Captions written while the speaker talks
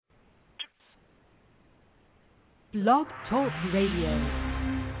Blog Talk Radio.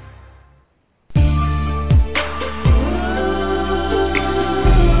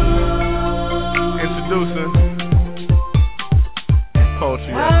 Introducing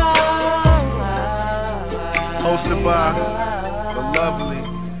Poetry hosted by the lovely,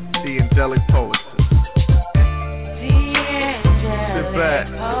 the angelic poetess. Sit back,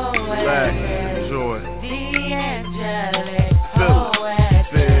 relax, enjoy.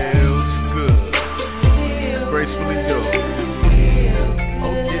 Feels good. Gracefully yours.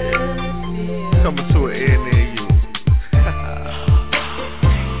 Oh yeah. Coming to an end near you.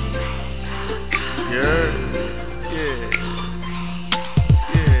 Yeah.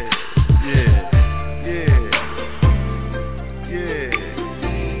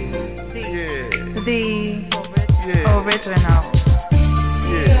 The oRiGiNaL.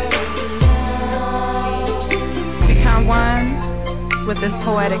 Become one with this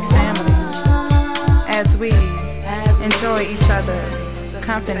poetic family as we enjoy each other's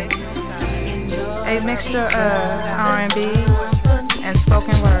company. A mixture of R&B and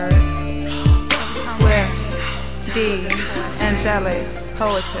spoken word with the angelic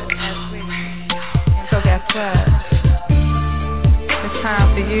poetess. So guess what? It's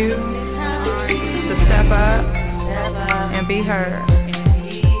time for you to step up and be heard.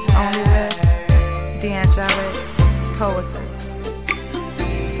 Only with the angelic poetess.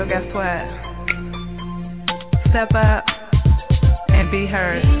 So guess what? Step up and be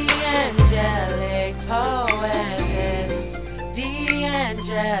heard. The angelic poetess. The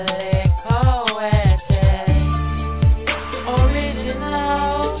angelic poetess.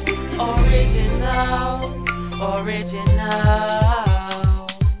 Original, original, original.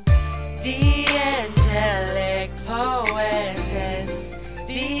 The angelic poetess.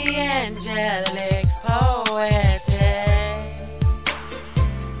 The angelic poetess.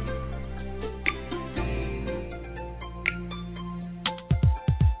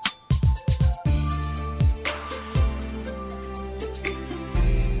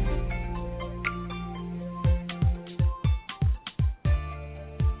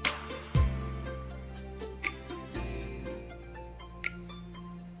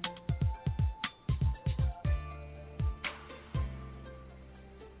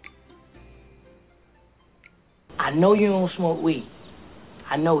 I know you don't smoke weed.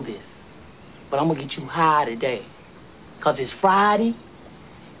 I know this. But I'm going to get you high today. Because it's Friday,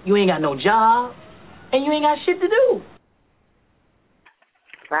 you ain't got no job, and you ain't got shit to do.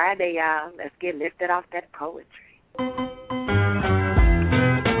 Friday, y'all. Let's get lifted off that poetry.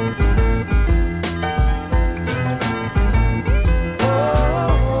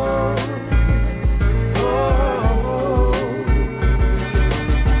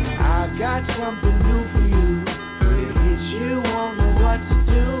 I got something new for you. When it hits you, won't know what to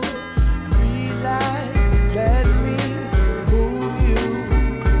do. Realize, let me move you.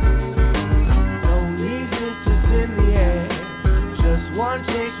 Don't leave it just in the air. Just one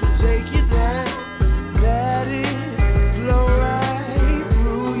taste will take you there. Let it flow right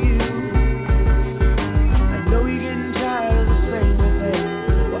through you. I know you're getting tired of the same old thing,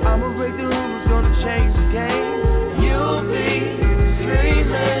 but I'ma break the rules, gonna change the game. You'll be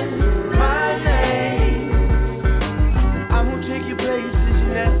screaming my name. I'm gonna take you places you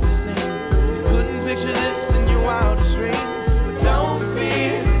never seen. You couldn't picture this in your wildest dreams. But don't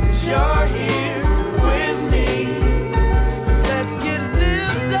fear, 'cause you're here with me. Let's get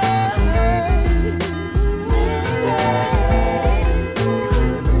lifted.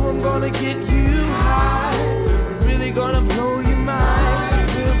 Ooh, I'm gonna get you high. I'm really gonna blow your mind.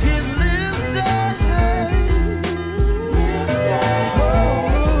 We'll get lifted.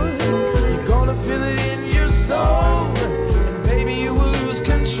 You're gonna feel it in your soul, and baby you will lose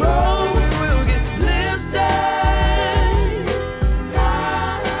control. We'll get lifted.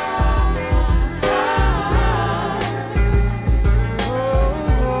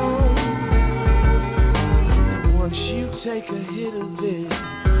 Once you take a hit of this,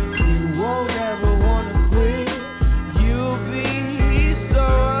 you won't ever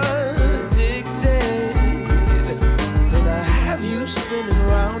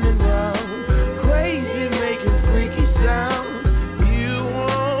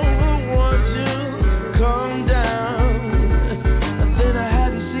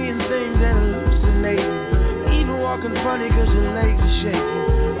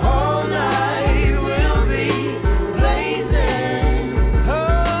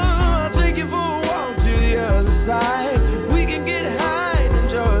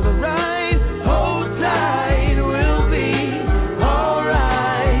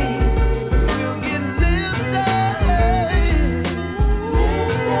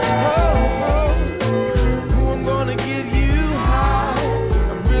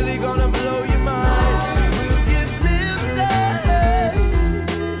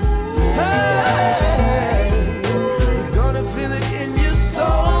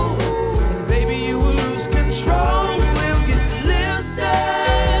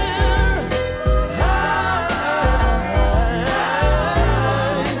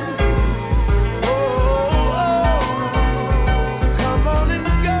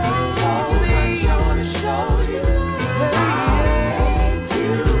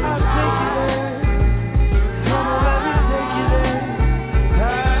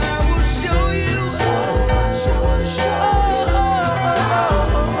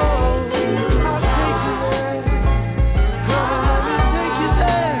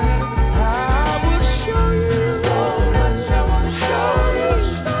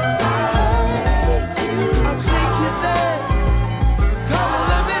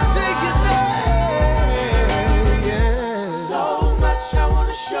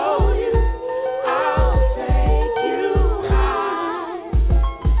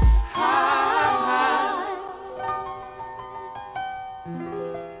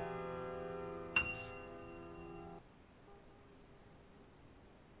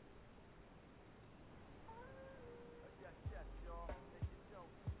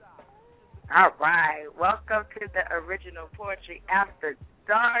All right. Welcome to the Original Poetry After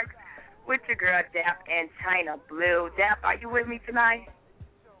Dark with your girl, Dap and China Blue. Dap, are you with me tonight?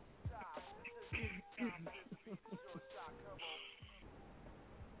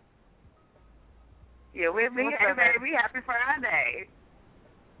 You with me? Hey, baby. Happy Friday.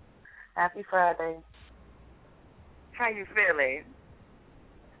 Happy Friday. How you feeling?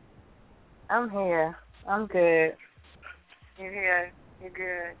 I'm here. I'm good. You're here. You're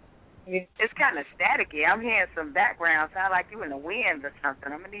good. Yeah. It's kind of staticky. I'm hearing some background. Sound like you in the wind or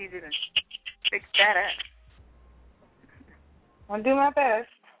something. I'm going to need you to fix that up. I'll do my best.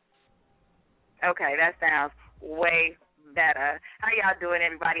 Okay, that sounds way better. How y'all doing,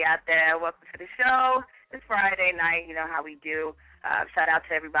 everybody out there? Welcome to the show. It's Friday night. You know how we do. Shout out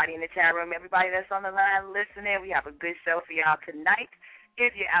to everybody in the chat room, everybody that's on the line listening. We have a good show for y'all tonight.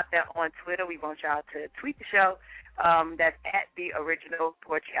 If you're out there on Twitter, we want y'all to tweet the show. That's at the Original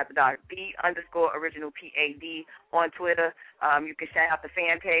Poetry After Dark, _original P.A.D. on Twitter. You can shout out the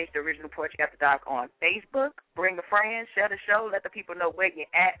fan page, the Original Poetry After Dark on Facebook. Bring a friend, share the show, let the people know where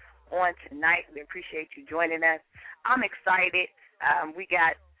you're at on tonight. We appreciate you joining us. I'm excited. We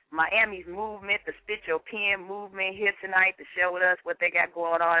got Miami's movement, the Spit Your Pen movement here tonight to share with us what they got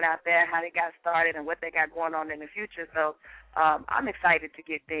going on out there, how they got started, and what they got going on in the future. So I'm excited to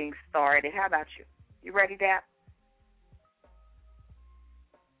get things started. How about you? You ready, Dap?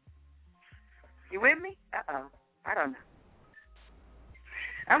 You with me? Uh-oh. I don't know.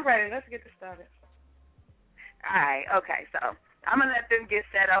 I'm ready. Let's get this started. All right. Okay. So I'm going to let them get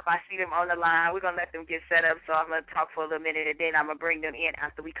set up. I see them on the line. We're going to let them get set up, so I'm going to talk for a little minute, and then I'm going to bring them in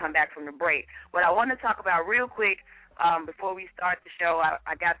after we come back from the break. What I want to talk about real quick before we start the show,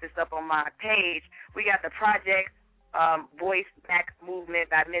 I got this up on my page. We got the Project Voice Back Movement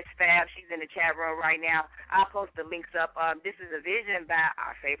by Miss Fab. She's in the chat room right now. I'll post the links up. This is a vision by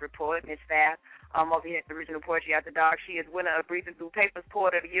our favorite poet, Miss Fab. Over here at the Original Poetry After Dark. She is winner of Breathing Through Papers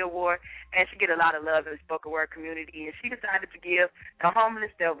Poet of the Year Award, and she get a lot of love in the spoken word community. And she decided to give the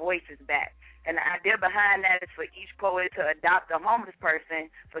homeless their voices back. And the idea behind that is for each poet to adopt a homeless person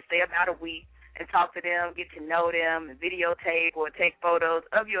for, say, about a week and talk to them, get to know them, and videotape or take photos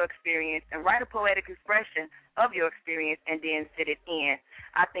of your experience and write a poetic expression of your experience and then sit it in.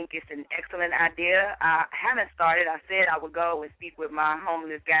 I think it's an excellent idea. I haven't started. I said I would go and speak with my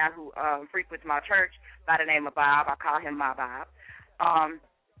homeless guy who frequents my church by the name of Bob. I call him my Bob.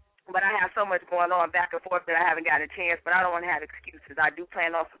 But I have so much going on back and forth that I haven't got a chance, but I don't want to have excuses. I do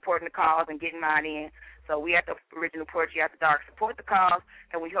plan on supporting the cause and getting mine in. So we at the Original Poetry After Dark support the cause,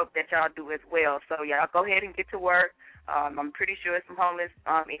 and we hope that y'all do as well. So y'all go ahead and get to work. I'm pretty sure some homeless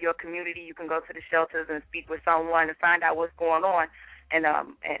in your community. You can go to the shelters and speak with someone and find out what's going on and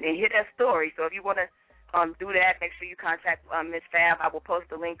hear that story. So if you want to do that, make sure you contact Miss Fab. I will post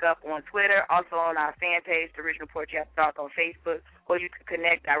the link up on Twitter, also on our fan page, the Original Poetry After Dark on Facebook, or you can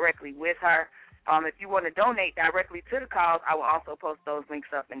connect directly with her. If you want to donate directly to the cause, I will also post those links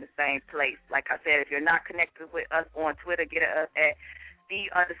up in the same place. Like I said, if you're not connected with us on Twitter, get us at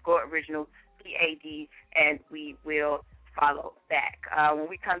 _original P.A.D., and we will follow back. When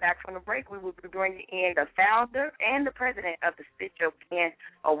we come back from the break, we will be bringing in the founder and the president of the Spit Your Pen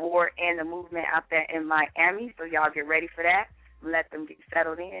Award and the movement out there in Miami. So y'all get ready for that. Let them get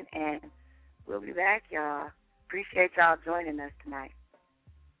settled in, and we'll be back, y'all. Appreciate y'all joining us tonight.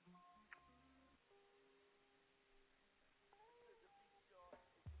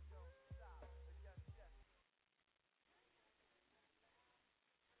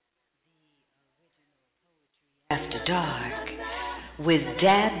 After Dark with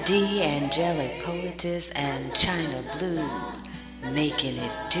Dab D, Angelic Poetess, and China Blue, making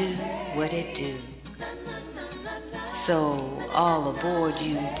it do what it do. So all aboard,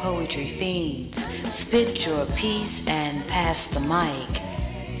 you poetry fiends, spit your piece and pass the mic.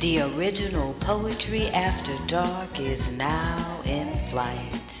 The Original Poetry After Dark is now in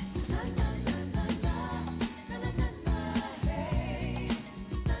flight.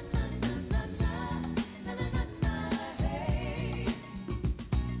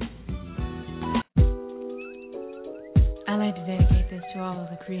 I'd like to dedicate this to all of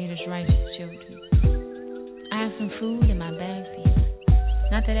the Creator's righteous children. I have some food in my bag for you.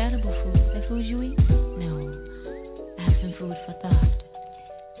 Not that edible food, that food you eat. No, I have some food for thought.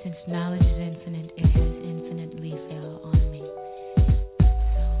 Since knowledge is infinite, it has infinitely fell on me.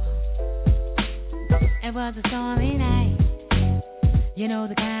 So, it was a stormy night. You know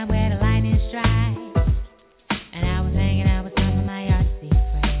the kind where the lightning strikes. And I was hanging out with some of my artsy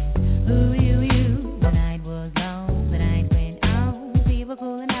friends. Ooh, you, the night was long, the night went on. We were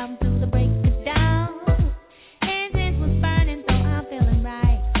cooling out until the break of dawn. Incense was burning, so I'm feeling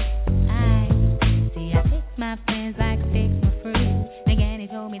right.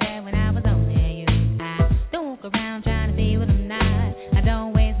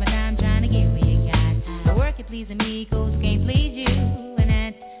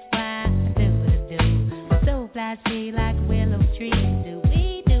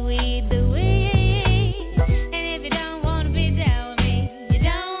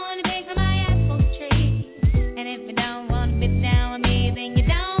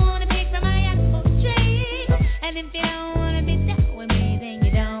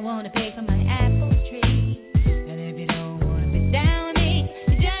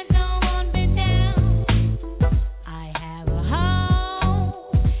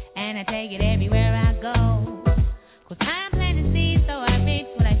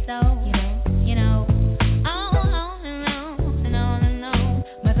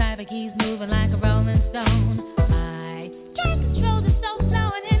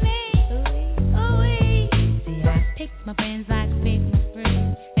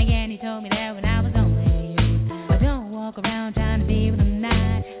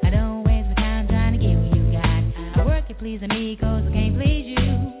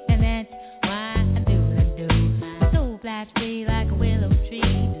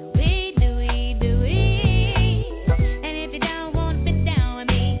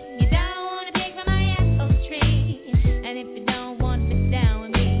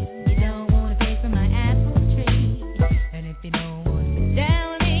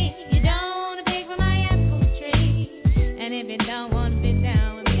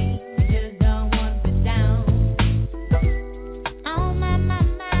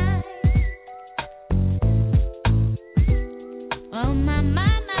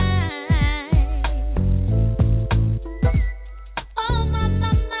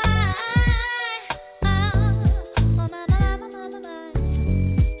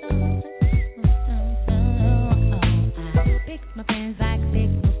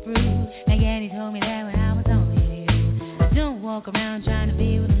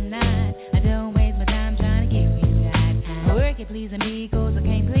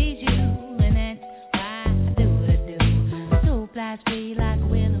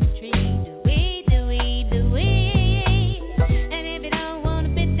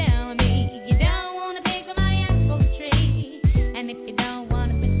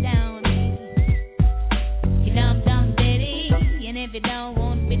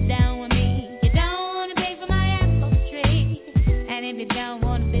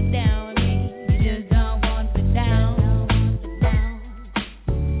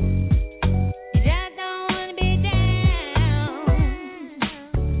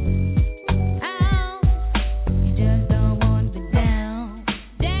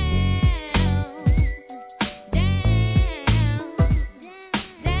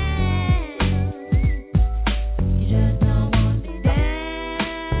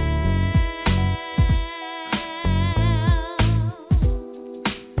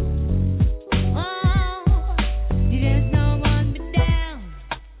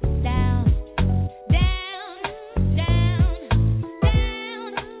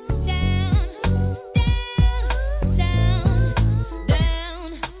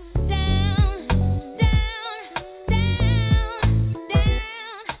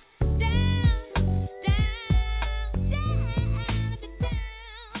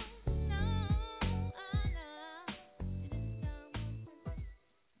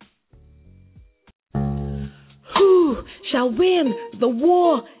 Shall win the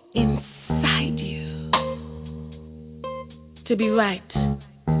war inside you. To be right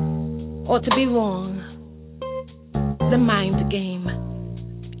or to be wrong, the mind game,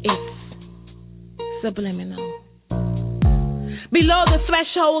 it's subliminal. Below the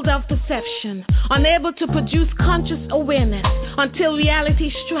threshold of perception, unable to produce conscious awareness until reality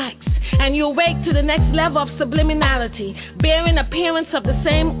strikes and you awake to the next level of subliminality, bearing appearance of the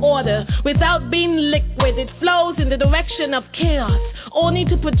same order. Without being liquid, it flows in the direction of chaos, only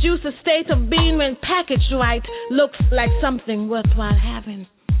to produce a state of being when packaged right, looks like something worthwhile having,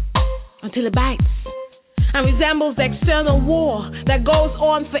 until it bites and resembles the external war that goes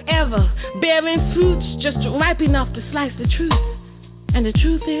on forever, bearing fruits just ripe enough to slice the truth. And the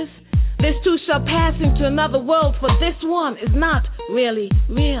truth is, this too shall pass into another world, for this one is not really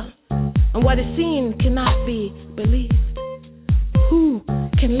real. And what is seen cannot be believed. Who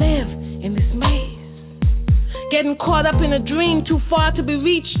can live in this maze? Getting caught up in a dream too far to be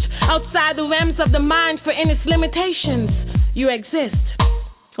reached, outside the realms of the mind for in its limitations. You exist,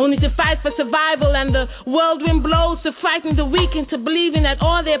 only to fight for survival, and the whirlwind blows to frighten the weak into believing that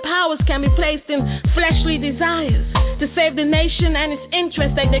all their powers can be placed in fleshly desires, to save the nation and its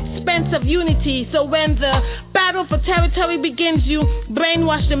interest at the expense of unity. So when the battle for territory begins, you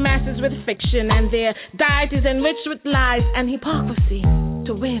brainwash the masses with fiction, and their diet is enriched with lies and hypocrisy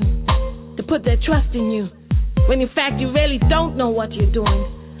to win, to put their trust in you, when in fact you really don't know what you're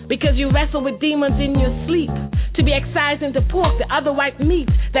doing, because you wrestle with demons in your sleep, to be excised into pork, the other white meat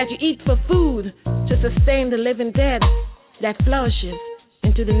that you eat for food, to sustain the living dead that flourishes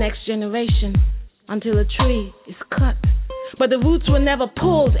into the next generation until a tree is cut. But the roots were never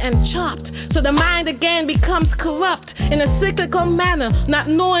pulled and chopped, so the mind again becomes corrupt in a cyclical manner, not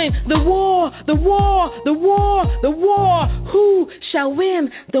knowing the war, the war, the war, the war. Who shall win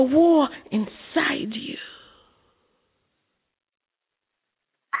the war inside you?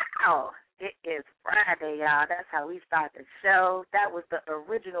 Ow. It is Friday, y'all. That's how we start the show. That was the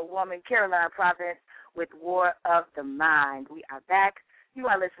original woman, Caroline Province, with War of the Mind. We are back. You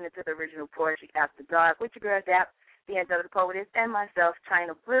are listening to the original Poetry After Dark with your girl, Dap, the Angelic Poetess, and myself,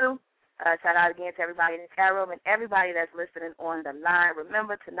 China Blue. Shout out again to everybody in the chat room and everybody that's listening on the line.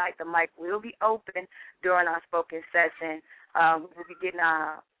 Remember, tonight the mic will be open during our spoken session. We will be getting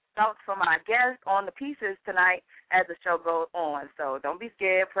our thoughts from our guests on the pieces tonight as the show goes on. So don't be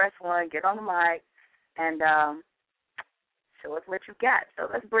scared. Press 1, get on the mic, and show us what you got. So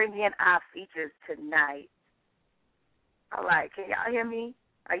let's bring in our features tonight. All right. Can y'all hear me?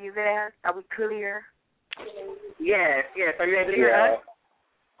 Are you there? Are we clear? Yes. Are you able to hear us?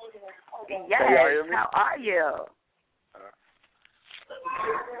 Yes. How are you?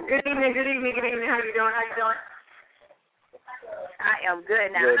 Good evening. How you doing? I am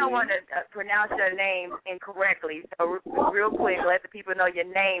good. Now, I don't want to pronounce your name incorrectly, so real quick, let the people know your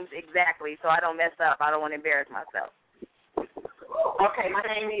names exactly so I don't mess up. I don't want to embarrass myself. Okay, my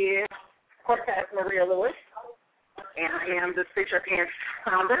name is Cortez Maria Lewis, and I am the Spit Your Pants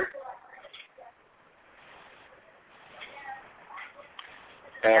founder.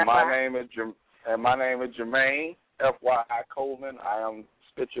 And my name is Jermaine F.Y.I. Coleman. I am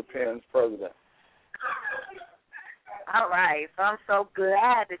Spit Your Pens president. All right, so I'm so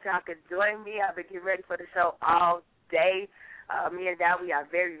glad that y'all could join me. I've been getting ready for the show all day. Me and Dad, we are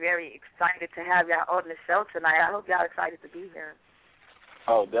very, very excited to have y'all on the show tonight. I hope y'all excited to be here.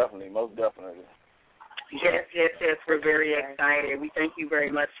 Oh, definitely, most definitely. Yes, we're very excited. We thank you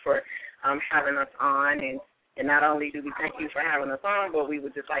very much for having us on, and not only do we thank you for having us on, but we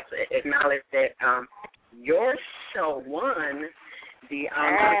would just like to acknowledge that your show won the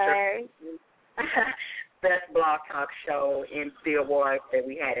Best Blog Talk Show in the awards that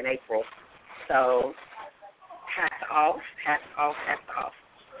we had in April. So, hats off.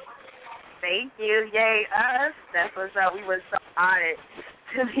 Thank you. Yay, us. That's what's up. We were so honored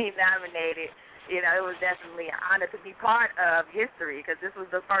to be nominated. You know, it was definitely an honor to be part of history because this was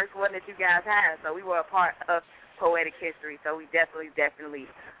the first one that you guys had. So we were a part of poetic history. So we definitely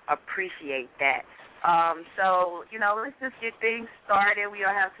appreciate that. So, you know, let's just get things started. We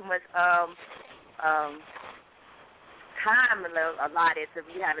don't have too much time allotted to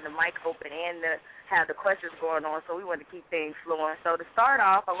be having the mic open and to have the questions going on, so we want to keep things flowing. So to start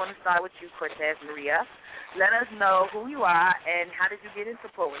off, I want to start with you, Cortez Maria. Let us know who you are and how did you get into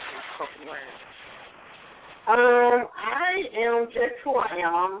poetry, spoken word. I am just who I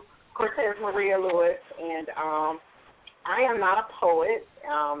am, Cortez Maria Lewis, and I am not a poet,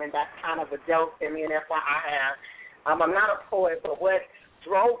 and that's kind of a joke that me and FYI have. I'm not a poet, but what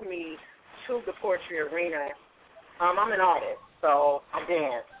drove me to the poetry arena, I'm an artist, so I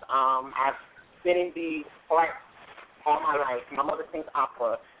dance. I've been in the art all my life. My mother sings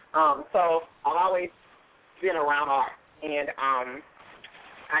opera, so I've always been around art, and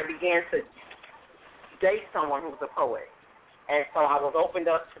I began to date someone who was a poet, and so I was opened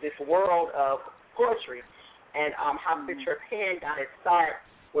up to this world of poetry, and how Spit Your Pen got its start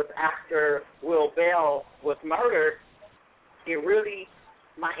was after Will Bell was murdered. It really,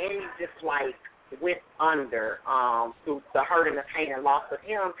 my enemy just like went under through the hurt and the pain and loss of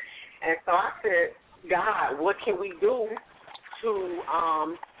him. And so I said, God, what can we do to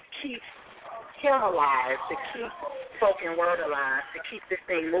keep him alive, to keep spoken word alive, to keep this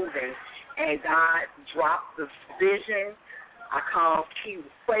thing moving? And God dropped the vision. I called key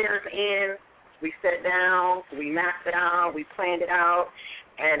players in. We sat down, we mapped it out, we planned it out,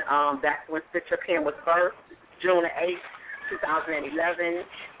 and that's when Spit Your Pen was birthed, June 8th, 2011,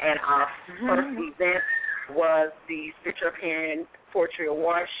 and our first event was the Spit Your Pen Poetry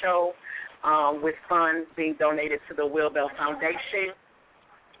Award Show with funds being donated to the Will Bell Foundation,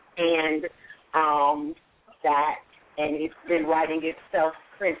 and it's been writing itself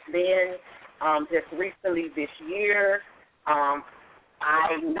since then. Just recently this year,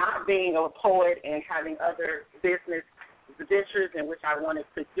 I, not being a poet and having other business ventures in which I wanted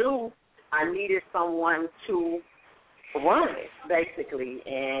to do, I needed someone to run it, basically,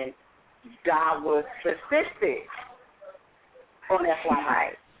 and God was specific on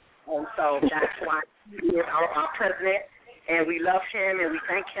FYI. And so that's why he is our president, and we love him and we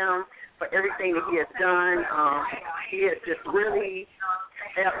thank him for everything that he has done. He has just really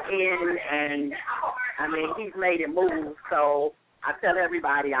stepped in, and, I mean, he's made it move. So I tell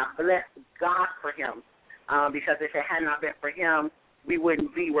everybody I bless God for him, because if it had not been for him, we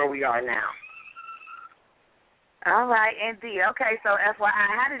wouldn't be where we are now. All right, indeed. Okay, so FYI,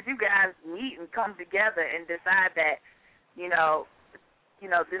 how did you guys meet and come together and decide that, you know,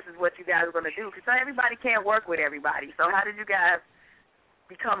 this is what you guys are going to do? Because everybody can't work with everybody. So how did you guys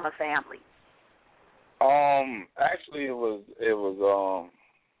become a family? Actually, it was.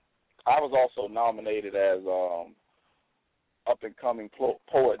 I was also nominated as up and coming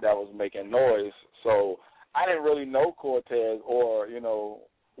poet that was making noise. So I didn't really know Cortez or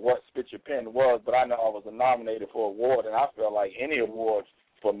what Spit Your Pen was, but I know I was nominated for an award, and I felt like any award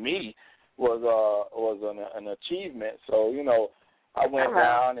for me was an achievement. So I went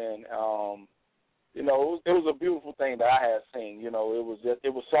down and it was a beautiful thing that I had seen. It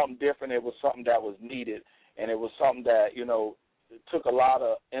was something different. It was something that was needed, and it was something that took a lot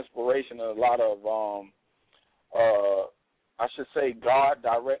of inspiration and a lot of I should say God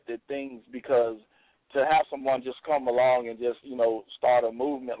directed things, because to have someone just come along and just start a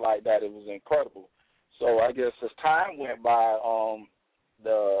movement like that, it was incredible. So I guess as time went by,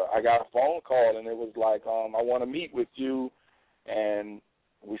 I got a phone call, and it was like, I want to meet with you. And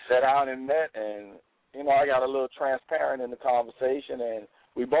we sat down and met, and, I got a little transparent in the conversation, and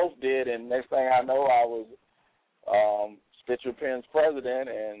we both did. And next thing I know, I was Spit Your Pen's president,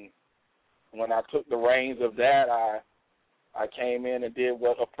 and when I took the reins of that, I came in and did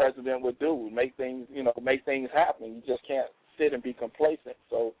what a president would do, make things happen. You just can't sit and be complacent.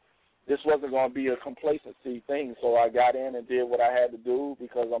 So this wasn't going to be a complacency thing. So I got in and did what I had to do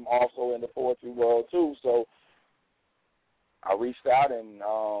because I'm also in the poetry world too. So I reached out and to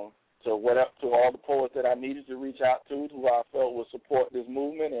all the poets that I needed to reach out to, who I felt would support this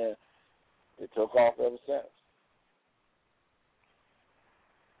movement, and it took off ever since.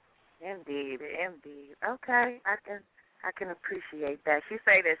 Indeed. Okay, I can appreciate that. She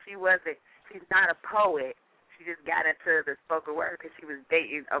say that she's not a poet. She just got into the spoken word because she was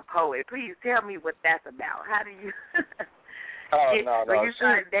dating a poet. Please tell me what that's about. How do you? When you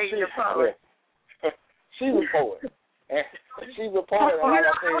started dating a poet? She's a poet. She's a poet.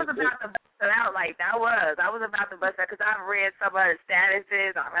 I was about to bust her out like that. I was about to bust her because I've read some of her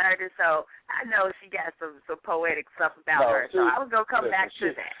statuses. I've heard her, so I know she got some poetic stuff about her. So I was gonna come back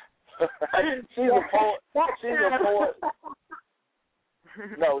to that. She's a poet. She's a poet.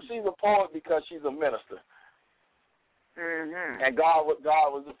 No, she's a poet because she's a minister. Mm-hmm. And God was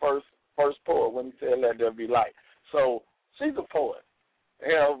the first poet when He said, "Let there be light." So she's a poet.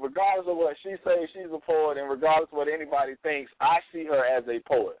 You know, regardless of what she says, she's a poet, and regardless of what anybody thinks, I see her as a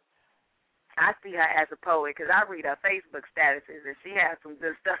poet. I see her as a poet because I read her Facebook statuses, and she has some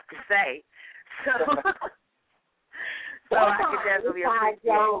good stuff to say. So I can definitely appreciate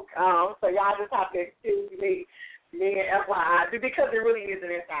it. So y'all just have to excuse me and FYI, because it really is an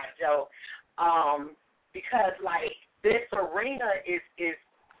inside joke. Because, like, this arena is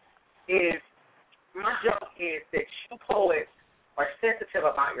my joke is that you poets are sensitive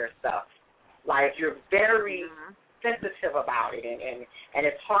about your stuff. Like, you're very sensitive about it, and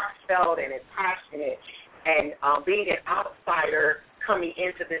it's heartfelt and it's passionate. And being an outsider coming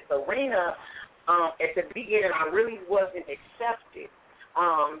into this arena, at the beginning I really wasn't accepted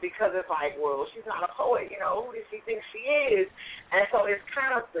because it's like, well, she's not a poet, who does she think she is? And so it's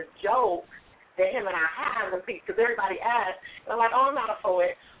kind of the joke that him and I have, because everybody asks, and I'm like, oh, I'm not a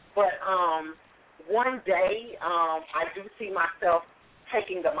poet, but one day I do see myself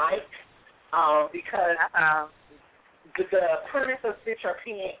taking the mic because the premise of Spit Your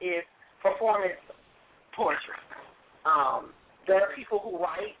Pen is performance poetry. There are people who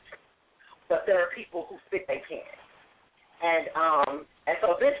write, but there are people who spit their pen. And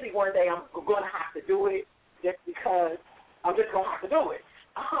so eventually one day I'm going to have to do it just because I'm just going to have to do it.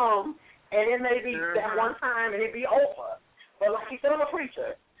 And it may be that one time and it be over. But like you said, I'm a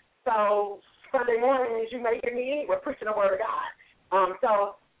preacher. So Sunday mornings, you may hear me we're preaching the word of God.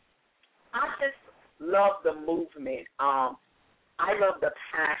 So I just love the movement. I love the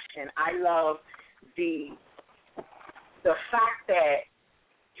passion. I love the fact that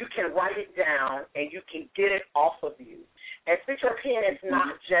you can write it down and you can get it off of you. And Spit Your Pen is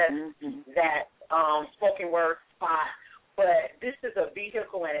not just that spoken word spot, but this is a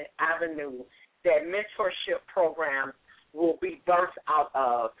vehicle and an avenue that mentorship programs will be birthed out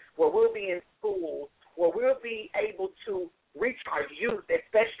of, where we'll be in schools, where we'll be able to reach our youth,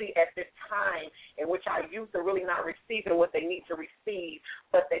 especially at this time in which our youth are really not receiving what they need to receive,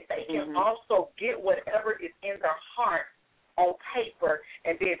 but that they can also get whatever is in their heart on paper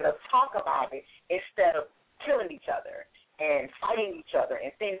and be able to talk about it instead of killing each other and fighting each other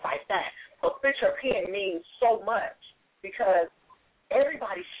and things like that. So Spit Your Pen means so much because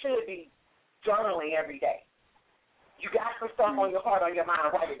everybody should be journaling every day. You got some stuff on your heart, on your mind,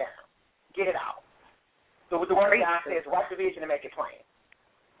 write it down. Get it out. So what the word of God says, write the vision and make it plain.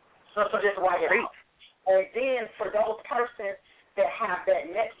 So just write it out. And then for those persons that have that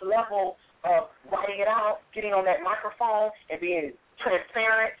next level of writing it out, getting on that microphone and being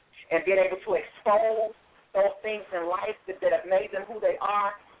transparent and being able to expose those things in life that have made them who they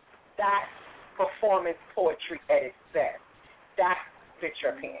are, that's performance poetry at its best. That's Spit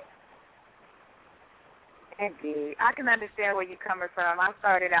Your Pen. Indeed. I can understand where you're coming from. I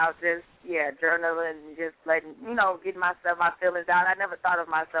started out just, journaling and just letting, getting my feelings out. I never thought of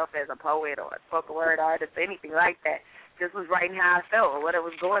myself as a poet or a spoken word artist or anything like that. Just was writing how I felt or what I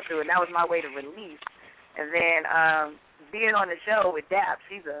was going through, and that was my way to release. And then being on the show with Dap,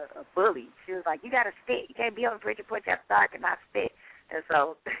 she's a bully. She was like, you got to spit. You can't be on the preacher porch after dark and not spit. And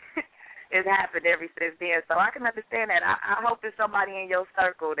so it's happened ever since then. So I can understand that. I hope there's somebody in your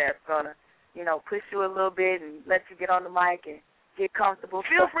circle that's going to, push you a little bit and let you get on the mic and get comfortable.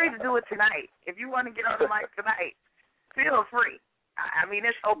 Feel free to do it tonight. If you want to get on the mic tonight, feel free. I mean,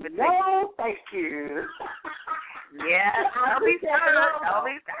 it's open. No, thank you. Yeah, don't be scared.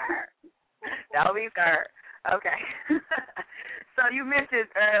 Don't be scared. Okay. So you mentioned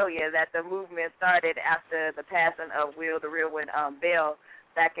earlier that the movement started after the passing of Will the Real One Bell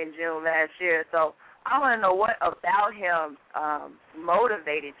back in June last year. So I want to know what about him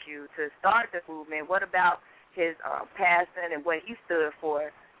motivated you to start the movement. What about his passing and what he stood for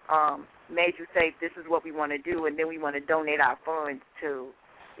made you say this is what we want to do, and then we want to donate our funds to,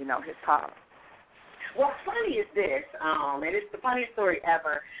 his cause? What's funny is this, and it's the funniest story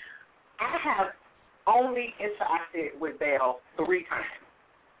ever. I have only interacted with Bell 3 times.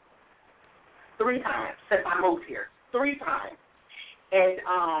 3 times since I moved here. 3 times. And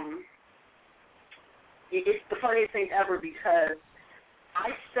it's the funniest thing ever because I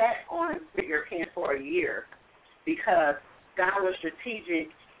sat on Figure Pen for a year because God was strategic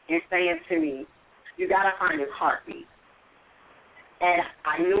in saying to me, you got to find his heartbeat. And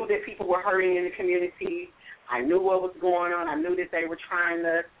I knew that people were hurting in the community. I knew what was going on. I knew that they were trying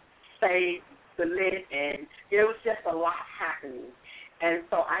to save the lit, and there was just a lot happening. And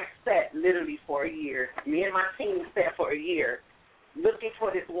so I sat literally for a year. Me and my team sat for a year looking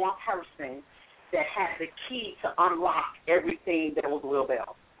for this one person that had the key to unlock everything that was Will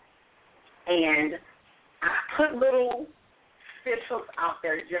Bell. And I put little officials out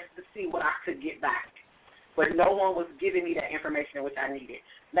there just to see what I could get back. But no one was giving me that information which I needed.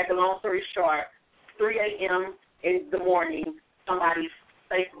 Make a long story short, 3 a.m. in the morning, somebody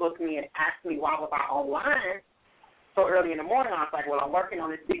Facebooked me and asked me why was I online so early in the morning. I was like, well, I'm working on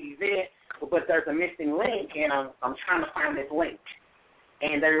this big event, but there's a missing link, and I'm trying to find this link.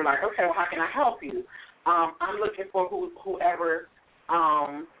 And they were like, okay, well, how can I help you? I'm looking for whoever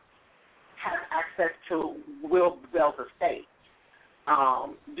has access to Will Bell's estate.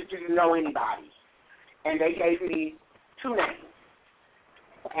 Do you know anybody? And they gave me 2 names.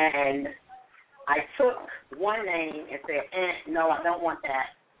 And I took one name and said, no, I don't want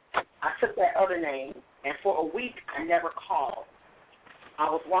that. I took that other name, and for a week I never called. I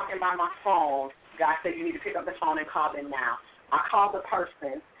was walking by my phone. God said, you need to pick up the phone and call them now. I called the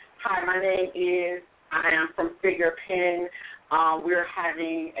person. Hi, my name is, I am from Figure Pen. We're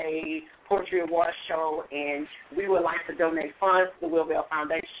having a poetry award show, and we would like to donate funds to the Will Bell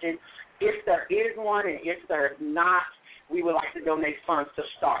Foundation. If there is one, and if there's not, we would like to donate funds to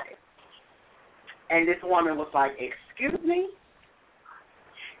start it. And this woman was like, excuse me?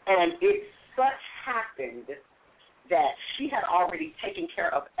 And it such happened that she had already taken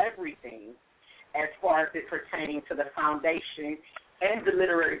care of everything as far as it pertaining to the foundation and the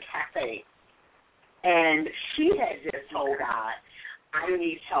literary cafe. And she had just told God, I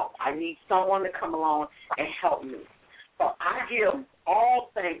need help. I need someone to come along and help me. So I give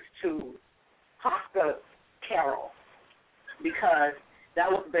all thanks to Pastor Carol because that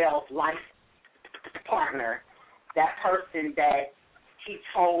was Bell's life partner, that person that he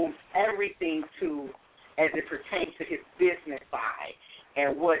told everything to as it pertains to his business side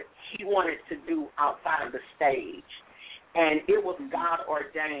and what he wanted to do outside of the stage. And it was God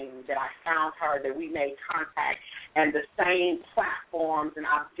ordained that I found her, that we made contact, and the same platforms and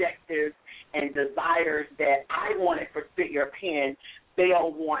objectives and desires that I wanted for Figure Pen,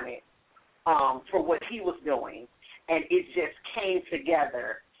 Bell wanted for what he was doing. And it just came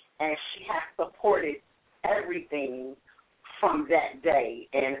together, and she has supported everything from that day.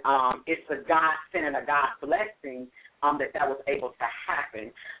 And it's a God-sent and a God blessing that was able to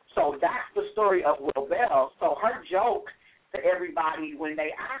happen. So that's the story of Will Bell. So her joke to everybody when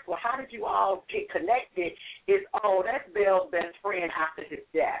they ask, well, how did you all get connected, is, oh, that's Bell's best friend after his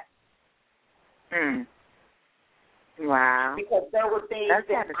death. Wow. Because there were things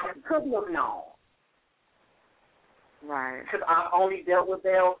that I couldn't have known. Right. Because I've only dealt with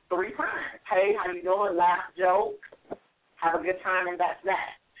Bell 3 times. Hey, how you doing? Laugh, joke, have a good time, and that's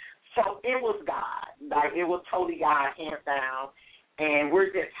that. So it was God. Like, it was totally God, hands down. And we're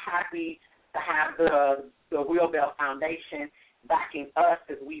just happy to have the Will Bell Foundation backing us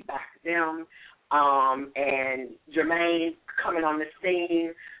as we back them. And Jermaine coming on the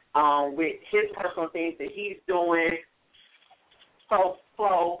scene with his personal things that he's doing. So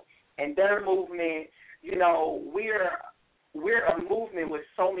Flow and their movement, you know, we're a movement with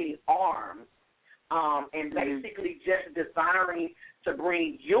so many arms, and basically just desiring to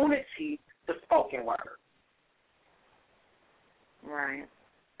bring unity to spoken word. Right.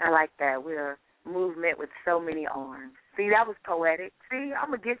 I like that. We're a movement with so many arms. See, that was poetic. See, I'm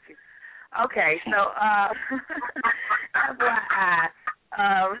going to get you. Okay, so FYI,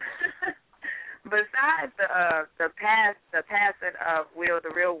 besides the passing of Will the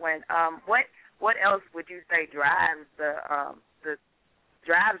Real One, what else would you say drives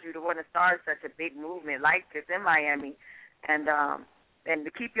drives you to want to start such a big movement like this in Miami, and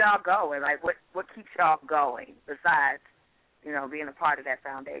to keep y'all going? Like, what keeps y'all going besides being a part of that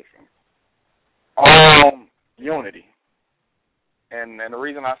foundation? Unity. And the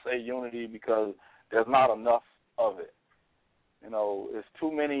reason I say unity because there's not enough of it. It's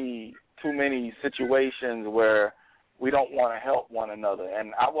too many situations where we don't want to help one another.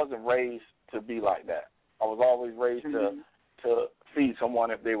 And I wasn't raised to be like that. I was always raised to feed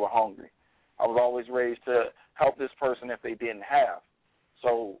someone if they were hungry. I was always raised to help this person if they didn't have.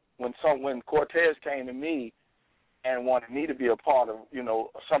 So when Cortez came to me and wanted me to be a part of,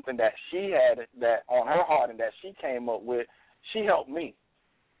 something that she had that on her heart and that she came up with, she helped me.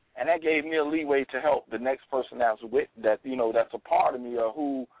 And that gave me a leeway to help the next person that's a part of me or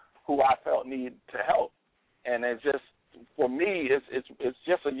who I felt needed to help. And it's just, for me, it's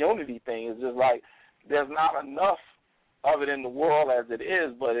just a unity thing. It's just like there's not enough of it in the world as it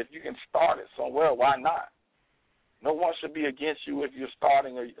is, but if you can start it somewhere, why not? No one should be against you if you're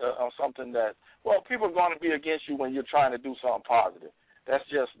starting on something that, people are going to be against you when you're trying to do something positive. That's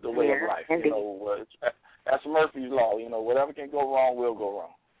just the way of life. That's Murphy's Law. Whatever can go wrong will go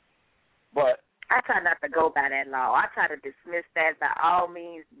wrong. But I try not to go by that law. I try to dismiss that by all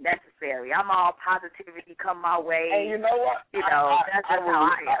means necessary. I'm all positivity come my way. And you know what? That's just how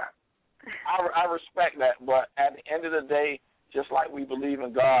I am. I respect that, but at the end of the day, just like we believe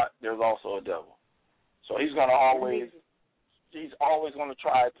in God, there's also a devil. So he's always going to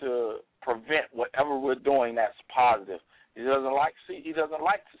try to prevent whatever we're doing that's positive. He doesn't like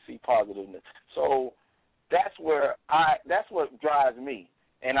to see positiveness. So that's what drives me.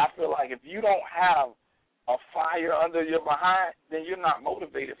 And I feel like if you don't have a fire under your behind, then you're not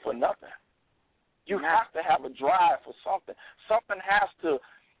motivated for nothing. You have to have a drive for something. Something has to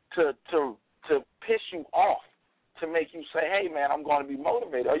piss you off to make you say, hey, man, I'm going to be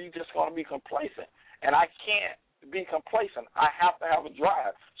motivated. Or are you just going to be complacent? And I can't be complacent. I have to have a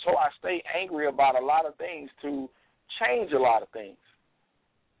drive. So I stay angry about a lot of things to change a lot of things.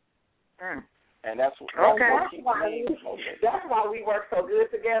 And that's what keeps me motivated. That's why we work so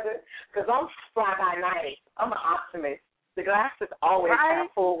good together, because I'm fly by night. I'm an optimist. The glass is always half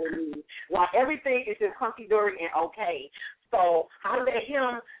full with me. While everything is just hunky-dory and okay. So I let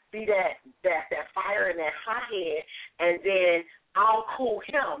him be that fire and that hothead, and then I'll cool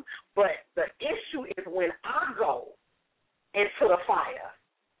him. But the issue is when I go into the fire,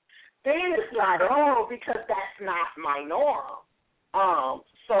 then it's like, because that's not my norm.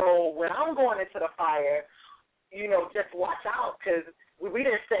 So when I'm going into the fire, just watch out, because we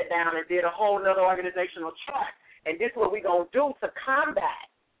just sat down and did a whole other organizational chart, and this is what we're going to do to combat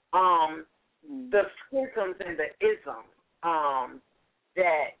the schisms and the isms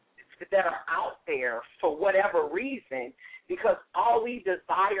that are out there for whatever reason, because all we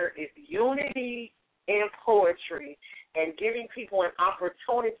desire is unity in poetry and giving people an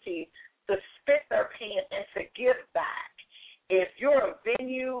opportunity to spit their pen and to give back. If you're a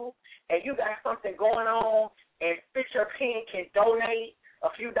venue and you got something going on and Spit Your Pen can donate a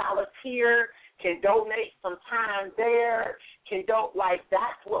few dollars here, can donate some time there,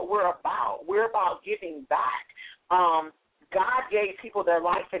 that's what we're about. We're about giving back. God gave people their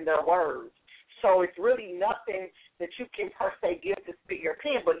life and their words. So it's really nothing that you can per se give to Spit Your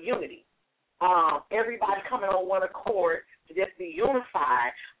Pen but unity. Everybody coming on one accord to just be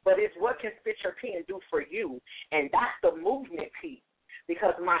unified, but it's what can Spit Your Pen do for you, and that's the movement piece,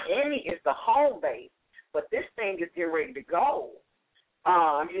 because Miami is the home base, but this thing is getting ready to go.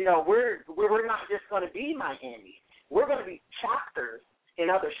 We're not just going to be Miami. We're going to be chapters in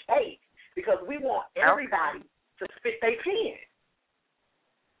other states, because we want everybody to spit their pen.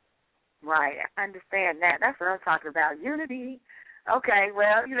 Right, I understand that. That's what I'm talking about, unity. Okay,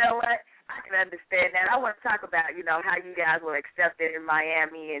 well, you know what? I can understand that. I want to talk about, how you guys were accepted in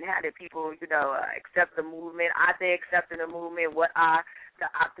Miami and how did people, accept the movement. Are they accepting the movement? What are the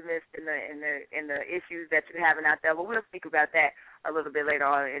optimists and the issues that you're having out there? But we'll speak about that a little bit later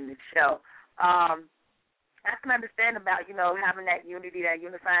on in the show. I can understand about, having that unity, that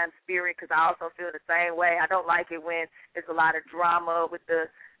unifying spirit, because I also feel the same way. I don't like it when there's a lot of drama with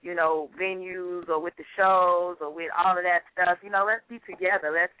the venues or with the shows or with all of that stuff. Let's be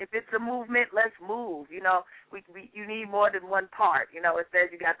together. If it's a movement, let's move. You need more than one part. It says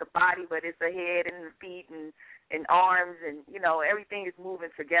you got the body, but it's the head and the feet and arms, and everything is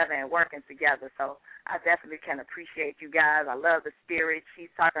moving together and working together. So I definitely can appreciate you guys. I love the spirit.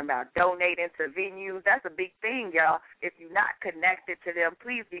 She's talking about donating to venues. That's a big thing, y'all. If you're not connected to them,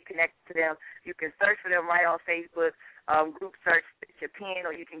 please be connected to them. You can search for them right on Facebook. Group search Spit Your Pen,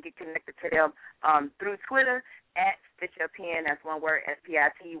 or you can get connected to them through Twitter at Spit Your Pen. That's one word,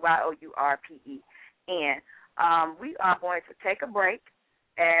 SPITYOURPEN. We are going to take a break.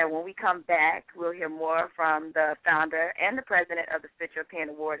 And when we come back, we'll hear more from the founder and the president of the Spit Your Pen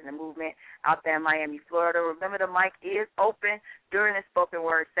Award and the movement out there in Miami, Florida. Remember, the mic is open during the spoken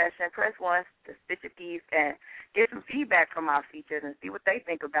word session. Press 1 to spit your piece and get some feedback from our features and see what they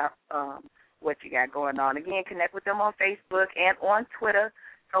think about what you got going on. Again, connect with them on Facebook and on Twitter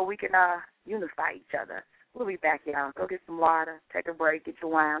so we can unify each other. We'll be back, y'all. Go get some water, take a break, get your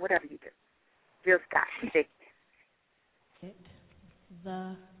wine, whatever you do. Jill Scott, thick.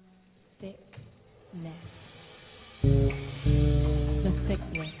 The thickness. The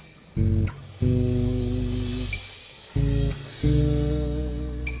thickness.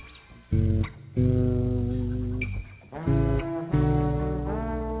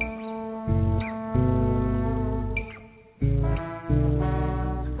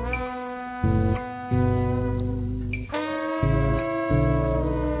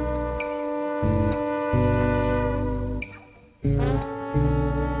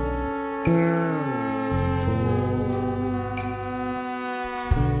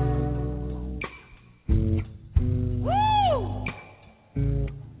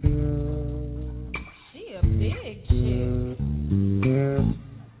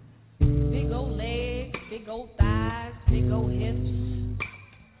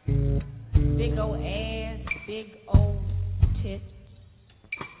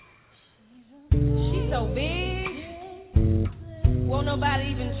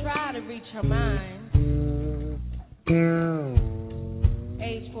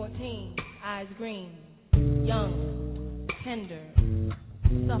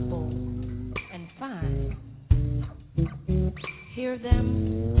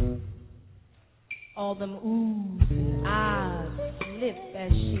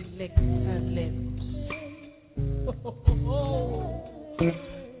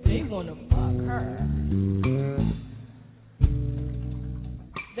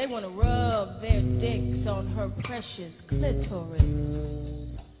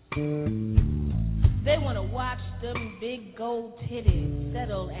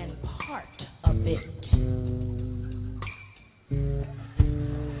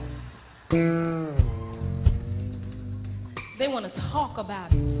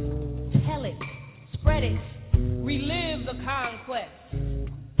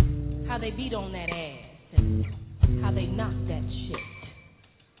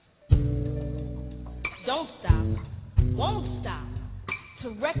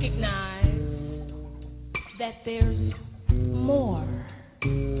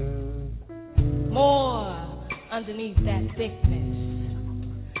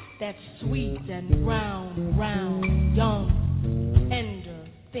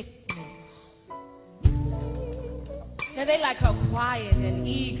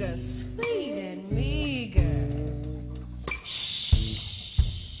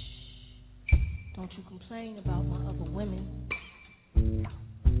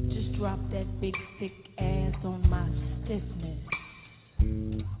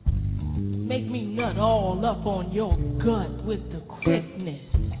 Up on your gut with the quickness.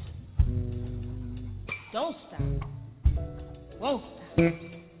 Don't stop. Won't stop.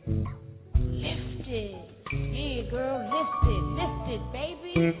 Lift it. Yeah, girl, lift it. Lift it,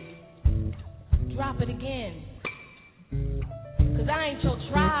 baby. Drop it again. 'Cause I ain't your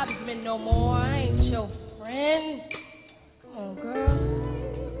tribesman no more. I ain't your friend. Come on, girl.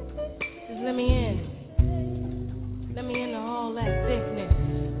 Just let me in. Let me into all that thickness.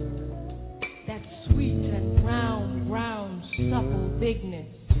 That sweet and round, supple bigness.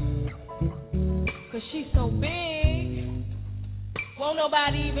 'Cause she's so big, won't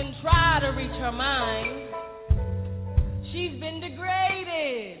nobody even try to reach her mind. She's been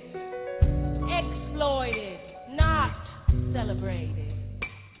degraded, exploited, not celebrated,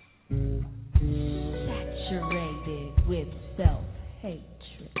 saturated with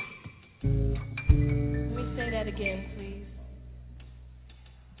self-hatred. Let me say that again, please.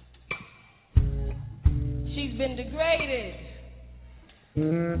 She's been degraded,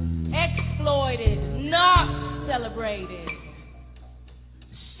 exploited, not celebrated,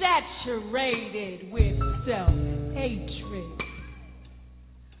 saturated with self-hatred.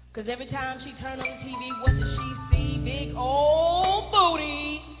 'Cause every time she turn on the TV, what does she see? Big old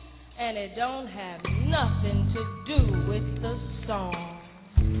booty. And it don't have nothing to do with the song.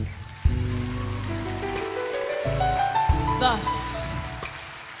 Thus,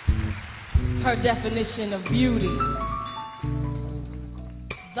 her definition of beauty.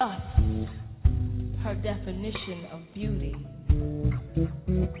 Thus, her definition of beauty.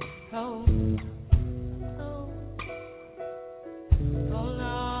 Oh, oh, oh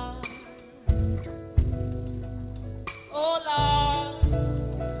Lord, oh Lord,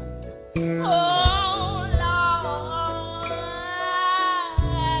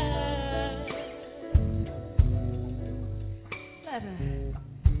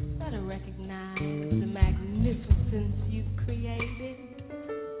 Let her recognize the magnificence you've created.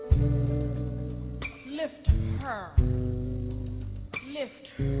 Lift her. Lift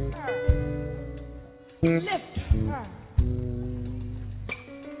her. Lift her.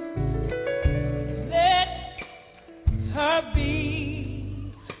 Let her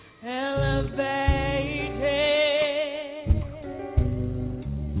be elevated.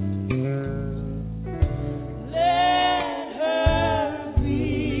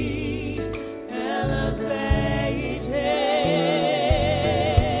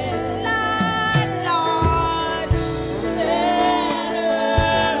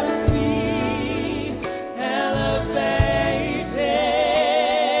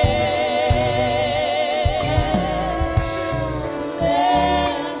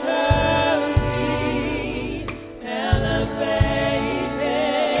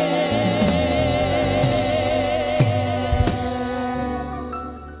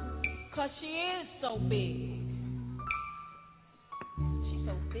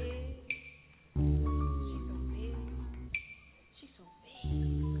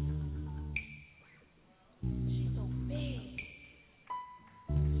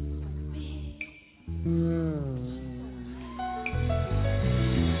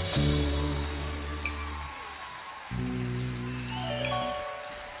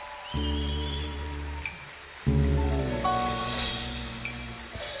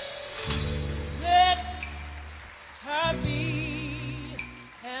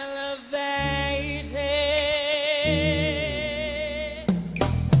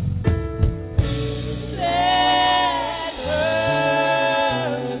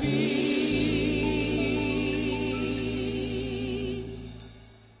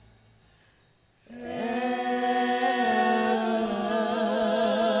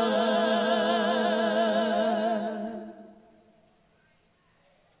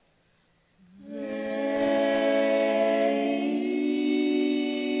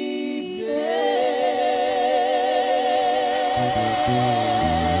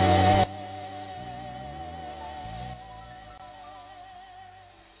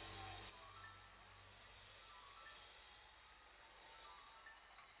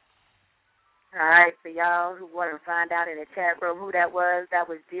 All right, for y'all who want to find out in the chat room who that was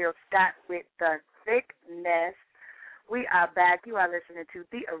Jill Scott with The Thickness. We are back. You are listening to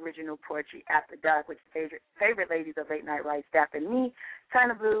The Original Poetry After Dark with favorite ladies of Late Night Write Staff and me,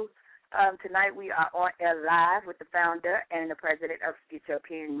 China Blue. Tonight we are on air live with the founder and the president of Get Your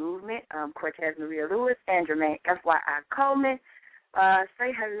Pen Movement, Cortez Maria Lewis, and Jermaine F.Y.I. Coleman.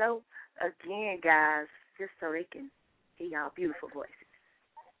 Say hello again, guys, just so they can hear y'all beautiful voices.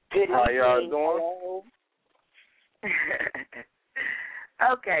 Good How y'all doing?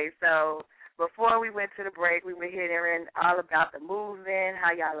 Okay, so before we went to the break, we were hearing all about the movement,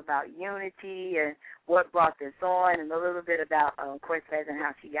 how y'all about unity and what brought this on, and a little bit about Cortez and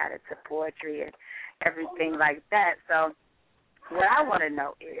how she got into poetry and everything like that. So what I want to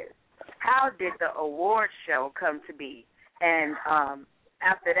know is, how did the award show come to be? And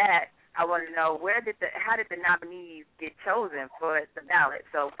after that, I want to know how did the nominees get chosen for the ballot?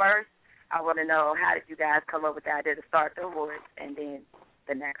 So first, I want to know, how did you guys come up with the idea to start the awards, and then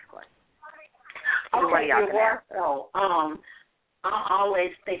the next question. Okay, so I'm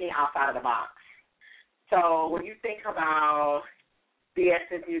always thinking outside of the box. So when you think about the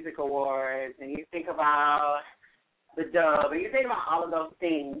Essence Music Awards, and you think about the Dove, and you think about all of those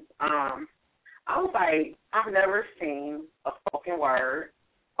things, I was like, I've never seen a spoken word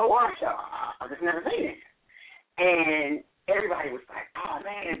award show. I've just never seen it. And everybody was like, oh,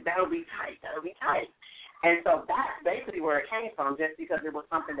 man, that'll be tight. And so that's basically where it came from, just because it was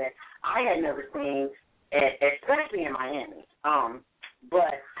something that I had never seen, especially in Miami.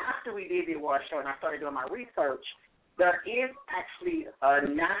 But after we did the award show and I started doing my research, there is actually a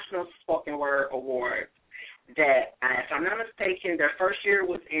National Spoken Word Award that, if I'm not mistaken, their first year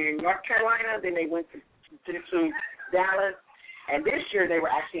was in North Carolina, then they went to Dallas, and this year they were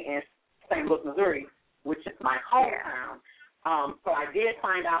actually in St. Louis, Missouri, which is my hometown. So I did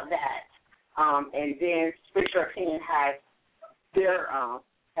find out that. And then Spit Your Opinion has their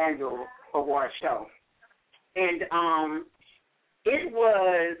annual award show. And it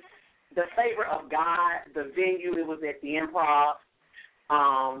was the favor of God, the venue. It was at the Improv,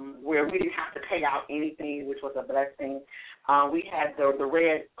 where we didn't have to pay out anything, which was a blessing. We had the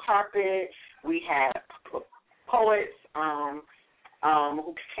red carpet. We had poets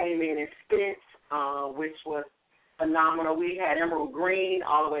who came in and spit, which was phenomenal. We had Emerald Green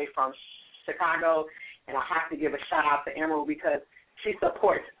all the way from Chicago, and I have to give a shout out to Emerald because she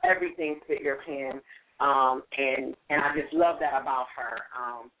supports everything Spit Your Pen And I just love that about her.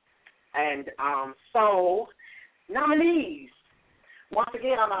 So nominees. Once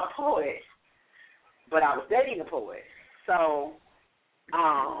again, I'm not a poet, but I was dating a poet. So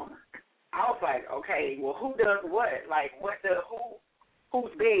I was like, okay, well, who does what? Like,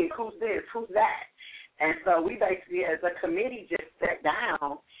 who's big? Who's this? Who's that? And so we basically, as a committee, just sat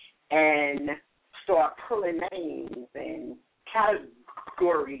down and started pulling names and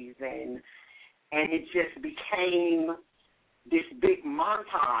categories, and it just became this big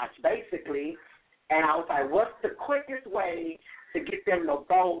montage, basically. And I was like, what's the quickest way to get them to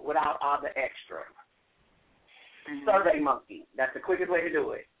vote without all the extra? Survey Monkey. That's the quickest way to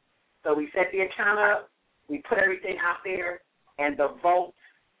do it. So we set the account up, we put everything out there, and the votes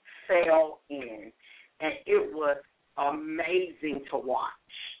fell in. And it was amazing to watch.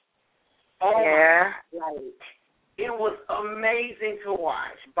 It was amazing to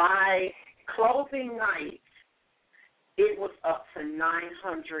watch. By closing night, it was up to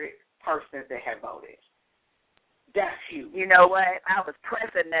 900 persons that had voted. That's huge. You know what? I was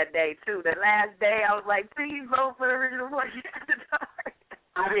pressing that day, too. The last day, I was like, please vote for the original voice at the dark.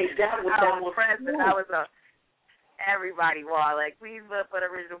 I mean, that was pressing. I was on everybody wall, like, please vote for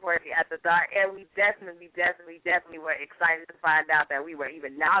the original voice at the dark. And we definitely were excited to find out that we were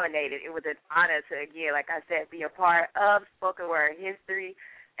even nominated. It was an honor to, again, like I said, be a part of spoken word history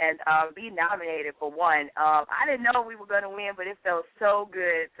and be nominated for one. I didn't know we were going to win, but it felt so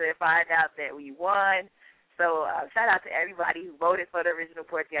good to find out that we won. So shout out to everybody who voted for the original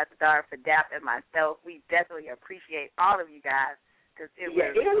Poetry After Dark, for Dap and myself. We definitely appreciate all of you guys, because it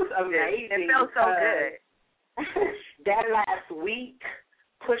was amazing. It felt so good. That last week,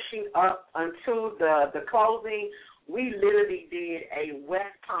 pushing up until the closing, we literally did a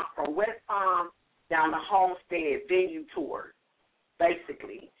from West Palm down the Homestead venue tour,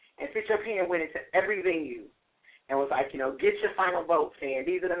 basically. And Sit Your Pen went into every venue and was like, get your final votes in.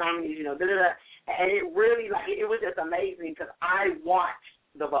 These are the nominees, da-da-da. And it really, it was just amazing because I watched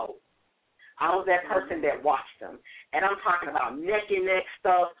the vote. I was that person that watched them. And I'm talking about neck and neck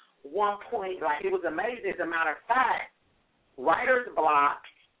stuff. One point, it was amazing. As a matter of fact, Writer's Block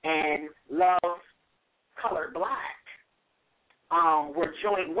and Love Colored Black were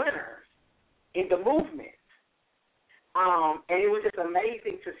joint winners in the movement. And it was just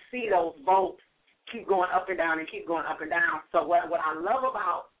amazing to see those votes keep going up and down and keep going up and down. So what I love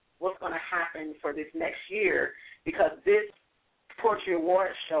about what's going to happen for this next year, because this Poetry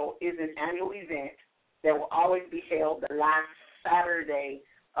Awards show is an annual event that will always be held the last Saturday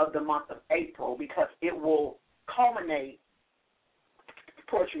of the month of April, because it will culminate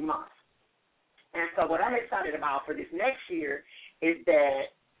Poetry Month. And so what I'm excited about for this next year is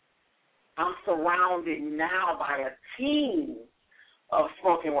that I'm surrounded now by a team of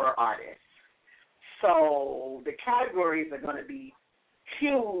spoken word artists. So the categories are going to be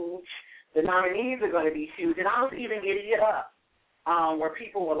huge. The nominees are going to be huge. And I was even getting it up where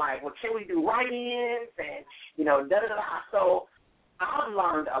people were like, well, can we do write-ins? And, da-da-da. So I've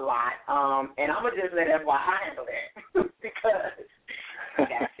learned a lot. And I'm going to just let FYI handle that because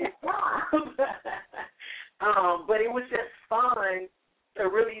that's his job. But it was just fun to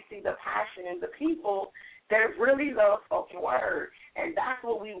really see the passion in the people that really love spoken word. And that's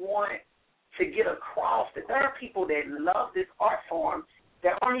what we want to get across, that there are people that love this art form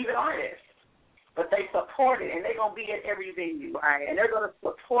that aren't even artists, but they support it, and they're going to be at every venue, right? And they're going to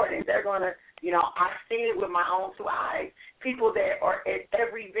support it. They're going to, I've seen it with my own two eyes, people that are at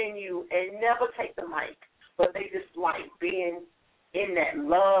every venue and never take the mic, but they just like being in that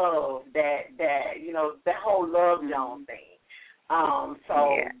love, that whole love zone thing.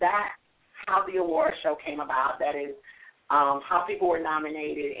 That's how the award show came about. That is how people were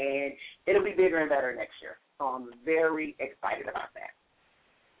nominated, and it'll be bigger and better next year. So I'm very excited about that.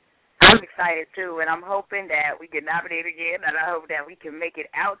 I'm excited, too, and I'm hoping that we get nominated again, and I hope that we can make it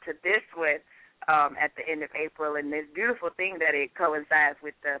out to this one at the end of April, and this beautiful thing that it coincides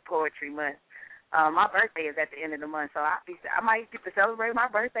with the Poetry Month. My birthday is at the end of the month, so I might get to celebrate my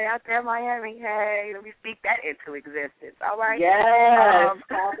birthday out there in Miami. Hey, let me speak that into existence, all right? Yes,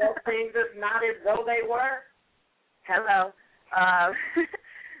 all those things is not as though they were. Hello.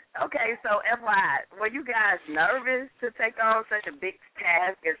 Okay, so FYI, were you guys nervous to take on such a big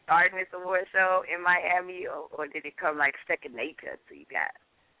task as starting this award show in Miami, or did it come like second nature to you guys?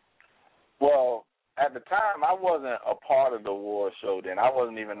 Well, at the time, I wasn't a part of the award show then. I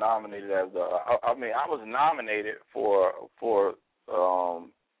wasn't even nominated as I was nominated for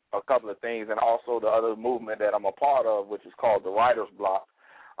a couple of things, and also the other movement that I'm a part of, which is called the Writer's Block.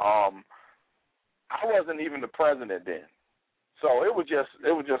 I wasn't even the president then. So it was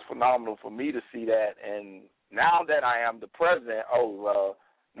just phenomenal for me to see that. And now that I am the president,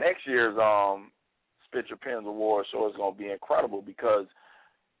 next year's Spit Your Pens Award show is going to be incredible because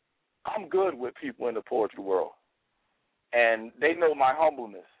I'm good with people in the poetry world, and they know my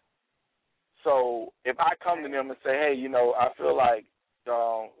humbleness. So if I come to them and say, hey, I feel like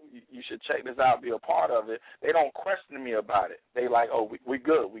you should check this out, be a part of it, they don't question me about it. They like, oh, we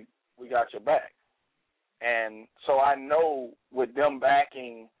good. We got your back. And so I know with them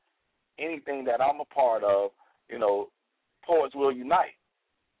backing anything that I'm a part of, poets will unite.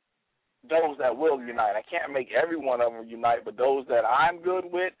 Those that will unite. I can't make every one of them unite, but those that I'm good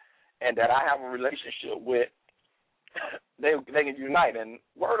with and that I have a relationship with, they can unite. And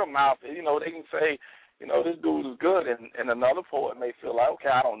word of mouth, they can say, this dude is good, and another poet may feel like, okay,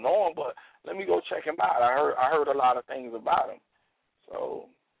 I don't know him, but let me go check him out. I heard a lot of things about him. So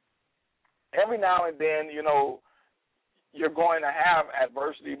every now and then, you're going to have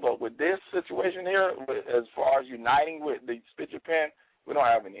adversity, but with this situation here, as far as uniting with the Spit Your Pen, we don't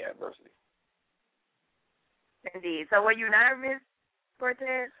have any adversity. Indeed. So were you nervous,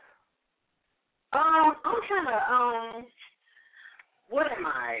 Cortez? I'm kind of, what am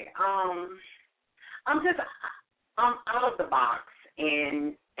I? I'm out of the box,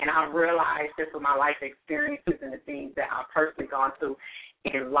 and I realized just with my life experiences and the things that I've personally gone through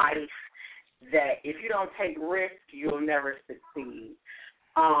in life, that if you don't take risks, you'll never succeed.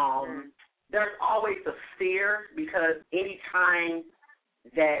 There's always a fear, because any time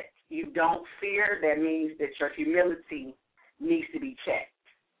that you don't fear, that means that your humility needs to be checked.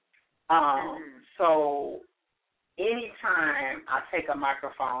 So anytime I take a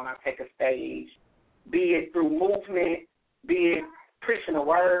microphone, I take a stage, be it through movement, be it preaching a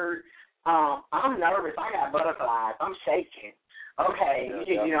word, I'm nervous. I got butterflies. I'm shaking. Okay,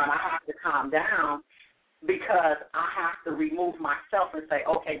 and I have to calm down because I have to remove myself and say,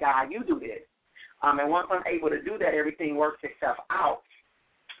 okay, God, you do this. And once I'm able to do that, everything works itself out.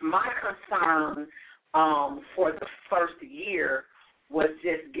 My concern for the first year was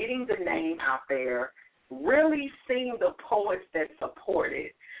just getting the name out there, really seeing the poets that support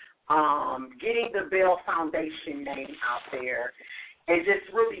it, getting the Bell Foundation name out there, and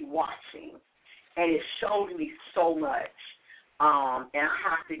just really watching. And it showed me so much. And I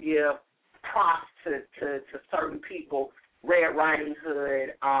have to give props to certain people, Red Riding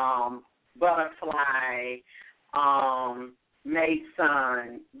Hood, Butterfly,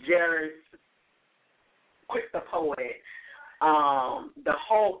 Mason, Jerris, Quick the Poet, the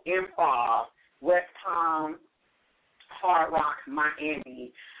whole improv, West Palm, Hard Rock,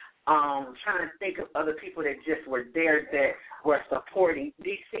 Miami. Trying to think of other people that just were there that were supporting.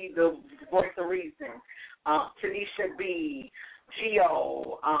 DC, the Voice of Reason, Tanisha B,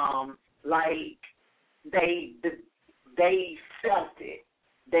 Gio, like they felt it.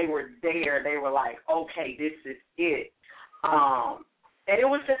 They were there. They were like, okay, this is it. And it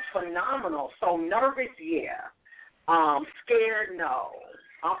was just phenomenal. So nervous, yeah. Scared, no.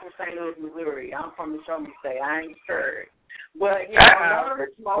 I'm from St. Louis, Missouri. I'm from the Show Me Say. I ain't scared. But, nervous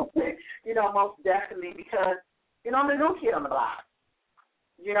most definitely because, I'm the new kid on the block.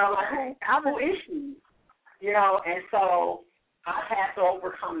 Like, I have no issues. And so I've had to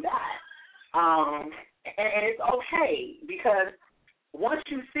overcome that. And it's okay because once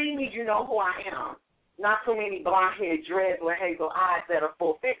you see me, you know who I am. Not too many blonde-head dreads with hazel eyes that are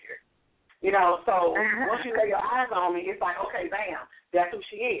full figure. So once you lay your eyes on me, it's like, okay, bam, that's who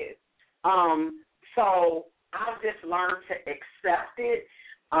she is. So I've just learned to accept it.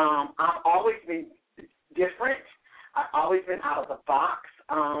 I've always been different. I've always been out of the box,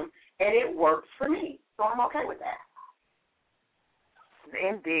 and it works for me. So I'm okay with that.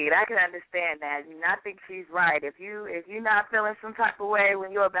 Indeed, I can understand that. And I think she's right. If you're not feeling some type of way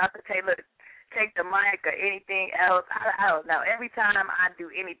when you're about to take the mic or anything else, I don't know. Every time I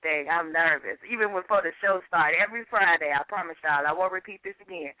do anything, I'm nervous. Even before the show starts, every Friday, I promise y'all, I won't repeat this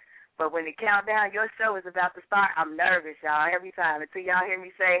again. But when the countdown, your show is about to start, I'm nervous, y'all, every time. Until y'all hear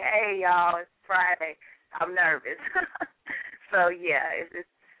me say, hey, y'all, it's Friday, I'm nervous. So, yeah,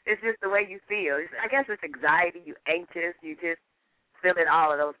 it's just the way you feel. I guess it's anxiety, you anxious, you just feeling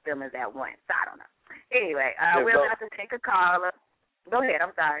all of those feelings at once. I don't know. Anyway, we're about to take a call. Go ahead,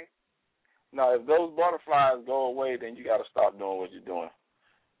 I'm sorry. No, if those butterflies go away, then you got to stop doing what you're doing.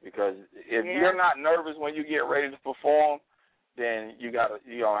 Because if you're not nervous when you get ready to perform, then you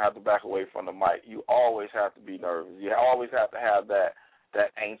don't have to back away from the mic. You always have to be nervous. You always have to have that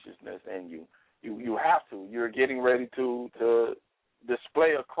anxiousness in you. You have to. You're getting ready to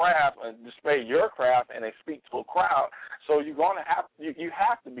display a craft and display your craft and speak to a crowd. So you're gonna have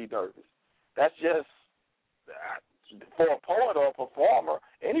to be nervous. That's just for a poet or a performer,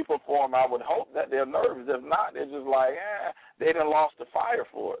 any performer, I would hope that they're nervous. If not, they're just like, they done lost the fire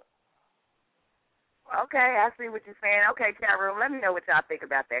for it. Okay, I see what you're saying. Okay, chat room, let me know what y'all think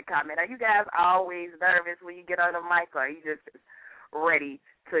about that comment. Are you guys always nervous when you get on the mic, or are you just ready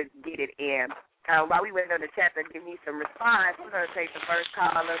to get it in? While we wait on the chat to give me some response, we're going to take the first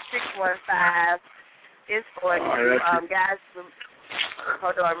caller, 615. It's for you. Guys,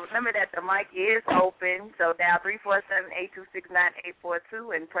 hold on. Remember that the mic is open, so dial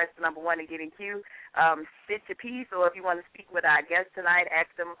 347-826-9842 and press the number 1 to get in queue. Spit your piece, or if you want to speak with our guest tonight,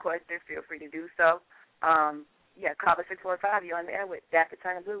 ask them a question, feel free to do so. Caller 615, you're on the air with Dapper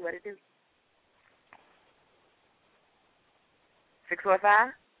China Blue. What it do?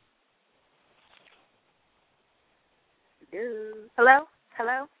 645? Hello?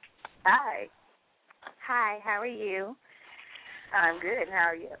 Hi. Hi, how are you? I'm good. How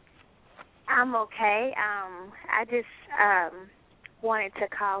are you? I'm okay. I just wanted to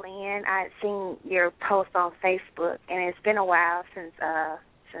call in. I'd seen your post on Facebook, and it's been a while since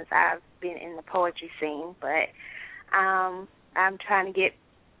I've been in the poetry scene, but I'm trying to get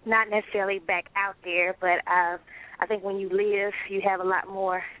not necessarily back out there, but I think when you live, you have a lot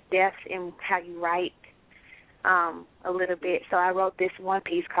more depth in how you write a little bit. So I wrote this one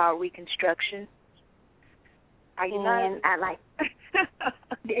piece called Reconstruction. Are you nervous?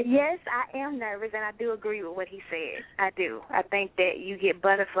 Yes, I am nervous, and I do agree with what he said. I do. I think that you get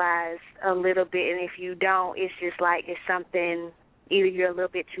butterflies a little bit, and if you don't, it's just like it's something, either you're a little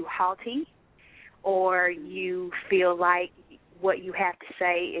bit too haughty, or you feel like what you have to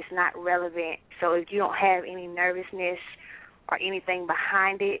say is not relevant. So if you don't have any nervousness or anything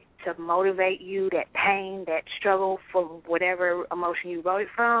behind it to motivate you, that pain, that struggle for whatever emotion you wrote it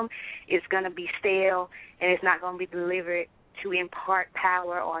from, it's going to be stale, and it's not going to be delivered to impart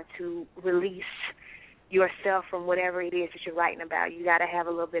power or to release yourself from whatever it is that you're writing about. You got to have a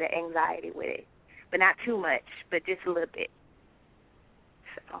little bit of anxiety with it, but not too much, but just a little bit.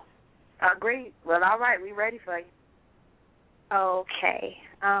 So, agreed. Well, all right, we ready for you. Okay.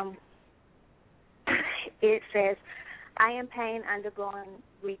 It says, I am pain undergoing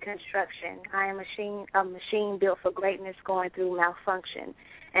reconstruction. I am a machine built for greatness going through malfunction.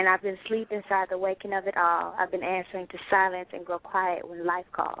 And I've been asleep inside the waking of it all. I've been answering to silence and grow quiet when life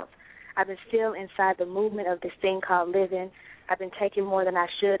calls. I've been still inside the movement of this thing called living. I've been taking more than I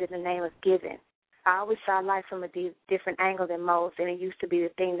should in the name of giving. I always saw life from a different angle than most, and it used to be the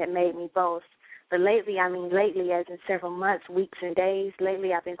thing that made me boast. But lately, as in several months, weeks, and days,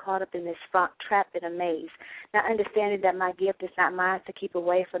 lately I've been caught up in this funk, trapped in a maze. Not understanding that my gift is not mine to keep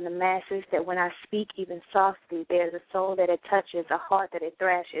away from the masses, that when I speak even softly, there's a soul that it touches, a heart that it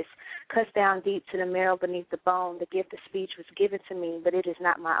thrashes, cuts down deep to the marrow beneath the bone. The gift of speech was given to me, but it is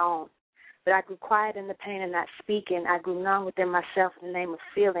not my own. But I grew quiet in the pain of not speaking. I grew numb within myself in the name of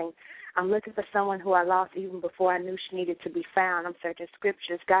feeling. I'm looking for someone who I lost even before I knew she needed to be found. I'm searching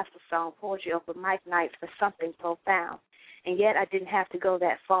scriptures, gospel song, poetry, open mic nights for something profound. And yet I didn't have to go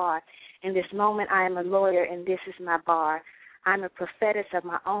that far. In this moment, I am a lawyer, and this is my bar. I'm a prophetess of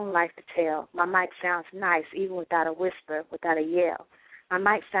my own life to tell. My mic sounds nice, even without a whisper, without a yell. My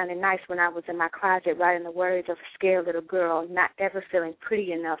mic sounded nice when I was in my closet writing the words of a scared little girl, not ever feeling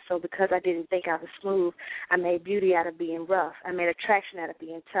pretty enough. So because I didn't think I was smooth, I made beauty out of being rough. I made attraction out of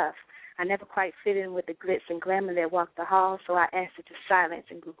being tough. I never quite fit in with the glitz and glamour that walked the halls, so I answered to silence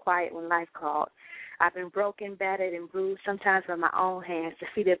and grew quiet when life called. I've been broken, battered, and bruised, sometimes by my own hands,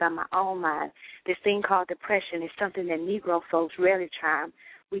 defeated by my own mind. This thing called depression is something that Negro folks rarely charm.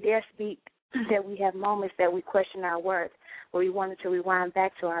 We dare speak that we have moments that we question our worth, where we wanted to rewind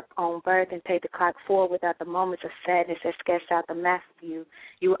back to our own birth and take the clock forward without the moments of sadness that sketched out the math of you.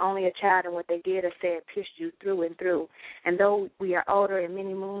 You were only a child, and what they did or said pierced you through and through. And though we are older and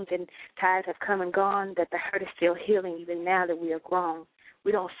many moons and tides have come and gone, that the hurt is still healing even now that we are grown.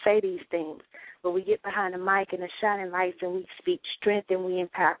 We don't say these things, but we get behind the mic and the shining lights and we speak strength and we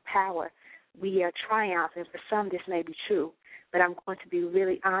impart power. We are triumphant. For some, this may be true, but I'm going to be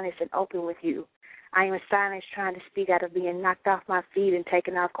really honest and open with you. I am in silence trying to speak out of being knocked off my feet and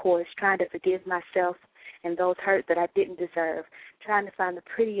taken off course, trying to forgive myself and those hurt that I didn't deserve, trying to find the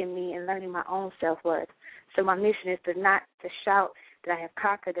pretty in me and learning my own self-worth. So my mission is not to shout that I have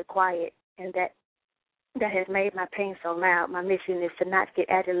conquered the quiet and that has made my pain so loud. My mission is to not get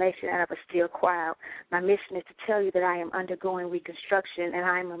adulation out of a still crowd. My mission is to tell you that I am undergoing reconstruction and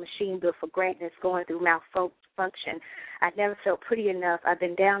I am a machine built for greatness going through malfunction. I've never felt pretty enough. I've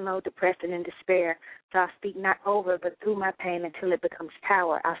been down low, depressed, and in despair, So I speak not over, but through my pain until it becomes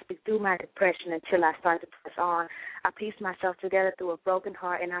power. I speak through my depression until I start to press on. I piece myself together through a broken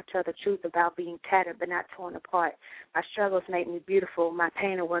heart, and I tell the truth about being tattered but not torn apart. My struggles make me beautiful, my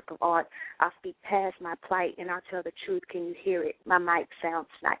pain a work of art. I speak past my plight, and I tell the truth. Can you hear it? My mic sounds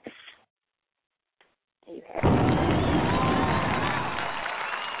nice. There you have it.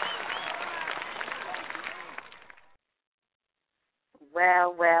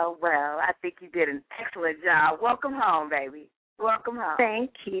 Well, well, well. I think you did an excellent job. Welcome home, baby. Welcome home.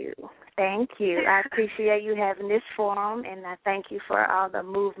 Thank you. Thank you. I appreciate you having this forum, and I thank you for all the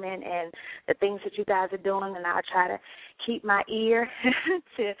movement and the things that you guys are doing, and I'll try to keep my ear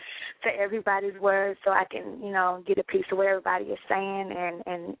to everybody's words so I can, get a piece of what everybody is saying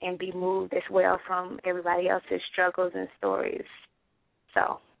and be moved as well from everybody else's struggles and stories.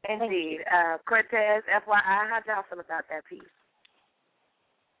 So, indeed. Cortez, FYI, how'd y'all feel about that piece?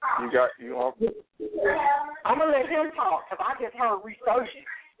 You want? I'm gonna let him talk because I just heard resurgence.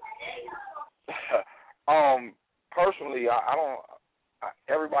 Personally, I don't.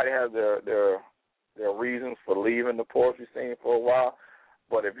 Everybody has their reasons for leaving the poetry scene for a while,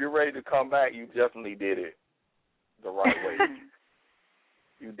 but if you're ready to come back, you definitely did it the right way.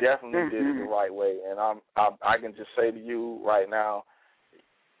 You definitely did it the right way, and I can just say to you right now,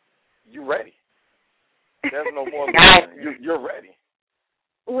 you're ready. There's no more. You're ready.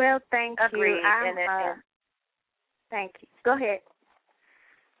 Well, thank you. Thank you. Go ahead.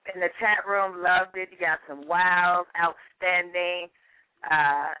 And the chat room loved it. You got some wows, outstanding.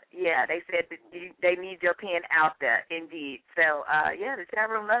 They said that they need your pen out there, indeed. So, the chat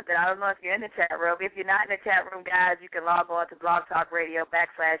room loved it. I don't know if you're in the chat room. If you're not in the chat room, guys, you can log on to Blog Talk Radio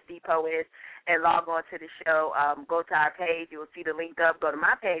 /DPoets and log on to the show. Go to our page. You'll see the link up. Go to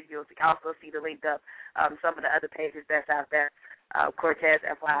my page. You'll also see the link up. Some of the other pages that's out there. Cortez,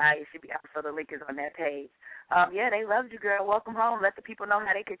 FYI, it should be out, so the link is on that page. They loved you, girl. Welcome home. Let the people know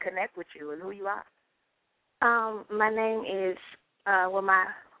how they can connect with you and who you are. My name is, my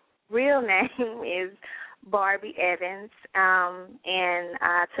real name is Barbie Evans, and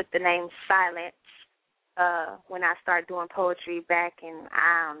I took the name Silence when I started doing poetry back in,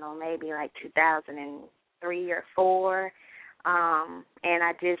 maybe like 2003 or 4, and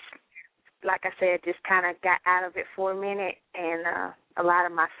I just, like I said, just kind of got out of it for a minute, and a lot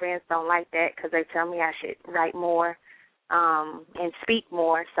of my friends don't like that because they tell me I should write more and speak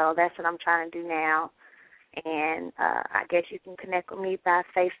more, so that's what I'm trying to do now. And I guess you can connect with me by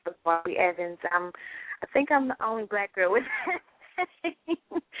Facebook, Barbie Evans. I think I'm the only black girl with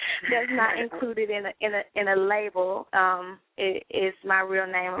that's not included in a label. It is my real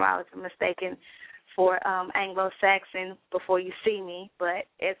name. I was mistaken for Anglo-Saxon before you see me, but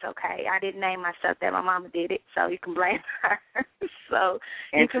it's okay. I didn't name myself that. My mama did it, so you can blame her. So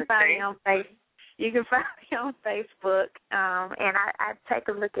you can find me on Facebook. You can find me on Facebook, and I take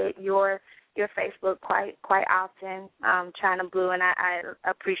a look at your Facebook quite often, China Blue, and I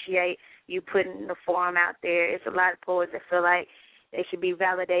appreciate you putting the forum out there. It's a lot of poets that feel like they should be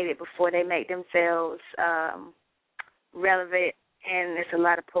validated before they make themselves relevant, and there's a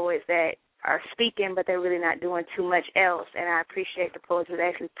lot of poets that are speaking, but they're really not doing too much else, and I appreciate the poets that are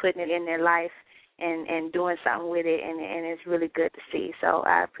actually putting it in their life and doing something with it, and it's really good to see, so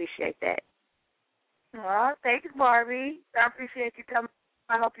I appreciate that. Well, thanks, Barbie. I appreciate you coming.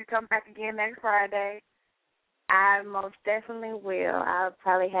 I hope you come back again next Friday. I most definitely will. I'll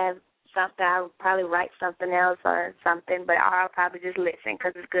probably have something. I'll probably write something else or something, but I'll probably just listen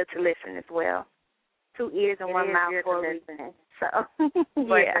because it's good to listen as well. 2 ears and 1 mouth for a reason. So,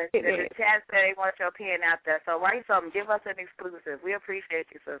 yeah. The chat said they want your pen out there, so write something. Give us an exclusive. We appreciate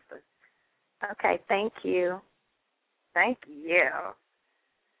you, sister. Okay, thank you. Thank you.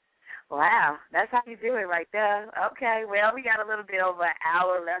 Wow, that's how you do it right there. Okay, well, we got a little bit over an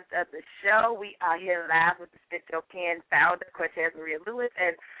hour left of the show. We are here live with the Spit Your Pen founder, Cortez Maria Lewis,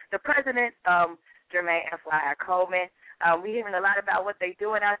 and the president, Jermaine F.Y.R. Coleman. We're hearing a lot about what they're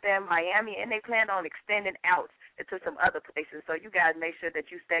doing out there in Miami, and they plan on extending out into some other places. So you guys make sure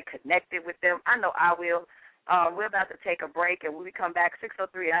that you stay connected with them. I know I will. We're about to take a break, and when we come back, 603,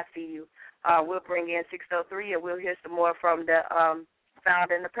 I see you. We'll bring in 603, and we'll hear some more from the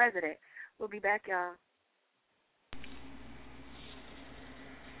founder and the president. We'll be back, y'all.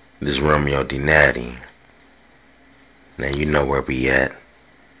 This is Romeo D. Natty. Now you know where we at.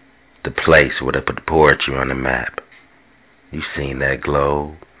 The place where they put the poetry on the map. You seen that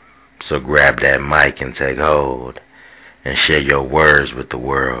globe. So grab that mic and take hold and share your words with the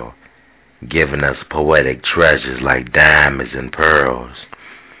world, giving us poetic treasures like diamonds and pearls.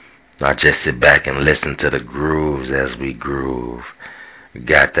 Now just sit back and listen to the grooves as we groove.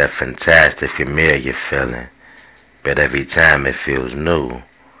 Got that fantastic familiar feeling, but every time it feels new.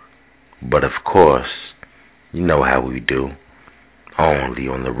 But of course, you know how we do. Only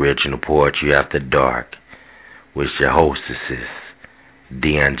on the original Poetry After Dark with your hostesses,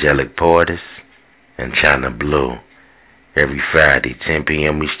 The Angelic Poetess and China Blue, every Friday, 10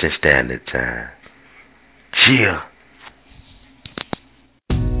 p.m. Eastern Standard Time. Chill.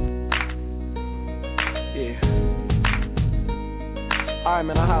 Yeah. Alright,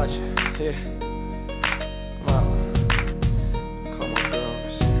 man, I'll holler at you. Yeah. Wow. Come on,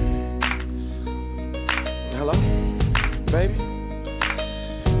 girls. Hello? Baby?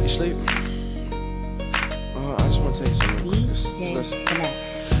 You sleeping? I just want to tell you something real quick. Listen.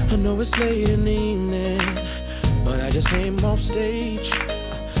 I know it's late in the evening, but I just came off stage.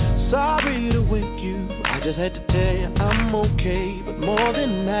 Sorry to wake you, I just had to tell you I'm okay. But more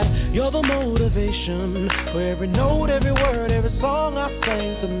than that, you're the motivation for every note, every word, every song I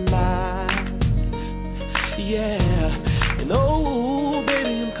sang tonight. Yeah, and oh,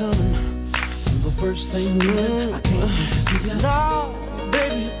 baby, I'm coming. The first thing I can't see you. No,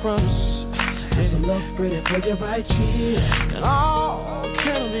 baby, I promise. There's a love pretty for you right here. And oh,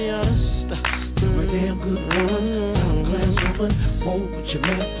 can I be honest? You're a damn good woman, top-class woman. Won't put your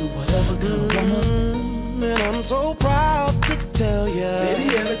man through whatever kind of woman. And I'm so proud to tell you, baby,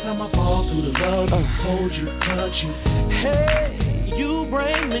 every time I fall through the love, hold you, touch you. Hey, you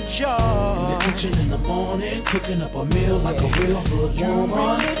bring me joy. In the kitchen in the morning, cooking up a meal like a real good woman. You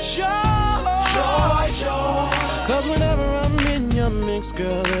bring me joy, joy. Cause whenever I'm in your mix,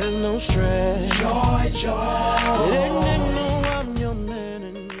 girl, there's no stress. Joy, joy. It ain't no, I'm your man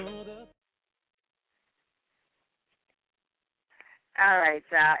and you're the... All right,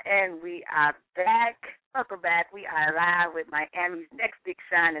 y'all, and we are back. Welcome back. We are live with Miami's next big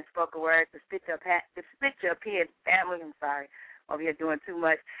shine in spoken word, the Spit Your Pen family. I'm sorry, over here doing too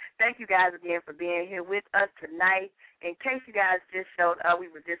much. Thank you guys again for being here with us tonight. In case you guys just showed up,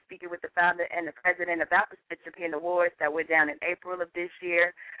 we were just speaking with the founder and the president about the Spit Your Pen Awards that went down in April of this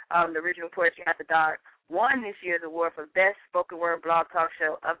year. The original Poetry After Dark won this year's award for Best Spoken Word Blog Talk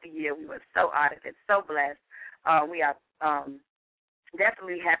Show of the Year. We were so honored and so blessed. We are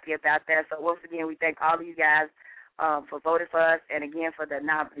definitely happy about that. So once again, we thank all of you guys for voting for us, and again for the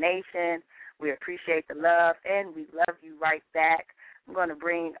nomination. We appreciate the love, and we love you right back. I'm going to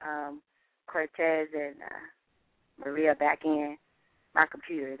bring Cortez and Maria back in. My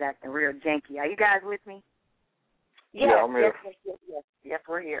computer is acting real janky. Are you guys with me? Yes, yeah, I'm here. Yes,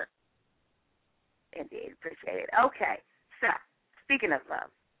 we're here. Indeed, appreciate it. Okay, so speaking of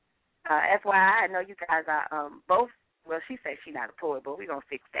love, FYI, I know you guys are both. Well, she says she's not a poet, but we're going to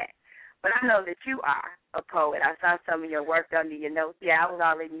fix that. But I know that you are a poet. I saw some of your work under your notes. Yeah, I was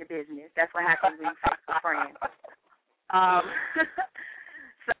all in your business. That's what happens when you talk to friends.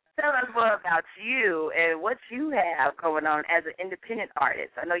 So tell us more about you and what you have going on as an independent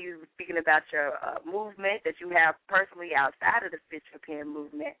artist. I know you were speaking about your movement that you have personally outside of the Spit Your Pen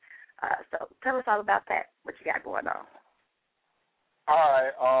movement. So tell us all about that, what you got going on. All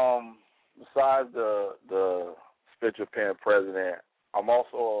right. Besides the Spit Your Pen president, I'm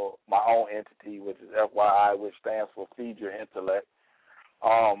also my own entity, which is FYI, which stands for Feed Your Intellect.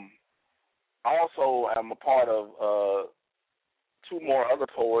 I also am a part of two more other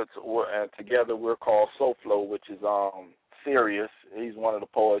poets, and together we're called SoFlo, which is Sirius. He's one of the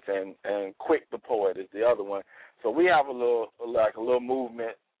poets, and Quick the poet is the other one. So we have a little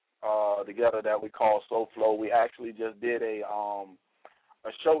movement together that we call SoFlo. We actually just did a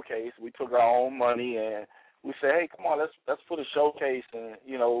showcase. We took our own money and we said, hey, come on, let's put a showcase, and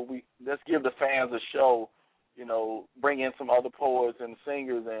let's give the fans a show. Bring in some other poets and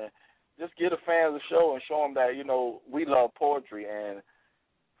singers, and just give the fans a show and show them that we love poetry. And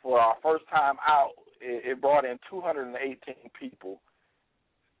for our first time out, it brought in 218 people,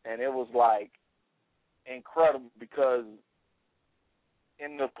 and it was like incredible because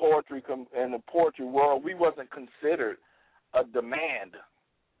in the poetry world, we wasn't considered a demand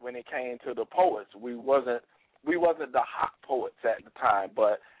when it came to the poets. We wasn't the hot poets at the time,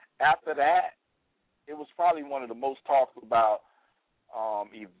 but after that, it was probably one of the most talked about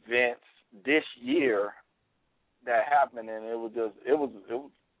events this year that happened, and I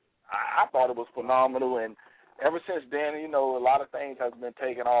thought it was phenomenal, and ever since then, a lot of things has been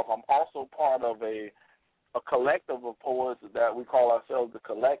taken off. I'm also part of a collective of poets that we call ourselves the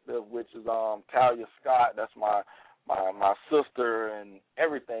Collective, which is Talia Scott. That's my sister and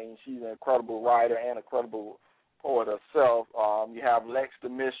everything. She's an incredible writer and a credible poet herself. You have Lex the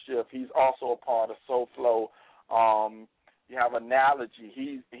Mischief. He's also a part of SoFlo. You have Analogy.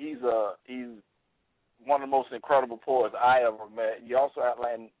 He's one of the most incredible poets I ever met. You also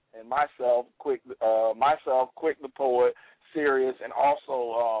outlined and myself, Quick the Poet, Serious, and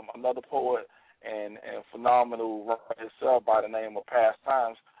also another poet and phenomenal writer himself by the name of Past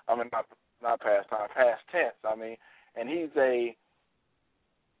Times. I mean, not Past Time, Past Tense. I mean, and he's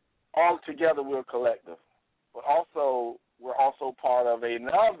all together we're a collective, but also we're also part of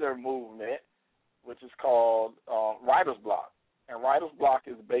another movement, which is called Writer's Block. And Writer's Block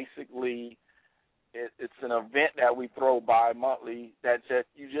is basically it's an event that we throw bi-monthly that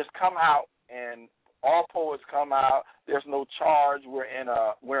you just come out and all poets come out. There's no charge. We're in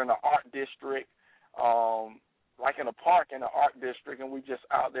an art district, like in a park in an art district, and we just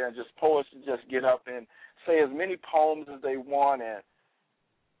out there and just poets just get up and say as many poems as they want, and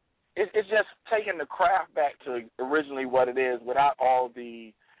it's just taking the craft back to originally what it is without all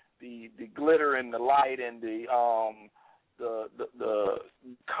the glitter and the light and the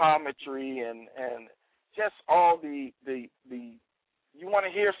commentary and just all the you want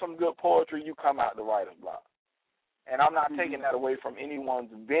to hear some good poetry, you come out the Writer's Block. And I'm not taking that away from anyone's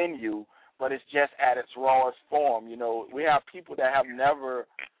venue, but it's just at its rawest form. You know, we have people that have never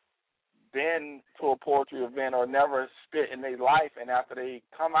been to a poetry event or never spit in their life, and after they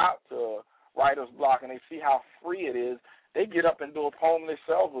come out to Writer's Block and they see how free it is, they get up and do a poem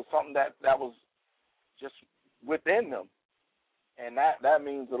themselves with something that was just within them. And that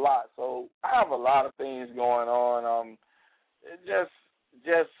means a lot. So I have a lot of things going on.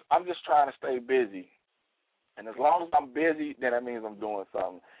 I'm just trying to stay busy. And as long as I'm busy, then that means I'm doing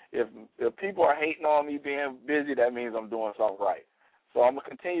something. If people are hating on me being busy, that means I'm doing something right. So I'm going to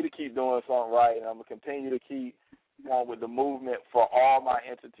continue to keep doing something right, and I'm going to continue to keep going with the movement for all my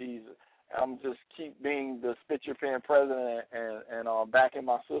entities. I'm just keep being the Spit Your Pen president and backing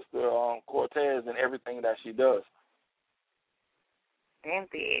my sister Cortez in everything that she does.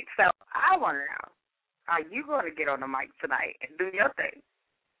 Indeed. So I want to know, are you going to get on the mic tonight and do your thing?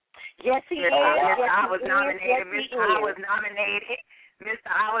 Yes, he is. Mr. I was nominated. Mr. I was nominated. Mr.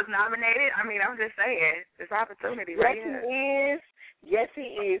 I was nominated. I mean, I'm just saying, this opportunity right here. Yes, he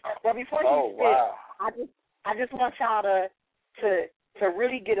is. Well, before you sit, I just want y'all to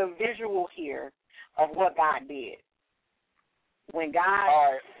really get a visual here of what God did. When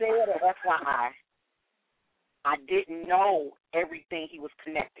God said at FYI, I didn't know everything he was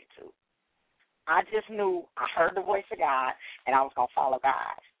connected to. I just knew I heard the voice of God and I was going to follow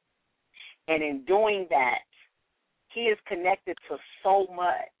God. And in doing that, he is connected to so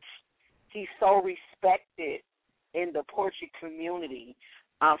much. He's so respected in the poetry community.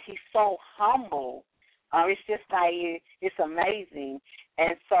 He's so humble. It's just like, it's amazing.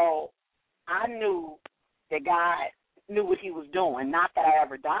 And so I knew that God knew what he was doing. Not that I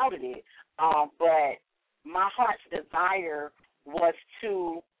ever doubted it, but my heart's desire was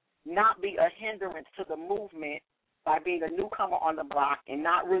to not be a hindrance to the movement by being a newcomer on the block and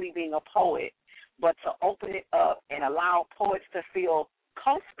not really being a poet, but to open it up and allow poets to feel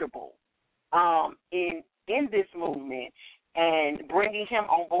comfortable in this movement, and bringing him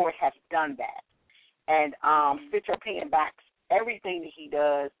on board has done that. And Spit Your Pen backs everything that he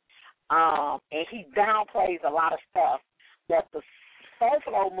does, and he downplays a lot of stuff that the soul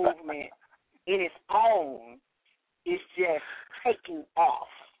flow movement in its own is just taking off.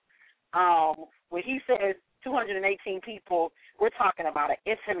 When he says 218 people, we're talking about an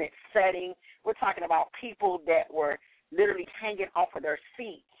intimate setting. We're talking about people that were literally hanging off of their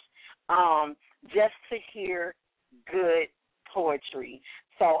seats just to hear good poetry.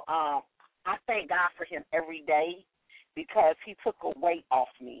 So I thank God for him every day because he took a weight off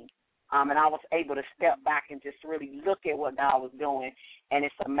me. And I was able to step back and just really look at what God was doing, and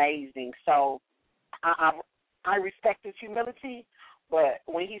it's amazing. So I respect his humility, but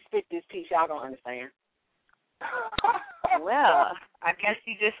when he spit this piece, y'all don't understand. Well, I guess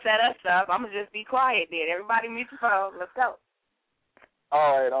you just set us up. I'm going to just be quiet then. Everybody mute your phone. Let's go.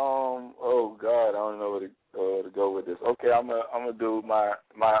 All right. Oh, God, I don't know where to go with this. Okay, I'm gonna do my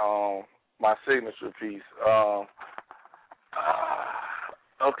signature piece.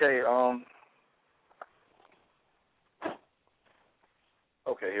 Okay,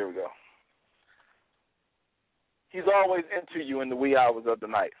 here we go. He's always into you in the wee hours of the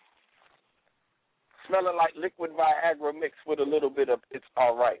night, smelling like liquid Viagra mixed with a little bit of it's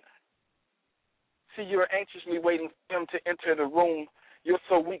all right. See, you're anxiously waiting for him to enter the room. You're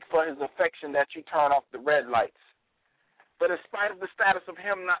so weak for his affection that you turn off the red lights. But in spite of the status of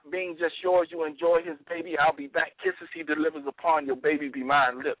him not being just yours, you enjoy his baby. I'll be back kisses he delivers upon your baby be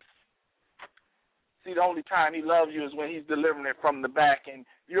mine lips. See, the only time he loves you is when he's delivering it from the back, and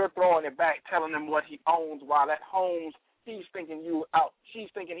you're throwing it back, telling him what he owns, while at home he's thinking she's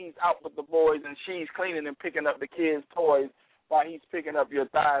thinking he's out with the boys, and she's cleaning and picking up the kids' toys while he's picking up your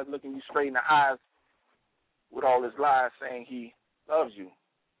thighs, looking you straight in the eyes with all his lies, saying he loves you.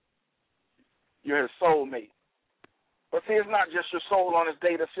 You're his soulmate. But see, it's not just your soul on his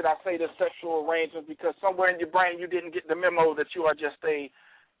date, or should I say the sexual arrangements, because somewhere in your brain you didn't get the memo that you are just a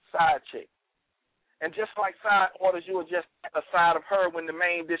side chick. And just like side orders, you are just a side of her when the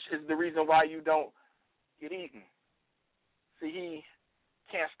main dish is the reason why you don't get eaten. See, he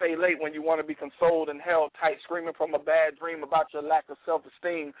can't stay late when you want to be consoled and held tight, screaming from a bad dream about your lack of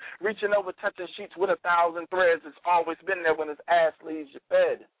self-esteem, reaching over, touching sheets with 1,000 threads. It's always been there when his ass leaves your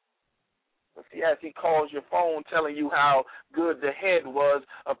bed. But see, as he calls your phone telling you how good the head was,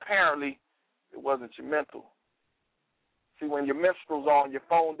 apparently it wasn't your mental. See, when your minstrel's on, your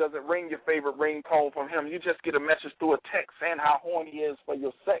phone doesn't ring your favorite ringtone from him. You just get a message through a text saying how horny he is for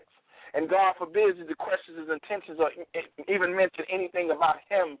your sex. And God forbids you to question his intentions or even mention anything about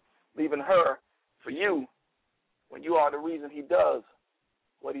him leaving her for you when you are the reason he does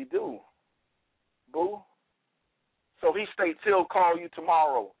what he do. Boo. So he stayed till call you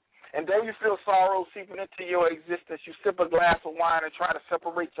tomorrow. And though you feel sorrow seeping into your existence, you sip a glass of wine and try to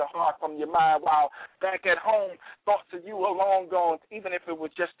separate your heart from your mind, while back at home, thoughts of you are long gone, even if it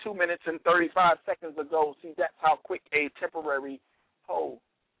was just 2 minutes and 35 seconds ago. See, that's how quick a temporary hoe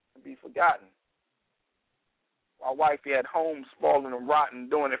can be forgotten. While wifey at home, spoiling and rotten,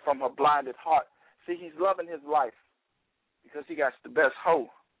 doing it from her blinded heart. See, he's loving his life because he got the best hoe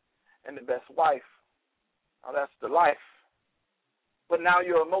and the best wife. Now, that's the life. But now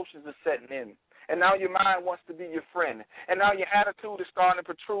your emotions are setting in. And now your mind wants to be your friend. And now your attitude is starting to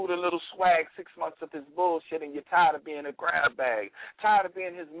protrude a little swag 6 months of his bullshit, and you're tired of being a grab bag, tired of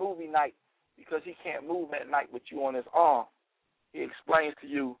being his movie night because he can't move at night with you on his arm. He explains to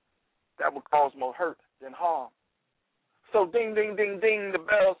you that would cause more hurt than harm. So ding, ding, ding, ding, the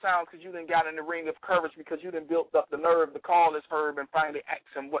bell sounds because you done got in the ring of courage, because you done built up the nerve to call this herb and finally ask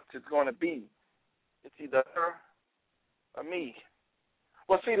him what it's going to be. It's either her or me.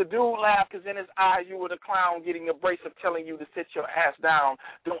 Well, see, the dude laughed because in his eyes you were the clown getting abrasive, telling you to sit your ass down.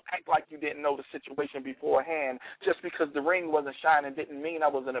 Don't act like you didn't know the situation beforehand. Just because the ring wasn't shining didn't mean I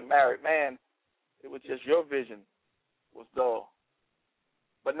wasn't a married man. It was just your vision was dull.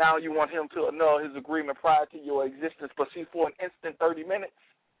 But now you want him to annul his agreement prior to your existence. But see, for an instant, 30 minutes,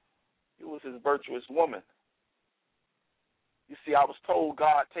 you was his virtuous woman. You see, I was told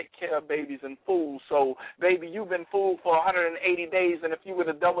God take care of babies and fools. So, baby, you've been fooled for 180 days, and if you would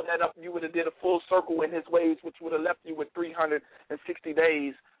have doubled that up, you would have did a full circle in his ways, which would have left you with 360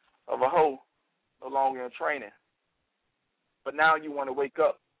 days of a hoe no longer in training. But now you want to wake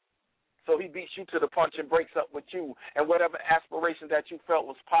up. So he beats you to the punch and breaks up with you and whatever aspiration that you felt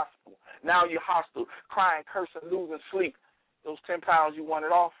was possible. Now you're hostile, crying, cursing, losing sleep. Those 10 pounds you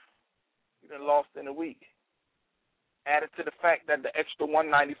wanted off, you done lost in a week. Added to the fact that the extra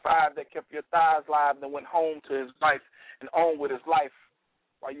 $195 that kept your thighs live and went home to his wife and on with his life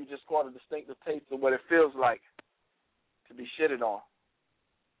while you just caught a distinctive taste of what it feels like to be shitted on.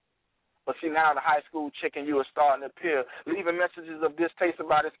 But see, now the high school chick and you are starting to appear, leaving messages of distaste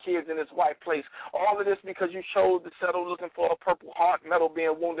about his kids in his wife place. All of this because you chose to settle looking for a purple heart metal,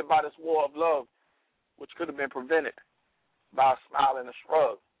 being wounded by this war of love, which could have been prevented by a smile and a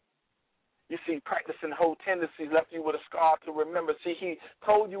shrug. You see, practicing whole tendencies left you with a scar to remember. See, he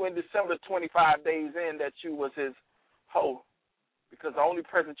told you in December, 25 days in, that you was his hoe because the only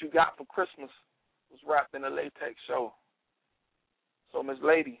present you got for Christmas was wrapped in a latex show. So, Miss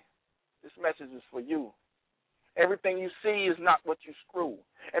Lady, this message is for you. Everything you see is not what you screw.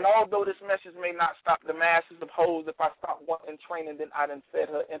 And although this message may not stop the masses of hoes, if I stop wanting training, then I done fed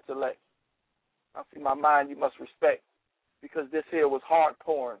her intellect. Now, see, my mind you must respect because this here was hard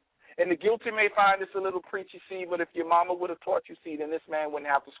pouring. And the guilty may find this a little preachy, see, but if your mama would have taught you, see, then this man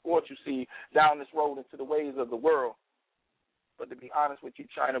wouldn't have to scorch you, see, down this road into the ways of the world. But to be honest with you,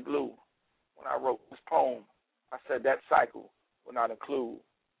 China Blue, when I wrote this poem, I said that cycle will not include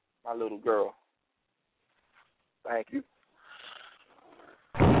my little girl. Thank you.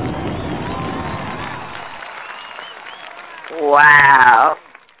 Wow.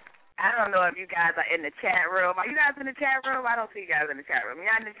 I don't know if you guys are in the chat room. Are you guys in the chat room? I don't see you guys in the chat room.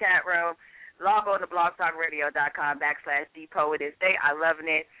 You're in the chat room. Log on to blogtalkradio.com/thepoetess. They are loving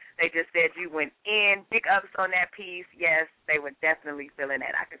it. They just said you went in. Big ups on that piece. Yes, they were definitely feeling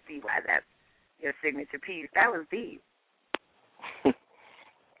that. I could see why that's your signature piece. That was deep.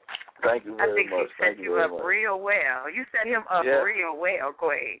 Thank you very much. I think he set you up real well. You set him up real well,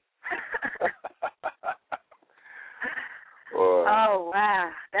 Quade. Oh,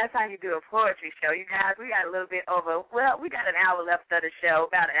 wow. That's how you do a poetry show. You guys, we got a little bit over. Well, we got an hour left of the show,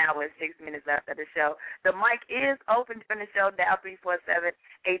 about an hour and 6 minutes left of the show. The mic is open during the show. Dial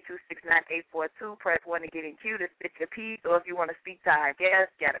 347-826-9842. Press 1 to get in queue to spit your piece. Or if you want to speak to our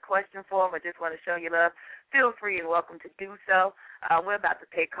guest, got a question for them, or just want to show your love, feel free and welcome to do so. We're about to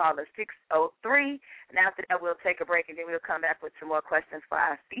take caller 603. And after that, we'll take a break, and then we'll come back with some more questions for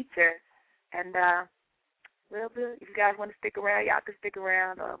our feature. And, well, if you guys want to stick around, y'all can stick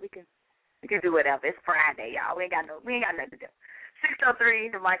around, or we can do whatever. It's Friday, y'all. We ain't got nothing to do. 603,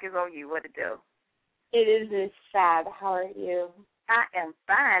 the mic is on you. What to do? It is Miss Fab. How are you? I am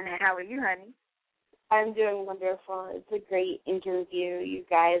fine. How are you, honey? I'm doing wonderful. It's a great interview. You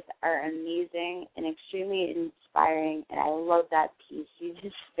guys are amazing and extremely inspiring, and I love that piece. You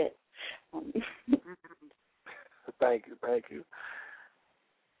just fit. Thank you.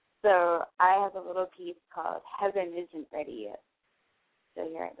 So I have a little piece called Heaven Isn't Ready Yet. So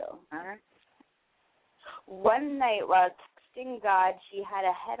here I go. All right. One night while texting God, she had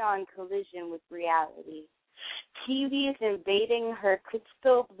a head-on collision with reality. TVs invading her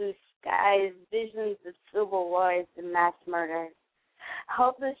crystal blue skies, visions of civil wars and mass murder.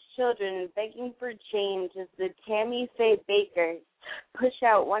 Helpless children begging for change as the Tammy Faye Bakers push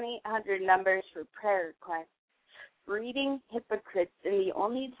out 1-800 numbers for prayer requests. Breeding hypocrites, and the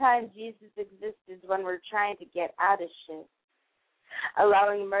only time Jesus exists is when we're trying to get out of shit.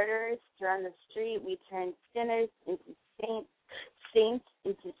 Allowing murderers to run the street, we turn sinners into saints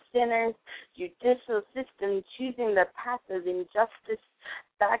into sinners. Judicial system choosing the path of injustice.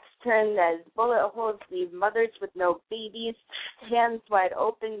 Backs turned as bullet holes leave mothers with no babies. Hands wide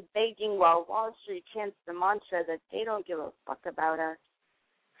open, begging while Wall Street chants the mantra that they don't give a fuck about us.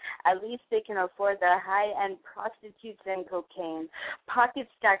 At least they can afford the high-end prostitutes and cocaine. Pockets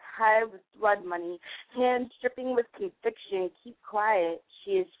stacked high with blood money. Hands dripping with conviction. Keep quiet.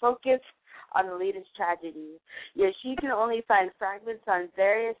 She is focused on the latest tragedy. Yet she can only find fragments on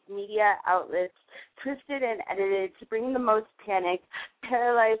various media outlets, twisted and edited to bring the most panic,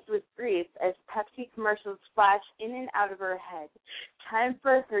 paralyzed with grief as Pepsi commercials flash in and out of her head. Time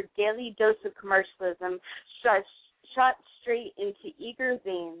for her daily dose of commercialism, shot straight into eager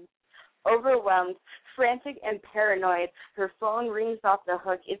veins. Overwhelmed, frantic, and paranoid, her phone rings off the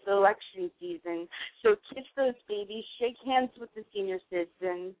hook. It's election season, so kiss those babies, shake hands with the senior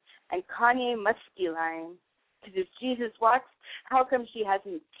citizens, and Kanye must be lying. Because if Jesus walks, how come she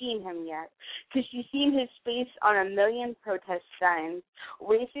hasn't seen him yet? Because she's seen his face on a million protest signs,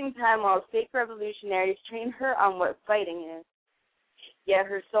 wasting time while fake revolutionaries train her on what fighting is. Yet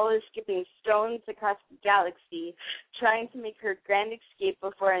her soul is skipping stones across the galaxy, trying to make her grand escape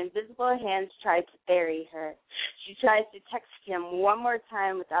before invisible hands try to bury her. She tries to text him one more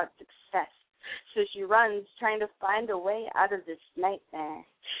time without success, so she runs, trying to find a way out of this nightmare.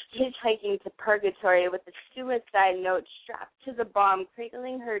 Hitchhiking to purgatory with a suicide note strapped to the bomb,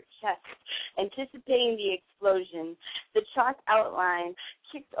 cradling her chest, anticipating the explosion. The chalk outline,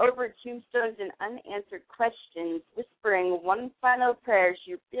 kicked over tombstones and unanswered questions, whispering one final prayer,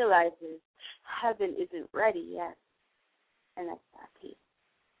 she realizes heaven isn't ready yet. And that's that piece.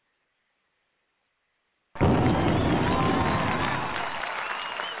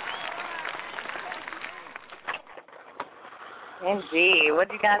 Indeed. What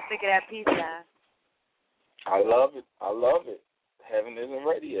do you guys think of that piece, guys? I love it. Heaven isn't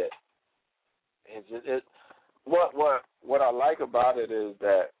ready yet. What I like about it is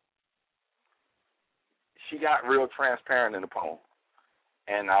that she got real transparent in the poem,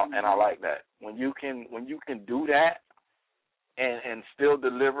 and I like that. When you can do that and still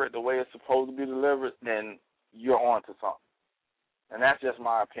deliver it the way it's supposed to be delivered, then you're on to something. And that's just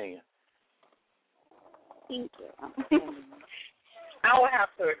my opinion. Thank you. I would have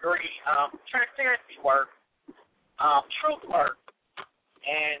to agree. Transparency works, truth works,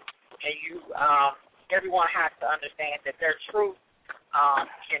 and you. Everyone has to understand that their truth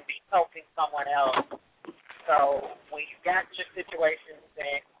can be helping someone else. So when you got your situations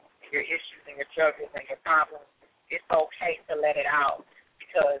and your issues and your struggles and your problems, it's okay to let it out,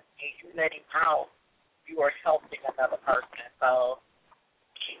 because when you let it out, you are helping another person. So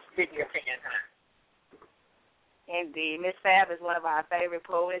keep spitting your opinion high. Indeed. Miss Fab is one of our favorite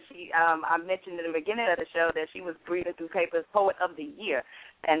poets. I mentioned in the beginning of the show that she was Breathing Through Papers Poet of the Year.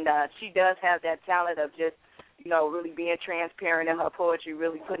 And she does have that talent of just, really being transparent in her poetry,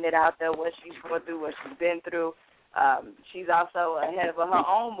 really putting it out there, what she's going through, what she's been through. She's also ahead of her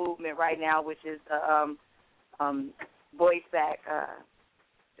own movement right now, which is the Voice Back,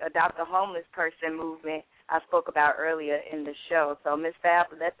 Adopt a Homeless Person movement I spoke about earlier in the show. So, Miss Fab,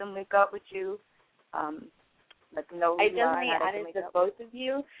 let them link up with you. Let them know who I you are. definitely How added make to up. both of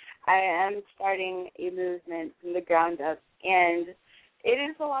you. I am starting a movement from the ground up, and it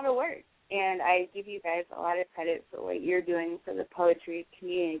is a lot of work. And I give you guys a lot of credit for what you're doing for the poetry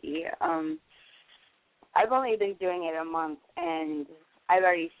community. I've only been doing it a month, and I've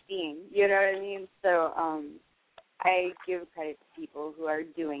already seen, you know what I mean? So I give credit to people who are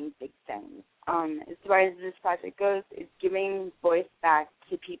doing big things. As far as this project goes, it's giving voice back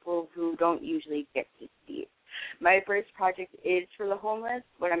to people who don't usually get to speak. My first project is for the homeless.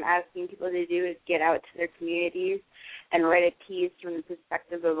 What I'm asking people to do is get out to their communities and write a piece from the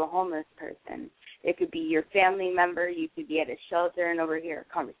perspective of a homeless person. It could be your family member. You could be at a shelter and overhear a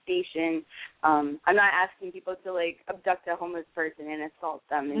conversation. I'm not asking people to, like, abduct a homeless person and assault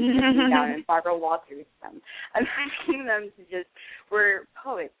them and sit them down and Barbara Walters them. I'm asking them to just, we're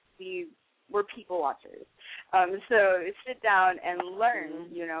poets. We're people watchers. So sit down and learn,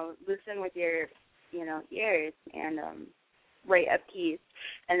 you know, listen with your, you know, ears and write a piece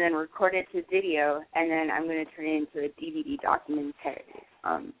and then record it to video, and then I'm going to turn it into a DVD documentary.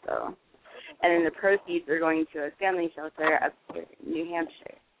 And then the proceeds are going to a family shelter up in New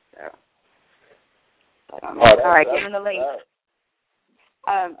Hampshire. So, all right, give them the link.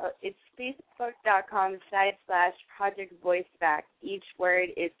 It's facebook.com/Project Voiceback. Each word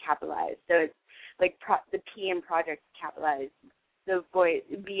is capitalized. So it's like the P in project capitalized. The voice,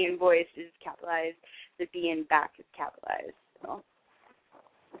 B in voice is capitalized. The B in back is capitalized. So.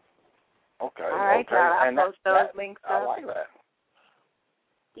 Okay. All right, okay. I'll post those links up. I like that.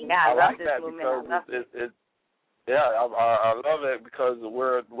 Yeah, I love like this that movement. because I love it because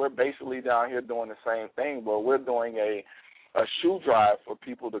we're basically down here doing the same thing, but we're doing a shoe drive for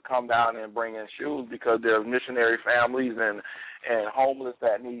people to come down and bring in shoes because there's missionary families and homeless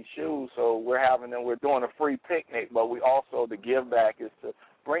that need shoes. So we're doing a free picnic, but we also, the give back is to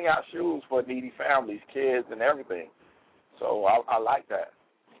bring out shoes for needy families, kids, and everything. So I like that.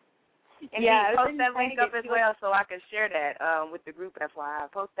 And post that link up as well so I can share that with the group,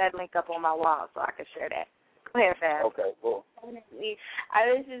 FYI. Post that link up on my wall so I can share that. Go ahead, Fab. Okay, cool. Definitely.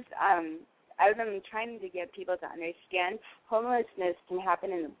 I've been trying to get people to understand homelessness can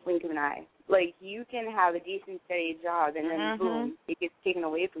happen in the blink of an eye. Like, you can have a decent, steady job, and then, boom, it gets taken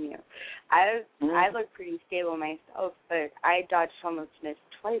away from you. I look pretty stable myself, but I dodged homelessness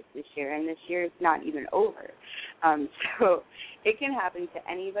twice this year, and this year is not even over. So it can happen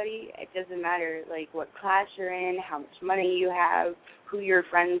to anybody. It doesn't matter, like, what class you're in, how much money you have, who your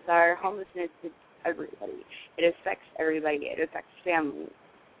friends are. Homelessness is everybody. It affects everybody. It affects families.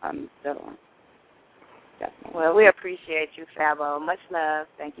 Definitely. Well, we appreciate you, Fabo. Much love.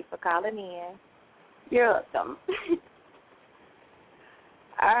 Thank you for calling in. You're welcome.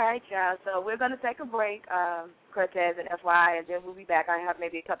 All right, y'all. So we're going to take a break, Cortez and FY, and then we'll be back. I have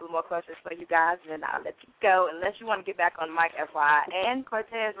maybe a couple more questions for you guys, and then I'll let you go unless you want to get back on the mic, FY. And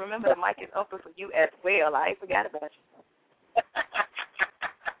Cortez, remember the mic is open for you as well. I ain't forgot about you.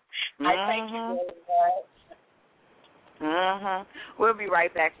 I thank you very much. We'll be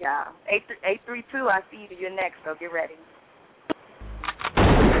right back, y'all. 832, I see you. You're next, so get ready.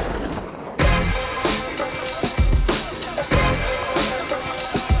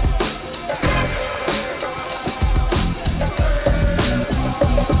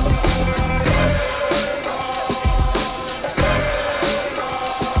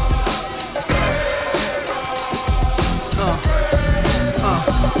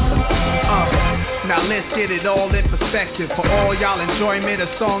 Now let's get it all in perspective. For all y'all enjoyment,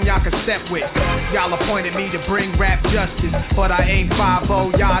 a song y'all can step with. Y'all appointed me to bring rap justice, but I ain't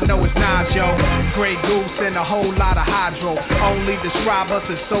 5-0, y'all know it's Najo. Grey Goose and a whole lot of hydro. Only describe us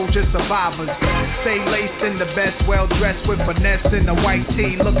as soldier survivors. Stay laced in the best, well dressed with finesse in the white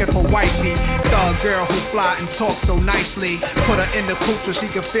tee, looking for wifey. Thug girl who fly and talk so nicely. Put her in the coupe so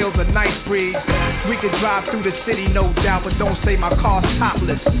she can feel the nice breeze. We could drive through the city, no doubt, but don't say my car's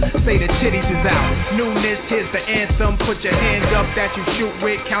topless. Say the titties is out. Newness, here's the anthem. Put your hand up that you shoot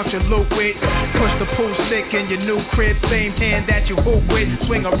with, count your loot with. Push the pool stick in your new crib, same hand that you hoop with.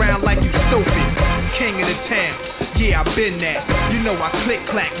 Swing around like you stupid. King of the town, yeah, I've been that. You know I click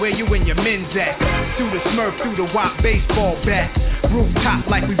clack, where you and your men's at. Through the Smurf, through the WAP baseball bat. Rooftop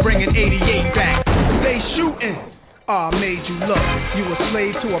like we bringing 88 back. They shooting. Made you look. You a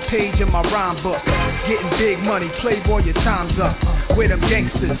slave to a page in my rhyme book. Getting big money, playboy, your time's up. Where them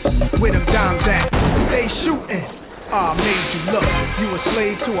gangsters, where them dimes at? They shooting. Made you look. You a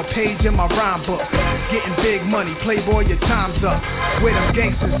slave to a page in my rhyme book. Getting big money, playboy, your time's up. Where them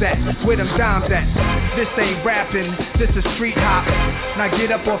gangsters at? Where them dimes at? This ain't rapping, this is street hop. Now get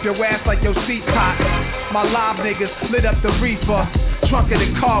up off your ass like your seat's hot. My live niggas lit up the reefer. Trunk of the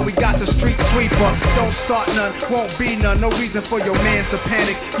car, we got the street sweeper. Don't start none, won't be none. No reason for your man to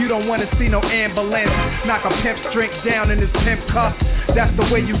panic. You don't wanna see no ambulance. Knock a pimp's drink down in his pimp cup. That's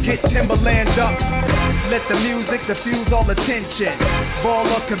the way you get Timberland up. Let the music diffuse all attention.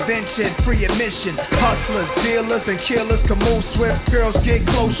 Baller convention, free admission. Hustlers, dealers, and killers can move swift. Girls get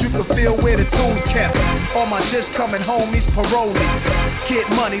close, you can feel where the tools kept. All my just coming homies, parolees. Get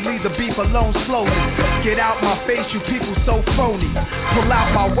money, leave the beef alone slowly. Get out my face, you people so phony. Pull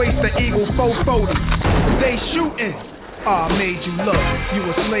out my waist, the eagle 440. They shooting. I made you look. You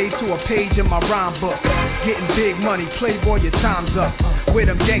a slave to a page in my rhyme book. Getting big money, playboy, your time's up. With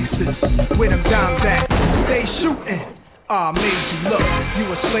them gangsters, with them dimes at. They shooting. I made you look. You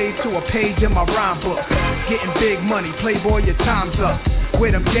a slave to a page in my rhyme book. Getting big money, playboy, your time's up. Where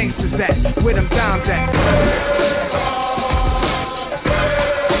them gangsters at? Where them dimes at?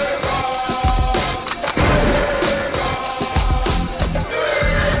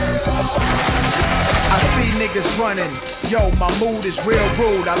 Niggas running, yo, my mood is real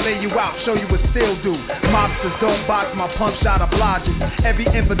rude. I lay you out, show you what still do. Mobsters don't box my punch out obliges. Every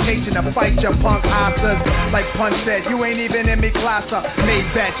invitation to fight your punk asses. Like Punch said, you ain't even in me class. Made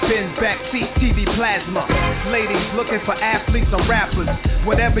batch, Benz, backseat, TV plasma. Ladies looking for athletes or rappers.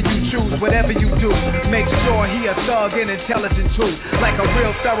 Whatever you choose, whatever you do, make sure he a thug and intelligent too. Like a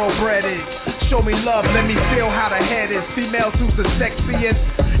real thoroughbred is. Show me love, let me feel how the head is. Females who's the sexiest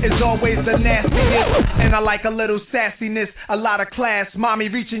is always the nastiest. And I like a little sassiness, a lot of class. Mommy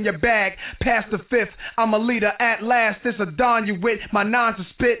reaching your bag, past the fifth. I'm a leader at last. This a dawn you with. My nines are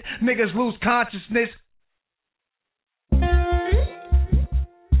spit. Niggas lose consciousness.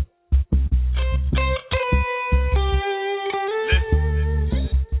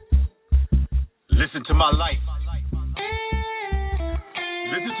 Listen to my life.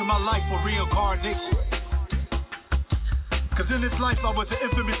 Listen to my life for reincarnation. Cause in this life I was an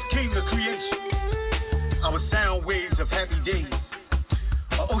infamous king of creation. I was sound waves of happy days.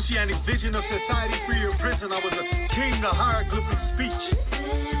 An oceanic vision of society free of prison. I was a king of hieroglyphic speech.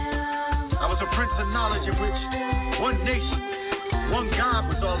 I was a prince of knowledge in which one nation, one God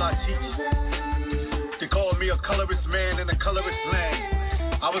was all I teach. They called me a colorist man in a colorist land.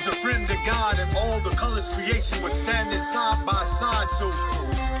 I was a friend to God and all the colors creation was standing side by side. So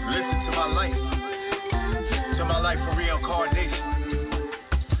listen to my life for reincarnation.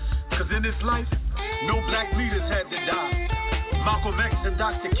 Cause in this life, no black leaders had to die. Malcolm X and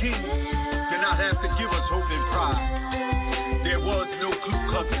Dr. King did not have to give us hope and pride. There was no Ku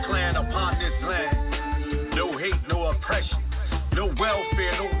Klux Klan upon this land. No hate, no oppression, no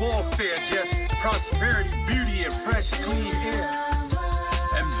welfare, no warfare, just prosperity, beauty, and fresh, clean air.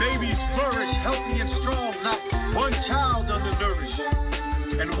 And babies flourish healthy and strong, not one child undernourished.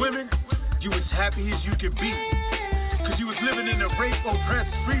 And women, you as happy as you can be, cause you was living in a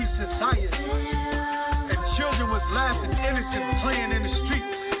rape-oppressed free society. And children was laughing innocent, playing in the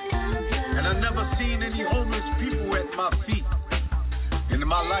streets. And I never seen any homeless people at my feet. In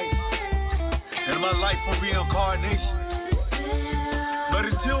my life for reincarnation. But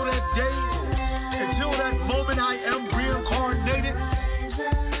until that day, until that moment I am reincarnated,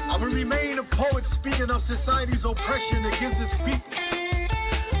 I will remain a poet speaking of society's oppression against its people.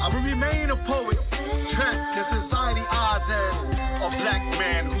 I will remain a poet trapped in society odds as a black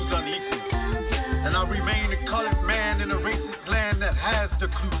man who's unequal. And I remain a colored man in a racist land that has the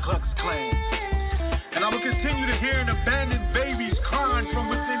Ku Klux Klan. And I will continue to hear an abandoned babies crying from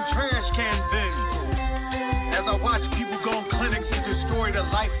within trash can bins as I watch people go in clinics to destroy the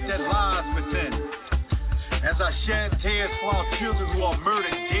life that lies within. As I shed tears for our children who are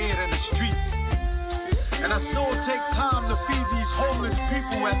murdered dead in the streets. And I still take time to feed these homeless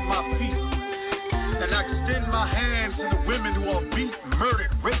people at my feet. And I extend my hands to the women who are beat,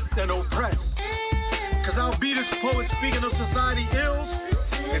 murdered, raped, and oppressed. Cause I'll be this poet speaking of society ills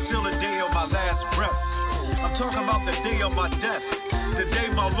until the day of my last breath. I'm talking about the day of my death. The day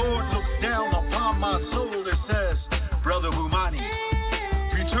my Lord looks down upon my soul and says, Brother Humani,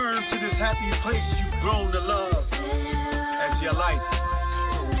 return to this happy place you've grown to love as your life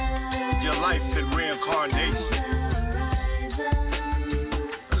in reincarnation.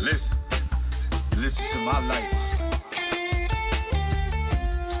 Listen to my life.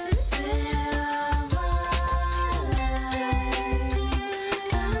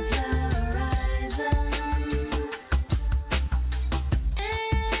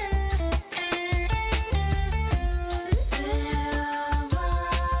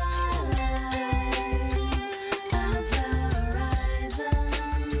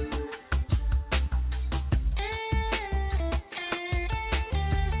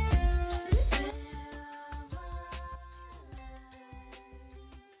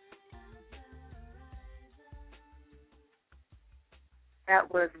 That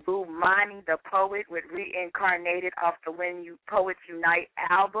was Bumani the Poet with Reincarnated off the When You Poets Unite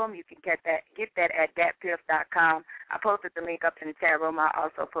album. You can get that at datpiff.com. I posted the link up in the chat room. I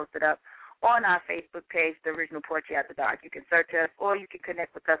also posted up on our Facebook page, The Original Poetry After Dark. You can search us or you can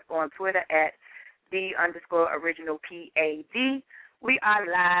connect with us on Twitter at _original P.A.D. We are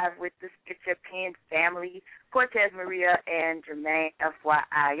live with the Spit Your Pen family, Cortez, Maria, and Jermaine,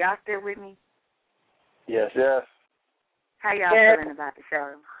 FYI. Y'all still with me? Yes. How y'all feeling about the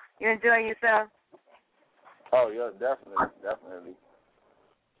show? You enjoying yourself? Oh, yeah, definitely.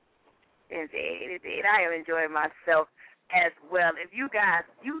 Indeed. I am enjoying myself as well. If you guys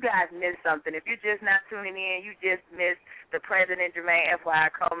missed something, if you're just not tuning in, you just missed the President Jermaine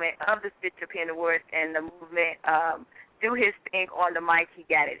FYI comment of the Spit Your Pen Awards and the movement do his thing on the mic. He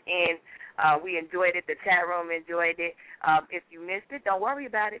got it in. We enjoyed it. The chat room enjoyed it. If you missed it, don't worry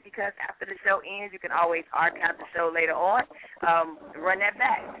about it because after the show ends, you can always archive the show later on. Run that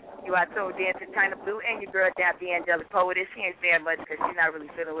back. You are tuned in to China Blue and your girl, Dap the Angelic Poetess. She ain't saying much because she's not really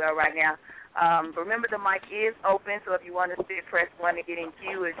feeling well right now. Remember, the mic is open, so if you want to spit, press 1 to get in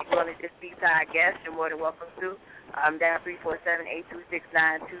queue. If you want to just speak to our guest, you're more than welcome to. Down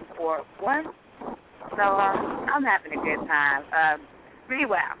 347-826-9241. So I'm having a good time.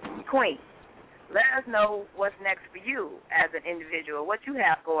 Meanwhile, Queen, let us know what's next for you as an individual, what you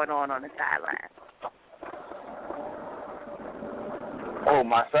have going on the sideline. Oh,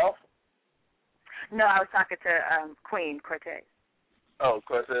 myself? No, I was talking to Queen Cortez. Oh,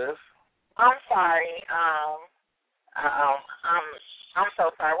 Cortez. I'm sorry. I'm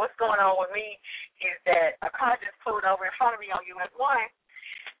so sorry. What's going on with me is that a car just pulled over in front of me on US 1.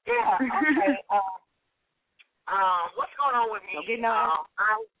 Yeah. Okay. What's going on with me?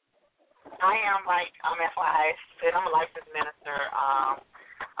 I am FYI, I'm a licensed minister.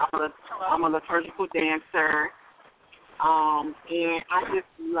 I'm a liturgical dancer. And I just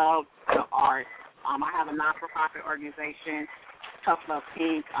love the art. I have a non-profit organization, Tough Love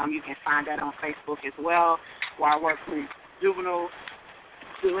Pink. You can find that on Facebook as well, where I work with juvenile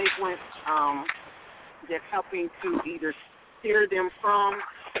delinquents, just helping to either steer them from,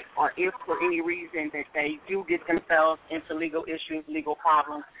 or if for any reason that they do get themselves into legal issues, legal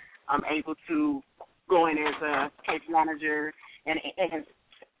problems, I'm able to go in as a case manager and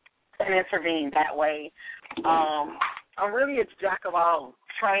intervene that way. I'm really a jack of all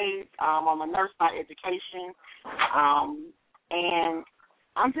trades. I'm a nurse by education, and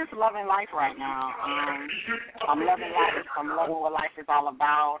I'm just loving life right now. I'm loving life. I'm loving what life is all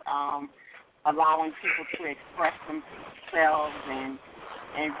about, allowing people to express themselves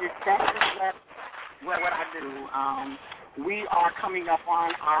and just that's just what I do. We are coming up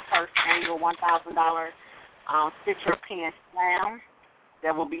on our first annual $1,000 Spit Your Pen Slam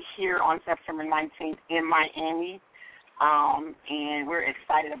that will be here on September 19th in Miami, and we're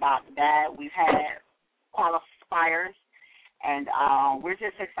excited about that. We've had qualifiers, and we're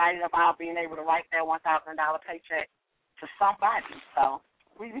just excited about being able to write that $1,000 paycheck to somebody. So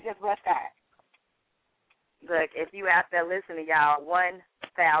we just bless God. Look, if you out there listening, y'all, $1,000,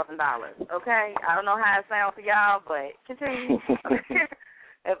 okay? I don't know how it sounds for y'all, but continue.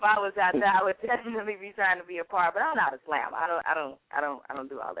 If I was out there, I would definitely be trying to be a part, but I'm not a slam. I don't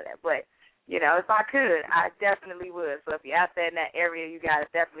do all of that. But if I could, I definitely would. So if you're out there in that area, you guys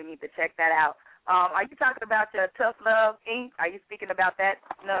definitely need to check that out. Are you talking about your Tough Love Inc.? Are you speaking about that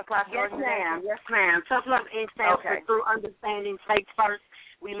nonprofit organization? Yes, ma'am. Tough Love Inc. stands for Through Understanding, Take First,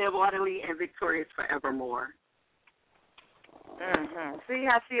 We Live Orderly and Victorious Forevermore. Mm-hmm. See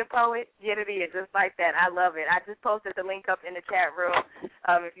how she a poet? Yeah, it is, just like that. I love it. I just posted the link up in the chat room.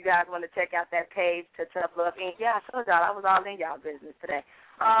 If you guys want to check out that page to Tough Love Inc. Yeah, I told y'all I was all in y'all business today.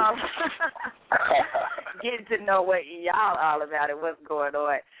 Getting to know what y'all all about and what's going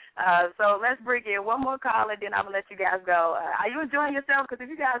on. So let's bring in one more caller, then I'm going to let you guys go. Are you enjoying yourself? Because if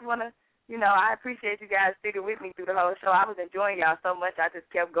you guys want to, I appreciate you guys sticking with me through the whole show. I was enjoying y'all so much, I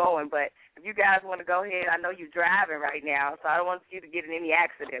just kept going. But if you guys want to go ahead, I know you're driving right now, so I don't want you to get in any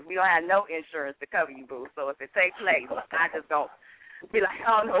accident. We don't have no insurance to cover you, boo. So if it takes place, I just don't be like,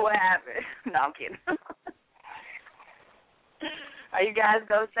 I don't know what happened. No, I'm kidding. Are you guys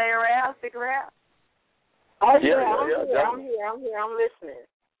going to stay around, stick around? Oh, yeah, I'm here. I'm listening.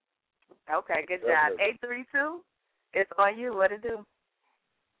 Okay, good job. 832, it's on you. What to do?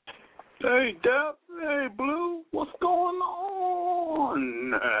 Hey, Dap. Hey, Blue. What's going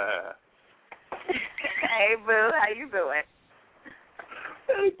on? Hey, Boo. How you doing?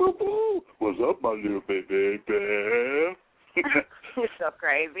 Hey, Boo-Boo. What's up, my little baby? You're so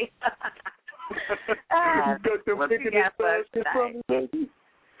crazy. You got them what picking you got this for us from me, baby?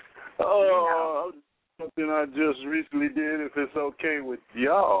 Oh, something I just recently did, if it's okay with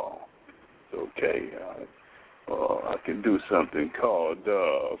y'all. It's okay. I can do something called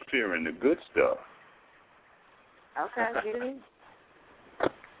Fearing the Good Stuff. Okay, get it in.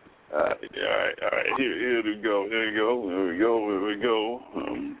 All right. Here we go. Here we go.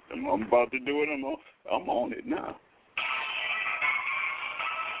 I'm about to do it. I'm on it now.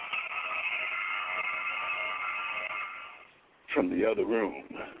 From the other room.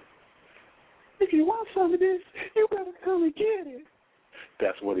 If you want some of this, you better come and get it.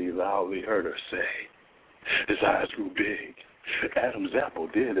 That's what he loudly heard her say. His eyes grew big. Adam's apple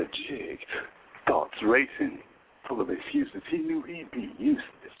did a jig. Thoughts racing, full of excuses. He knew he'd be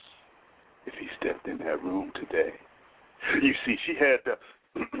useless if he stepped in that room today. You see, she had the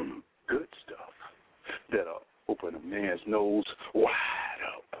good stuff that'll open a man's nose wide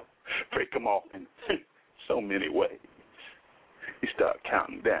up, break him off in so many ways. He started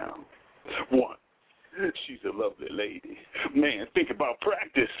counting down. 1, she's a lovely lady. Man, think about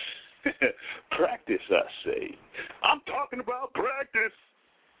practice. Practice, I say. I'm talking about practice.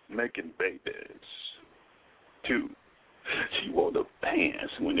 Making babies. 2, she wore the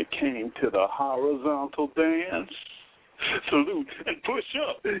pants when it came to the horizontal dance. Salute and push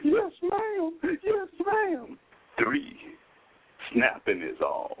up. Yes, ma'am. Yes, ma'am. 3, snapping is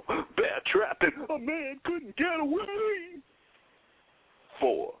all. Bear trapping. A man couldn't get away.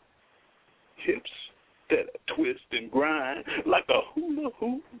 4, hips that twist and grind like a hula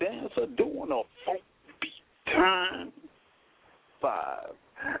hoop dancer doing a funk beat time. 5,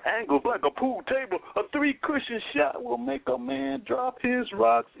 angles like a pool table. A 3-cushion shot will make a man drop his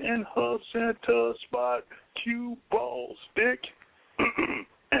rocks in her center spot. Cue ball stick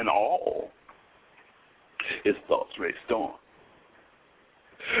and all. His thoughts raced on.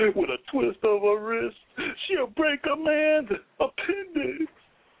 With a twist of her wrist, she'll break a man's appendix.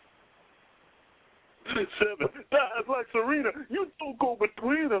 7, thighs like Serena. You don't go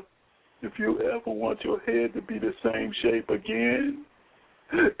between her if you ever want your head to be the same shape again.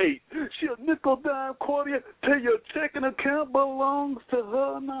 8, she'll nickel, dime, quarter till your checking account belongs to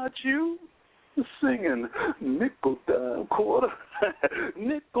her, not you. Singing nickel, dime, quarter,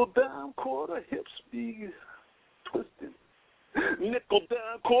 nickel, dime, quarter, hips be twisting. Nickel,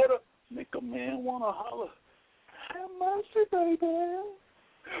 dime, quarter, make a man want to holler. Have mercy, baby.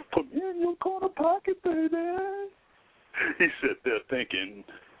 Put me in your corner pocket, baby. He sat there thinking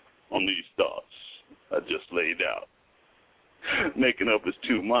on these thoughts I just laid out. Making up his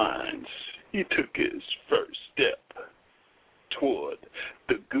 2 minds, he took his first step toward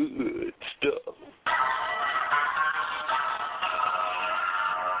the good stuff.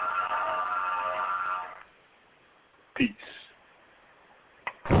 Peace.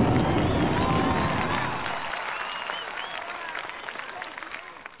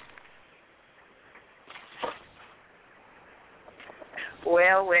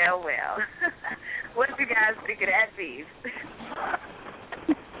 Well. What did you guys think of that piece?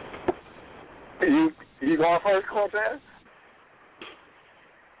 You going first, Cortez?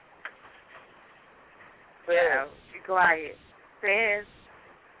 Yeah, be quiet. Says.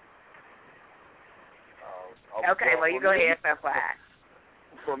 Okay, well, you go ahead, Fire.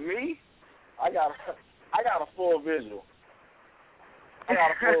 For me, I got a full visual.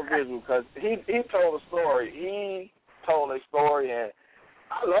 Because he told a story. He told a story, and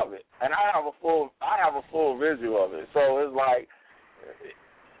I love it. And I have a full visual of it. So it's like,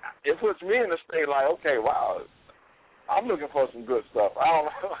 it puts me in the state like, okay, wow, I'm looking for some good stuff. I don't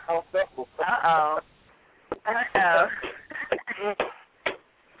know.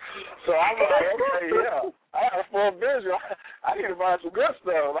 So I'm like, okay, yeah, I got a full visual. I need to find some good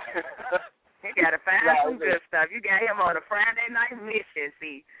stuff. You got to find some good stuff. You got him on a Friday night mission,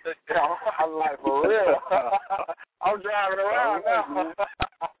 see. I'm like, for real. I'm driving around now.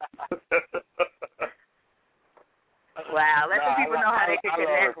 Wow, let the people know how they can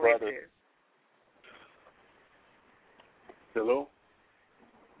connect with you. Hello?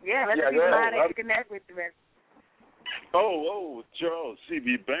 Yeah, let the people know how they can connect with you. Oh, Charles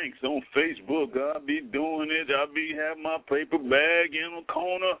C.B. Banks on Facebook. I'll be doing it. I'll be having my paper bag in a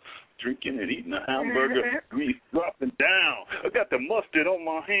corner, drinking and eating a hamburger, grease dropping down. I got the mustard on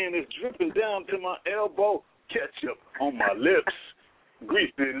my hand. It's dripping down to my elbow. Ketchup on my lips.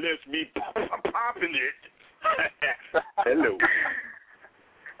 Greasy lips be popping it. Hello.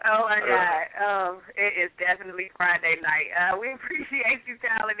 Oh, my God. It is definitely Friday night. We appreciate you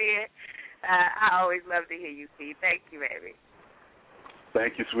calling in. I always love to hear you, Steve. Thank you, baby.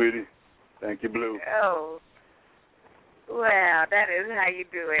 Thank you, sweetie. Thank you, Blue. Oh, well, that is how you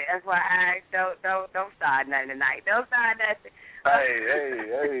do it. That's why I don't start nothing tonight. Don't start nothing.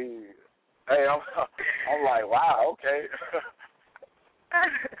 Hey. Hey, I'm like, wow, okay.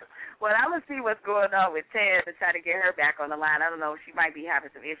 Well, I'm going to see what's going on with Tez and try to get her back on the line. I don't know. She might be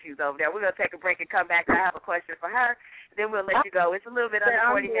having some issues over there. We're going to take a break and come back. I have a question for her. Then we'll let you go. It's a little bit under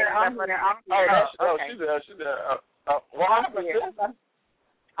 40 minutes left. She's there. She's there. What happened?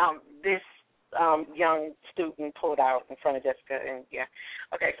 This young student pulled out in front of Jessica, and yeah.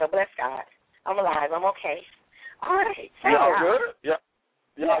 Okay, so bless God. I'm alive. I'm okay. All right. Y'all good? Yeah.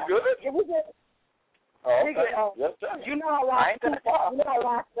 Y'all good? Yeah, we good. Oh, okay. Yes, sir. You know how Rasta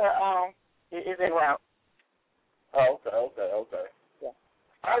is en route. Oh, okay. Yeah.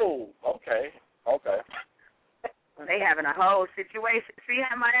 Oh, okay. They having a whole situation. See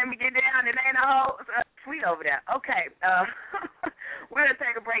how Miami get down? It ain't a whole sweet over there. Okay. We're going to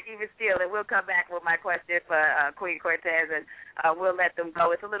take a break even still, and we'll come back with my question for Queen Cortez, and we'll let them go.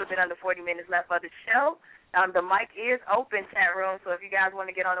 It's a little bit under 40 minutes left of the show. The mic is open, chat room, so if you guys want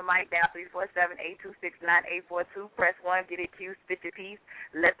to get on the mic now, 347-826-9842, press 1, get it queued, spit your piece,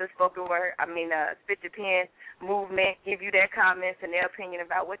 let the spoken word, spit your pen movement give you their comments and their opinion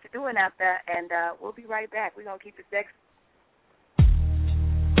about what you're doing out there, and we'll be right back. We're going to keep it sexy.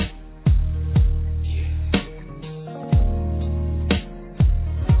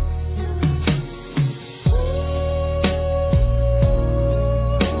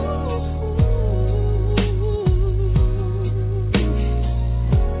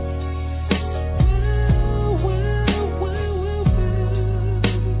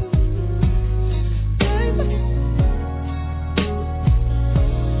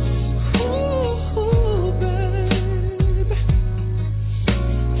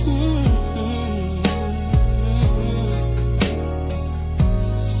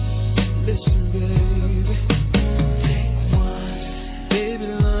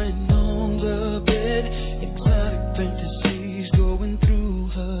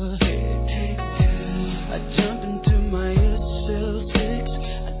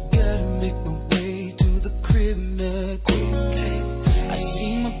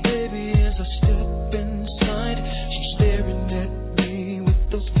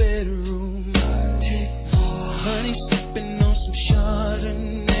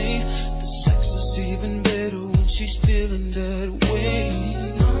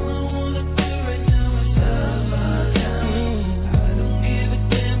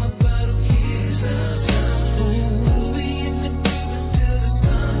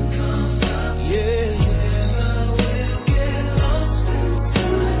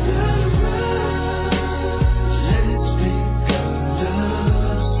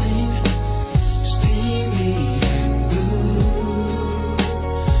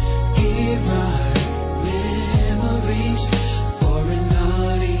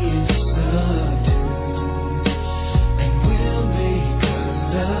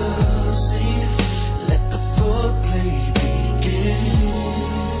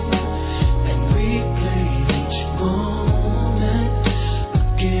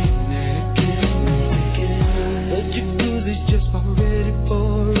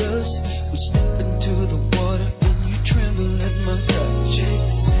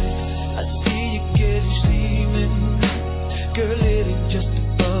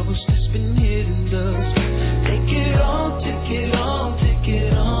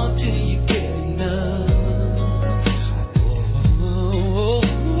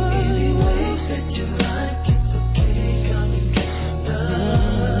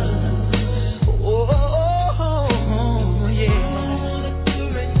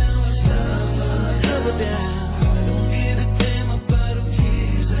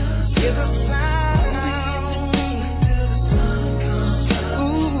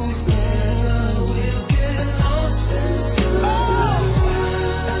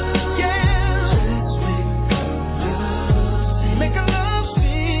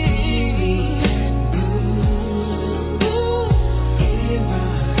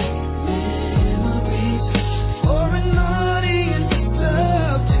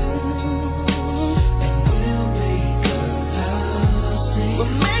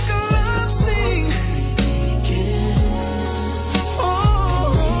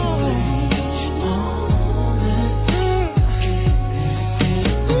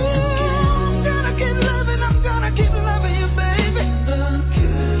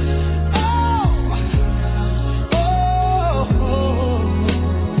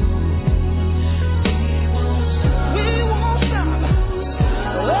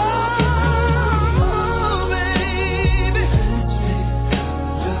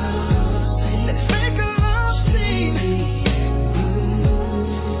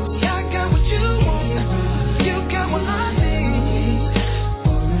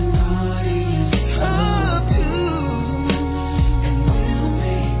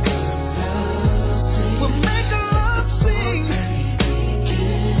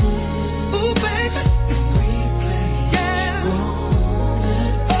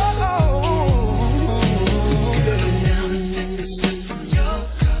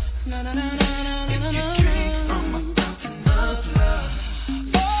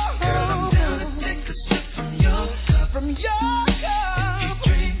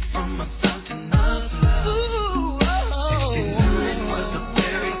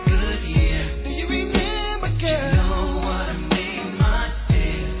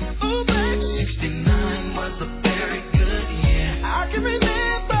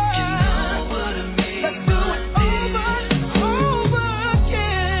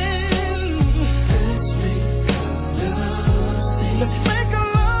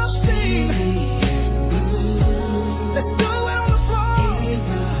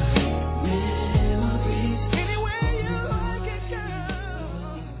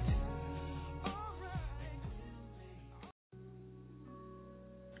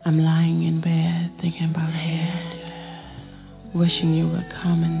 I'm lying in bed thinking about head, wishing you would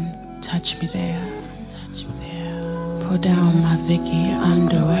come and touch me there. Pull down my Vicky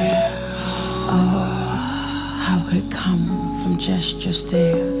underwear. Oh, how could it come from just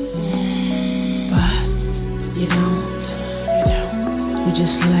there? But you don't. You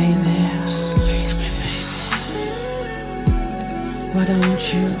just lay there. Why don't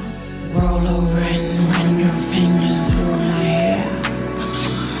you roll over and run your fingers through my hair?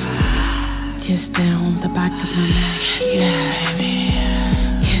 Kiss down the back of my neck. Yeah, baby.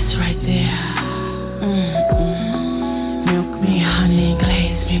 Kiss right there. Milk me, honey,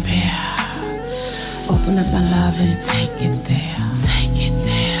 glaze me bare. Open up my love and take it there.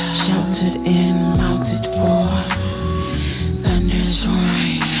 Sheltered in, mounted for. Thunder's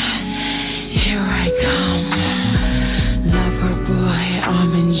roaring. Here I come. Lover boy,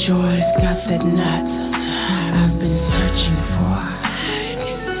 almond joys, got that nut I've been searching for.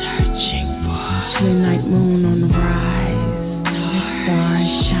 Chilly night moon on the rise.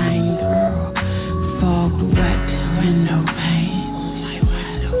 Stars shine through. Fog wet window pane.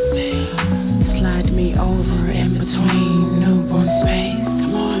 Slide me over in between newborn space.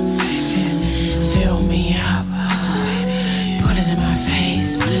 Come on, baby. Fill me up. Put it in my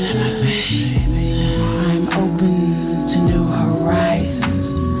face. I'm open to new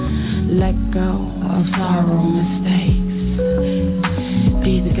horizons. Let go of sorrow mistakes.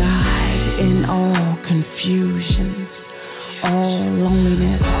 Be the guide in all confusions. All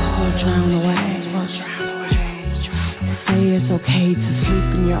loneliness will drown away. Say it's okay to sleep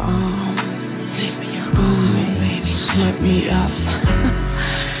in your arms. Spoon me, slip me up.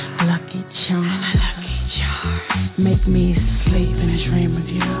 Lucky charm. Make me sleep and dream of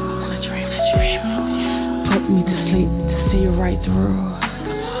you. Put me to sleep to see you right through.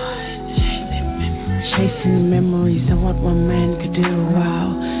 Chasing memories of what one man could do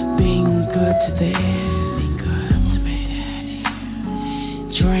while being good to the end.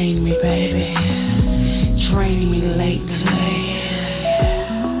 Drain me, baby. Drain me lately.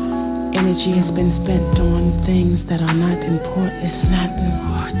 Energy has been spent on things that are not important. It's not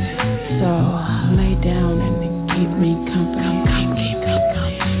important. So lay down and keep me company.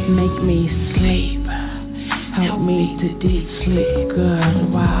 Make me sleep. Help me to deep sleep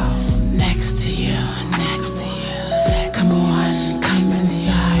good while next to you. Come on, come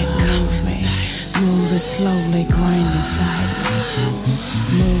inside, move me. Move it slowly, grind inside me.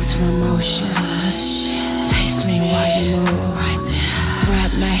 Move to my motion. Taste me while you move.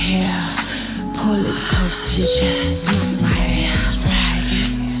 Grab my hair. Pull it close to your chest. Move my hair. Drag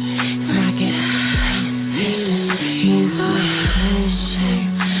it. Smack it. Move me.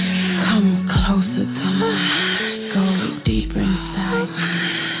 Come closer to me. Go deeper inside me.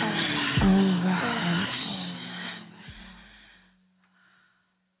 Over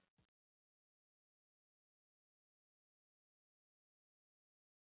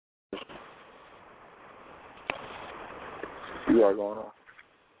and You are going on.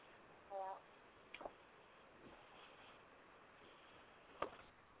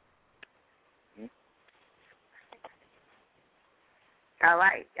 All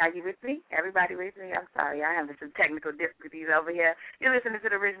right. Are you with me? Everybody with me? I'm sorry. I have some technical difficulties over here. You're listening to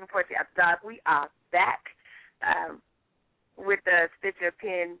the Original Poetry After Dark. We are back with the Stitcher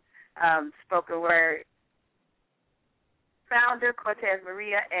Pen spoken word founder, Cortez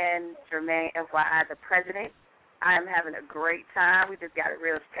Maria, and Jermaine, FYI, the president. I am having a great time. We just got a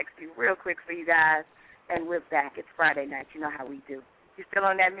text you real quick for you guys, and we're back. It's Friday night. You know how we do. You still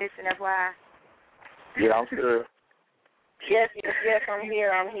on that mission, FYI? Yeah, I'm sure. Yes, I'm here.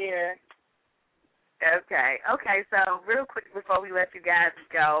 Okay, so real quick before we let you guys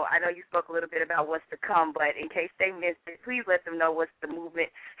go, I know you spoke a little bit about what's to come, but in case they missed it, please let them know what the movement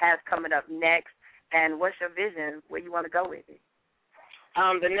has coming up next and what's your vision, where you want to go with it.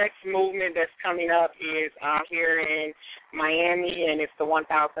 The next movement that's coming up is here in Miami, and it's the $1,000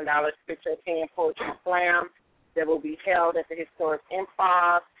 Stitcher Pen Poetry Slam that will be held at the Historic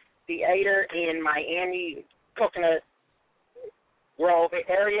Improv Theater in Miami, Coconut Grove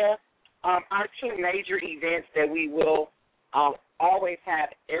area. Our two major events that we will always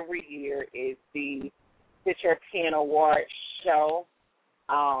have every year is the Stitcher Pen Award Show,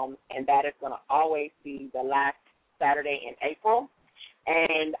 and that is going to always be the last Saturday in April.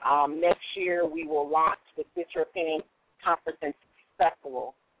 And next year we will launch the Stitcher Pen Conference and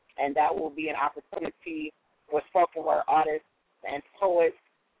Festival, and that will be an opportunity for spoken word artists and poets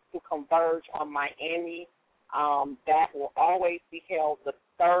to converge on Miami. That will always be held the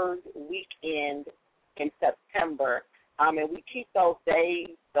third weekend in September. And we keep those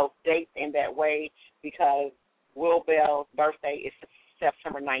dates in that way because Will Bell's birthday is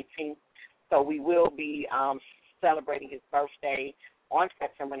September 19th. So we will be celebrating his birthday on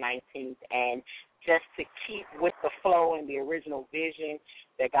September 19th. And just to keep with the flow and the original vision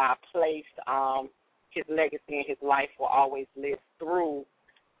that God placed, his legacy and his life will always live through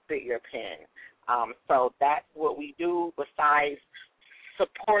Spit Your Pen. So that's what we do besides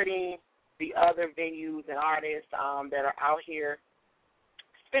supporting the other venues and artists that are out here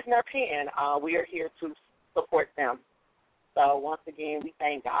spitting their pen. We are here to support them. So once again, we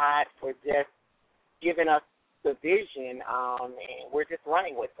thank God for just giving us the vision, and we're just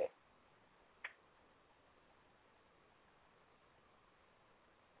running with it.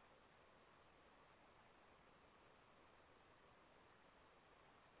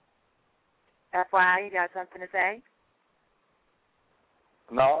 FYI, you got something to say?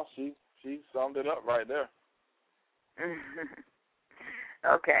 No, she summed it up right there.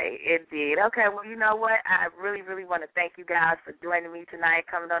 Okay, indeed. Okay, well, you know what? I really, really want to thank you guys for joining me tonight,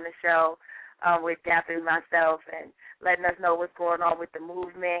 coming on the show with Daphne and myself and letting us know what's going on with the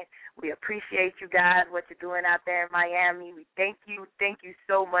movement. We appreciate you guys, what you're doing out there in Miami. We thank you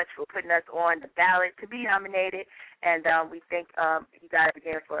so much for putting us on the ballot to be nominated, and we thank you guys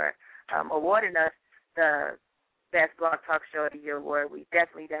again for awarding us the Best Blog Talk Show of the Year award. We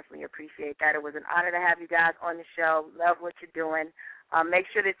definitely appreciate that. It was an honor to have you guys on the show. Love what you're doing. Make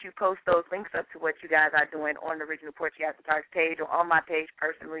sure that you post those links up to what you guys are doing on the Original Portrait After Dark page or on my page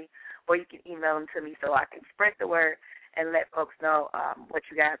personally, or you can email them to me so I can spread the word and let folks know what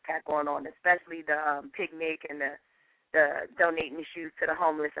you guys got going on, especially the picnic and the donating the shoes to the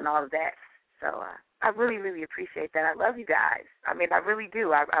homeless and all of that. So I really, really appreciate that. I love you guys. I mean, I really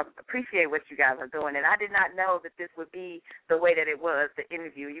do. I appreciate what you guys are doing, and I did not know that this would be the way that it was, the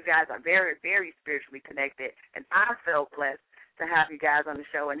interview. You guys are very, very spiritually connected, and I felt blessed to have you guys on the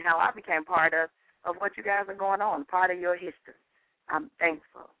show and how I became part of what you guys are going on, part of your history. I'm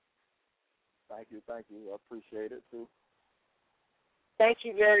thankful. Thank you. I appreciate it, too. Thank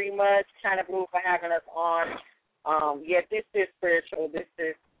you very much, China Blue, for having us on. This is spiritual. This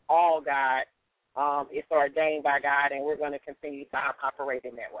is all God. It's ordained by God, and we're going to continue to operate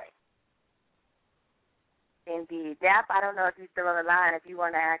in that way. Indeed. Dap, I don't know if you're still on the line. If you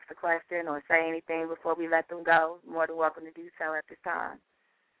want to ask a question or say anything before we let them go, you're more than welcome to do so at this time.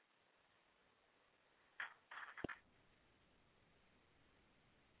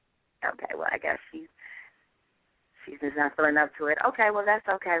 Okay, well, I guess she's just not feeling up to it. Okay, well, that's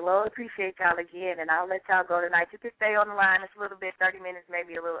okay. Well, appreciate y'all again, and I'll let y'all go tonight. You can stay on the line. It's a little bit, 30 minutes,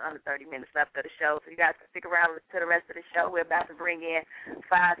 maybe a little under 30 minutes left of the show, so you guys can stick around to the rest of the show. We're about to bring in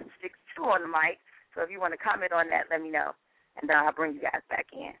 562 on the mic, so if you want to comment on that, let me know, and I'll bring you guys back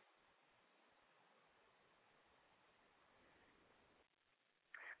in.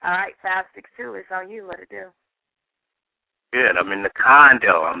 All right, 562, it's on you. What to do? Good. I'm in the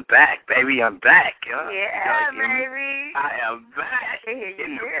condo. I'm back, baby. I'm back. Yeah, baby. I am back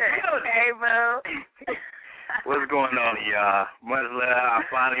in the building. Hey, bro. What's going on, y'all? Much love. I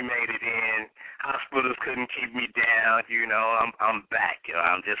finally made it in. Hospitals couldn't keep me down. I'm back.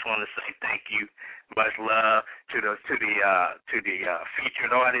 I just want to say thank you. Much love to the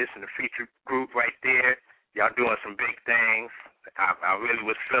featured artists and the featured group right there. Y'all doing some big things. I really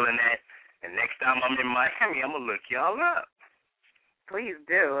was feeling that. And next time I'm in Miami, I'm gonna look y'all up. Please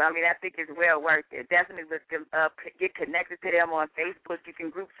do. I mean, I think it's well worth it. Definitely look them up. Get connected to them on Facebook. You can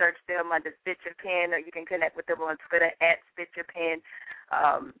group search them under Spit Your Pen, or you can connect with them on Twitter at Spit Your Pen.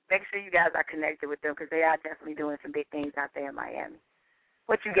 Make sure you guys are connected with them because they are definitely doing some big things out there in Miami.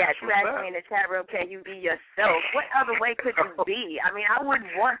 What you got? You asked me in the chat room, can you be yourself? What other way could you be? I mean, I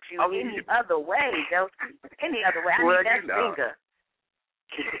wouldn't want you any other way, Josie. Any other way. I mean, that's finger.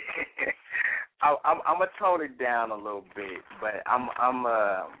 I'm gonna tone it down a little bit, but I'm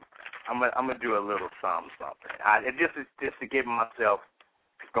gonna do a little something. Just to get myself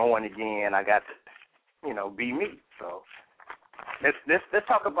going again. I got to, be me. So let's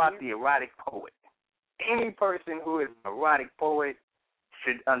talk about the erotic poet. Any person who is an erotic poet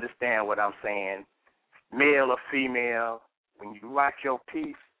should understand what I'm saying. Male or female, when you write your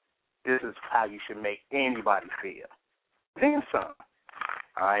piece, this is how you should make anybody feel. Then some.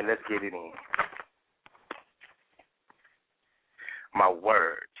 All right, let's get it in. My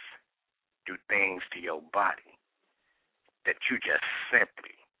words do things to your body that you just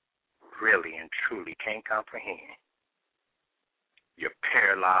simply, really and truly can't comprehend. You're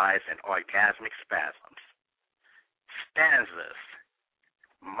paralyzed in orgasmic spasms. Stanzas,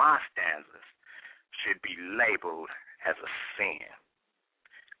 my stanzas, should be labeled as a sin.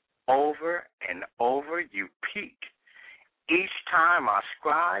 Over and over you peak. Each time I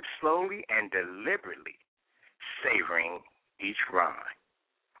scribe slowly and deliberately, savoring each rhyme.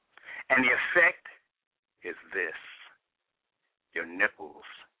 And the effect is this. Your nipples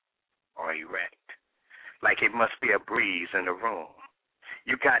are erect, like it must be a breeze in the room.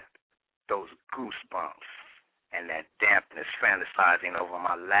 You got those goosebumps and that dampness fantasizing over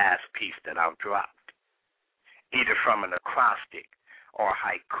my last piece that I've dropped, either from an acrostic or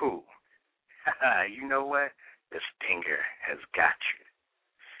haiku. You know what? The stinger has got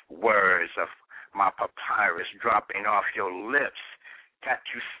you. Words of my papyrus dropping off your lips got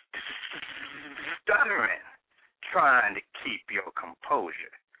you stuttering, trying to keep your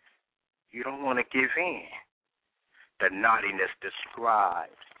composure. You don't want to give in. The naughtiness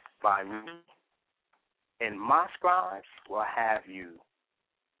described by me and my scribes will have you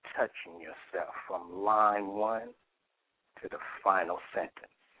touching yourself from line 1 to the final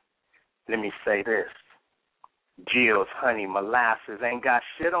sentence. Let me say this. Jill's honey molasses ain't got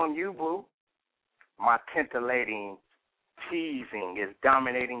shit on you, boo. My titillating teasing is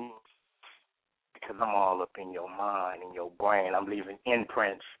dominating because I'm all up in your mind and your brain. I'm leaving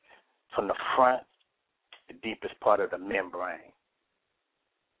imprints from the front to the deepest part of the membrane.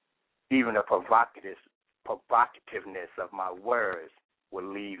 Even the provocativeness of my words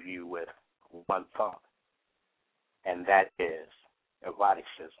will leave you with one thought, and that is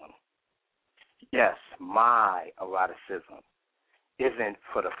eroticism. Yes, my eroticism isn't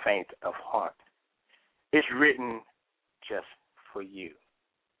for the faint of heart. It's written just for you.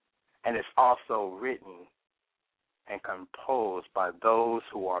 And it's also written and composed by those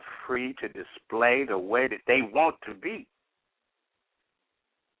who are free to display the way that they want to be.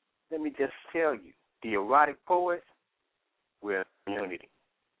 Let me just tell you, the erotic poets, we're a community,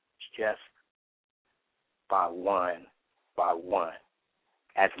 just by one,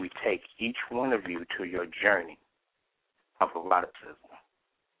 as we take each one of you to your journey of eroticism.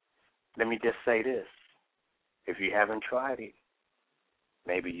 Let me just say this. If you haven't tried it,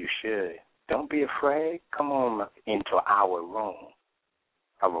 maybe you should. Don't be afraid. Come on into our room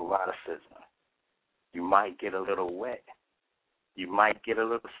of eroticism. You might get a little wet. You might get a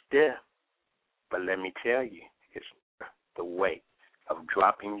little stiff. But let me tell you, it's the weight of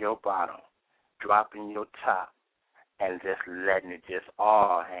dropping your bottom, dropping your top, and just letting it just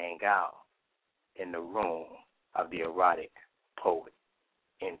all hang out in the room of the erotic poet.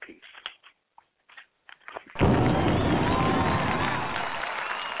 In peace.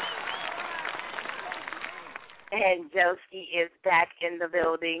 And Joski is back in the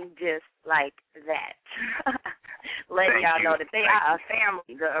building just like that. Letting y'all know that they are a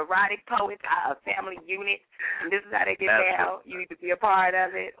family. The erotic poets are a family unit. And this is how they get down. You either be a part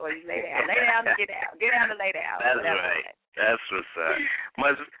of it or you lay down. Lay down and get down. Get down and lay down. That's right. That's what's up.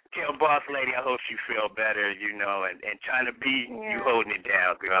 Must tell boss lady, I hope she feel better, you know, and China B, you holding it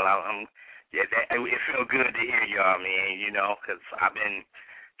down, girl. It feel good to hear y'all, man, you know, because I've been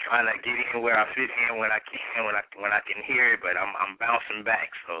trying to get in where I fit in when I can, when I can hear it, but I'm bouncing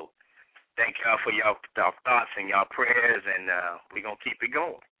back. So thank y'all for y'all thoughts and y'all prayers, and we're going to keep it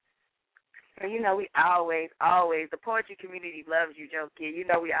going. You know, we always, the poetry community loves you, Joki. You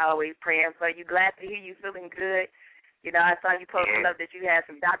know, we always praying for you. Glad to hear you feeling good. You know, I saw you posting up that you had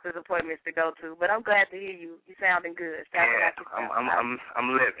some doctor's appointments to go to, but I'm glad to hear you. You sounding good.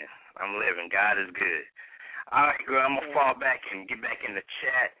 I'm living. I'm living. God is good. All right, girl, I'm going to fall back and get back in the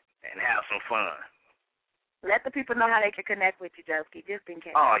chat and have some fun. Let the people know how they can connect with you, Joski, just in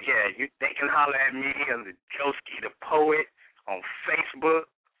case. Oh, yeah. They can holler at me on the Joski the Poet on Facebook.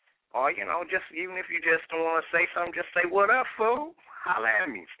 Or, you know, just even if you just don't want to say something, just say, what up, fool? Holler at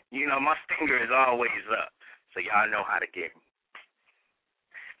me. You know, my stinger is always up, so y'all know how to get me.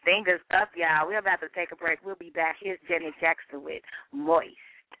 Fingers up, y'all. We're about to take a break. We'll be back. Here's Jenny Jackson with Moist.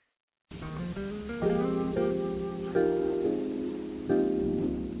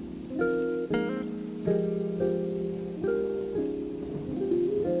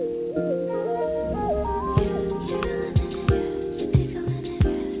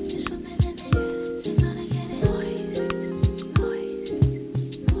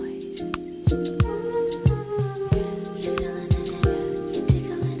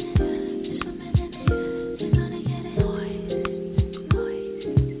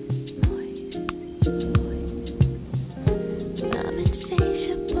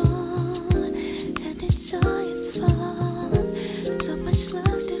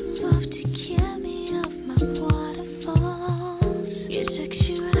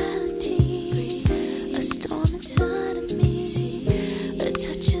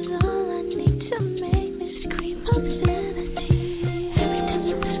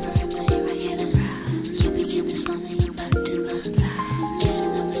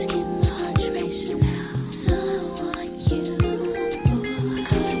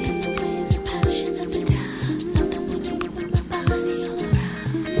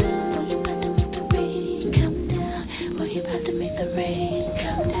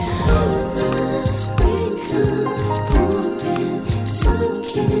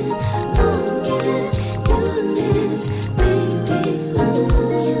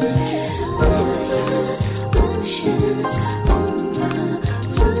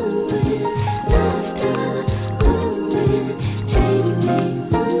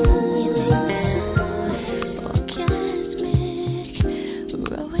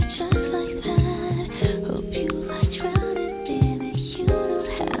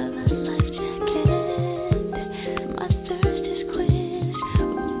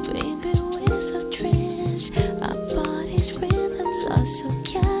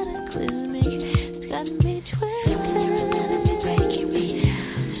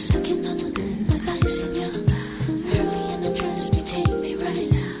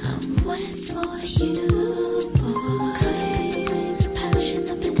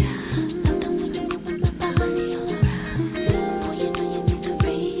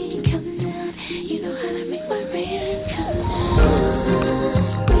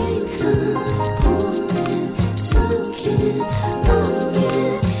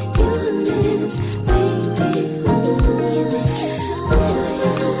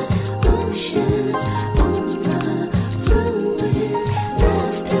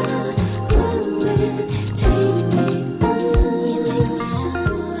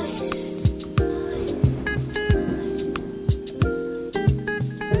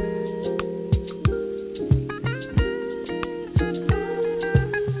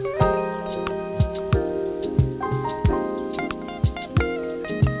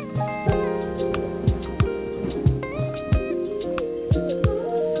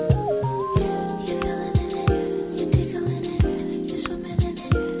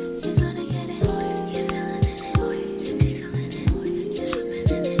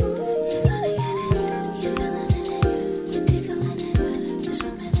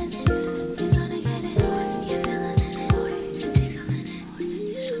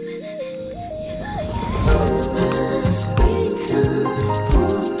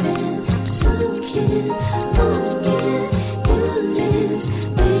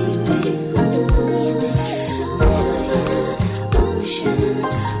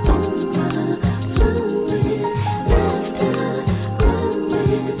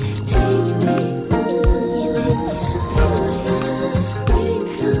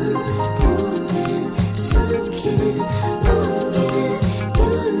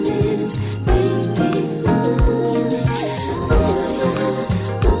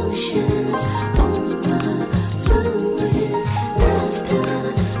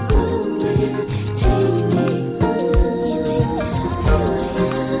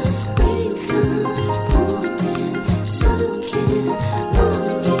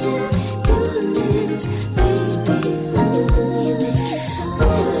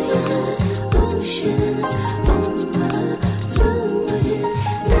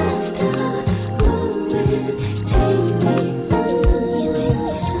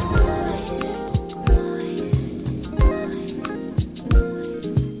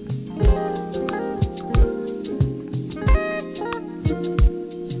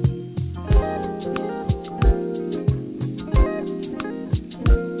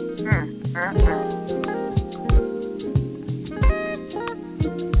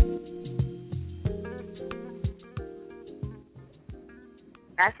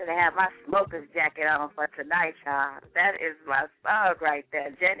 I should have had my smoker's jacket on for tonight, y'all. That is my song right there,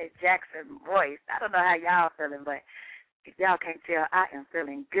 Janet Jackson voice. I don't know how y'all feeling, but if y'all can't tell, I am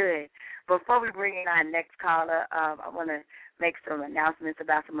feeling good. Before we bring in our next caller, I want to make some announcements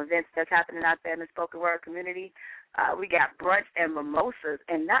about some events that's happening out there in the spoken word community. We got brunch and mimosas,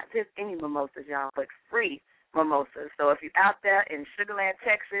 and not just any mimosas, y'all, but free mimosas. So if you're out there in Sugar Land,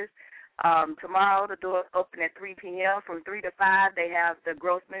 Texas, tomorrow the doors open at 3 p.m. From 3 to 5, they have the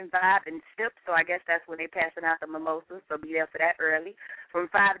Grossman Vibe and Sip, so I guess that's when they're passing out the mimosas, so be there for that early. From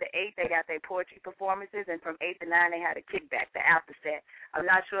 5 to 8, they got their poetry performances, and from 8 to 9, they had a kickback, the after set. I'm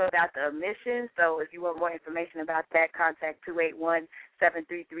not sure about the admissions, so if you want more information about that, contact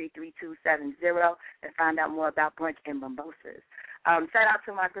 281-733-3270 and find out more about brunch and mimosas. Shout out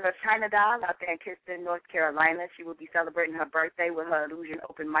to my girl China Doll out there in Kinston, North Carolina. She will be celebrating her birthday with her Illusion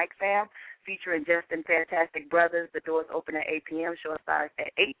Open Mic Fam, featuring Justin Fantastic Brothers. The doors open at 8 p.m. Show starts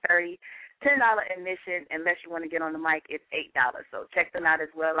at 8:30. $10 admission. Unless you want to get on the mic, it's $8. So check them out as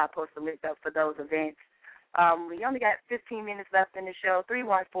well. I'll post a link up for those events. We only got 15 minutes left in the show.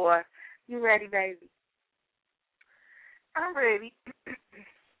 314. You ready, baby? I'm ready.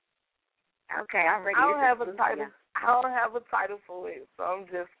 Okay, I'm ready. I don't have a title. I don't have a title for it, so I'm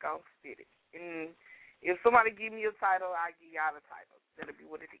just going to spit it. And if somebody give me a title, I give y'all a title. That'll be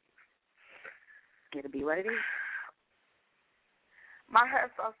what it is. It'll be what it is. My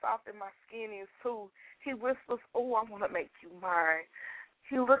hair's so soft and my skin is too. He whispers, "Oh, I want to make you mine."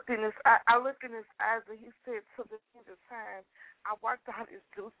 He looked in his I looked in his eyes and he said, "To the end of time, I worked out his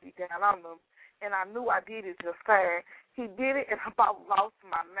juicy down on him, and I knew I did it just fine. He did it, and I about lost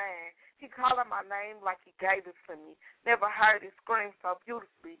my mind. He called out my name like he gave it to me. Never heard it scream so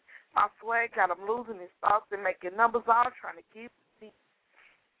beautifully. My swag got him losing his thoughts and making numbers all trying to keep me.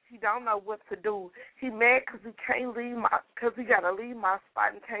 He don't know what to do. He mad because he can't leave because he got to leave my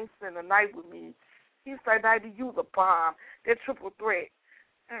spot and can't spend the night with me. He say, "Baby, you the bomb. That triple threat.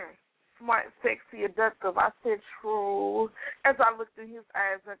 Smart, sexy, abductive." I said, "True." As I looked in his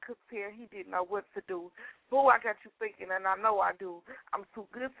eyes and could tell he didn't know what to do. "Boo, I got you thinking, and I know I do. I'm too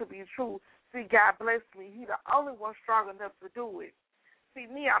good to be true. See, God bless me. He the only one strong enough to do it. See,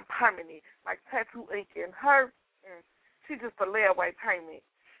 me, I'm permanent, like tattoo ink in her. She just a layaway payment.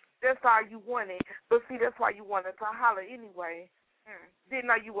 That's all you wanted, but see, that's why you wanted to holler anyway. Didn't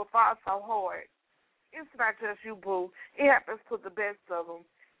know you would fall so hard. It's not just you, boo. It happens to the best of them.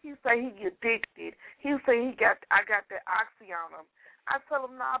 He say he get addicted. He say I got that oxy on him. I tell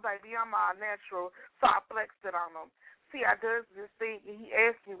him, "Nah, baby, I'm all natural," so I flexed it on him. See, I does this thing, and he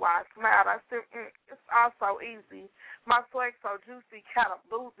asked me why I smiled. I said, "It's all so easy. My swag so juicy, kind of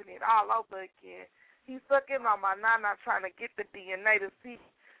losing it all over again." He sucking on my nana trying to get the DNA to see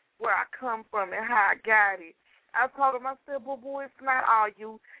where I come from and how I got it. I told him, I said, "Boo, it's not all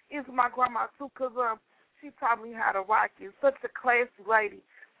you. It's my grandma, too, because she taught me how to rock it. Such a classy lady,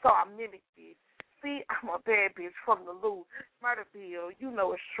 so I mimicked it. See, I'm a bad bitch from the Lou. Murderville, you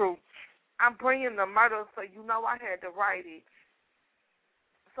know it's true. I'm bringing the murder, so you know I had to write it.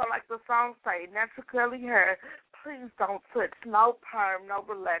 So like the song say, natural curly hair, please don't touch. No perm, no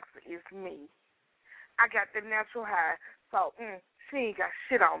relaxer, it's me. I got the natural hair, so she ain't got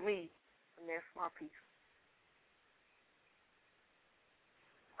shit on me." And that's my piece.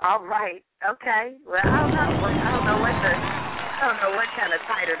 All right. Okay. Well, I don't know what kind of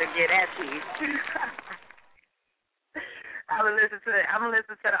title to get at these. I'm gonna listen to the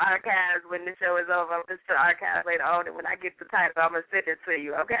archives when the show is over. I'm gonna listen to the archives later on, and when I get the title, I'm gonna send it to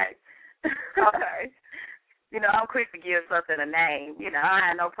you. Okay. Okay. You know, I'm quick to give something a name. You know, I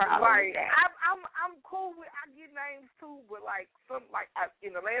have no problem with that. I'm cool with. I get names too, but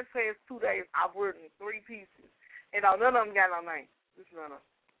in the last past 2 days, I've written 3 pieces, and none of them got no name. Just none of them.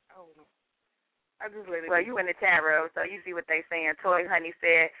 I don't know. I just let it. Well, you in the tarot, so you see what they saying. Toy Honey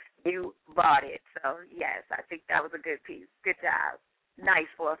said you bought it, so yes, I think that was a good piece. Good job. Nice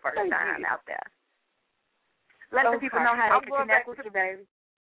for a first time out there. Let the people know how they can connect with you, baby.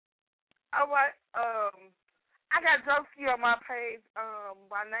 All right. I got Josie on my page.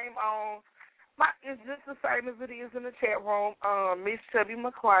 My name is just the same as it is in the chat room. Miss Chubby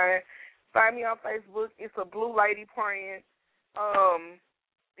McQuarrie. Find me on Facebook. It's a blue lady praying.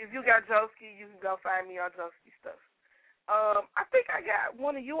 If you got Josie, you can go find me on Josie stuff. I think I got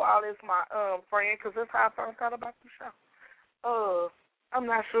one of you all as my friend because that's how I found out about the show. I'm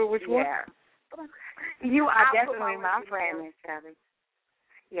not sure which one. Yeah. You are definitely my friend, Miss Chubby.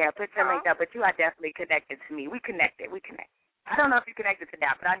 Yeah, put your link up, but you are definitely connected to me. We connected. I don't know if you're connected to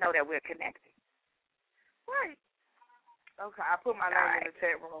that, but I know that we're connected. Right. Okay, I put my name in the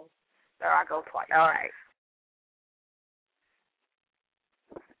chat room. There I go twice. All right.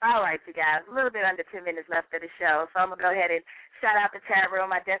 All right, you guys, a little bit under 10 minutes left of the show, so I'm going to go ahead and shout out the chat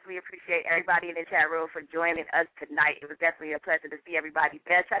room. I definitely appreciate everybody in the chat room for joining us tonight. It was definitely a pleasure to see everybody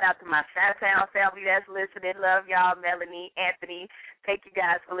there. Shout out to my Chi-Town family that's listening. Love y'all, Melanie, Anthony. Thank you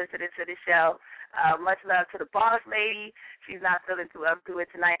guys for listening to the show. Much love to the boss lady. She's not feeling too up to it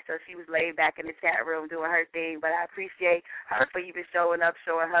tonight, so she was laid back in the chat room doing her thing, but I appreciate her for even showing up,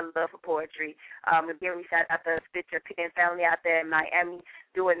 showing her love for poetry. Again, we shout out to Spit Your Pen family out there in Miami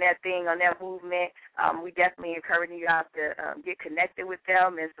doing their thing on their movement. We definitely encourage you guys to get connected with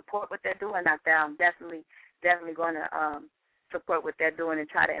them and support what they're doing out there. I'm definitely going to support what they're doing and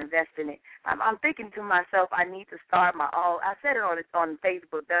try to invest in it. I'm thinking to myself, I need to start my own. I said it on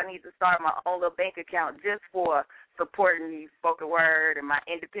Facebook that I need to start my own little bank account just for supporting the spoken word and my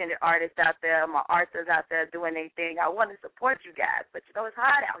independent artists out there, my artists out there doing their thing. I want to support you guys, but you know it's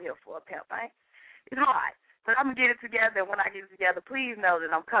hard out here for a pimp, right? It's hard. But I'm going to get it together, and when I get it together, please know that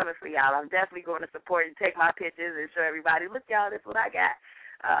I'm coming for y'all. I'm definitely going to support and take my pictures and show everybody, look, y'all, this is what I got.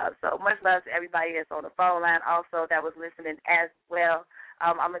 So much love to everybody that's on the phone line also that was listening as well.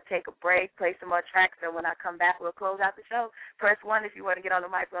 I'm going to take a break, play some more tracks, and when I come back, we'll close out the show. Press 1 if you want to get on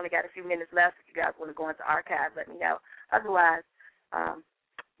the mic. We only got a few minutes left. If you guys want to go into archives, let me know. Otherwise,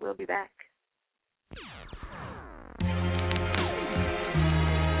 we'll be back.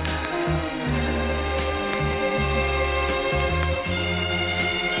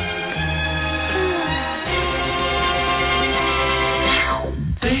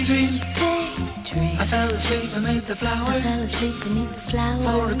 Daydream. I fell asleep beneath the flowers.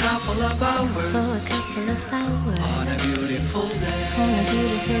 For a couple of hours. On a beautiful day.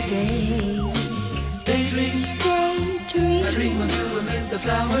 Daydream. I dream of you amid the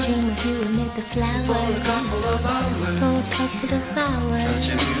flowers. For a couple of hours. Such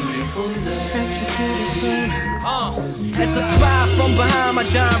a beautiful day. As a spy from behind my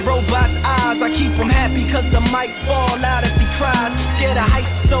giant robot's eyes, I keep him happy cause I might fall out if he cries. Scared of heights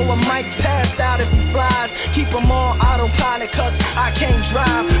so I might pass out if he flies. Keep him on autopilot cause I can't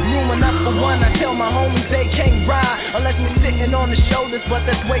drive. Room enough for one, I tell my homies they can't ride. Unless we're sitting on the shoulders, but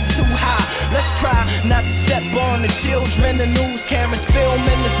that's way too high. Let's try not to step on the children. The news cameras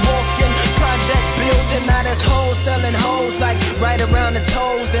filming this walking project building. Now there's hoes selling hoes like right around the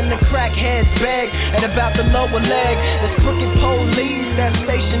toes. And the crackheads beg at about the lower leg. There's crooked police that's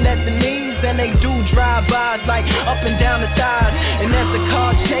stationed at the knees, and they do drive-bys like up and down the thighs. And there's a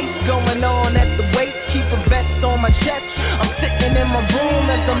car chase going on at the waist. Keep a vest on my chest. I'm sitting in my room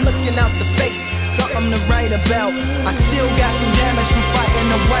as I'm looking out the face. Something to write about. I still got some damage from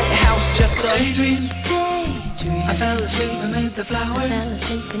fighting the White House. Just a daydream. I fell asleep beneath the flowers.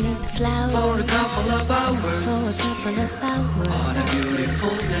 For a couple of hours. On a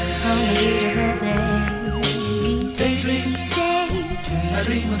beautiful day. Daydream. I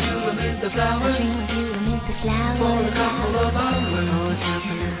dream of you amid the flowers. For a couple of hours. Such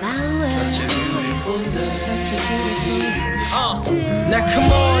a beautiful day. Now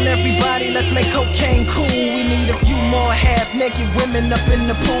come on everybody, let's make cocaine cool. We need a few more half-naked women up in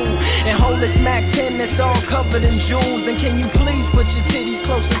the pool. And hold this Mac 10 that's all covered in jewels. And can you please put your titties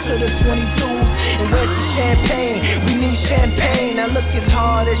closer to the 22s? And where's the champagne? We need champagne. Now look as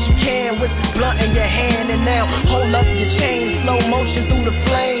hard as you can with the blunt in your hand. And now hold up your chain, slow motion through the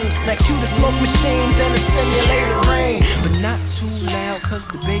flames. Now cue the smoke machines and the simulated rain. But not too loud cause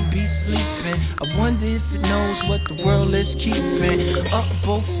the baby's sleeping. I wonder if it knows what the world is keeping. Up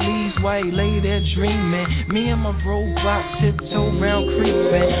both sleeves while he lay there dreaming. Me and my robot tiptoe round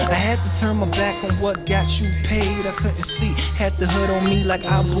creeping. I had to turn my back on what got you paid. I couldn't see, had the hood on me like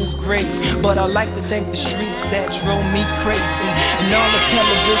Abu Ghraib. But I like to thank the streets that drove me crazy. And all the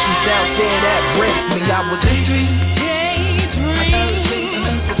televisions out there that break me. I was daydreaming.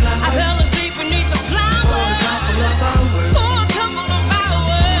 I fell asleep beneath the flowers. For a couple of hours.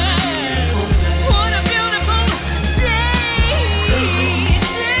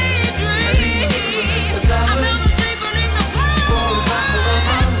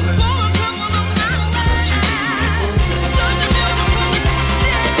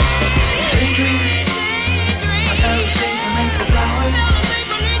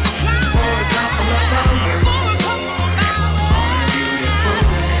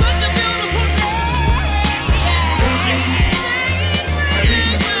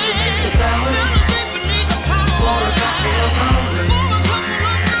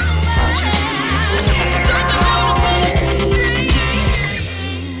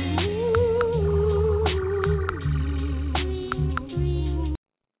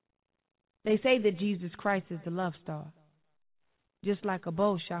 They say that Jesus Christ is the love star, just like a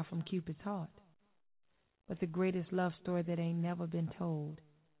bow shot from Cupid's heart. But the greatest love story that ain't never been told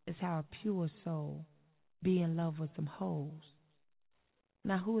is how a pure soul be in love with some hoes.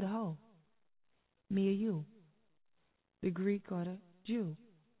 Now who the hoe? Me or you? The Greek or the Jew?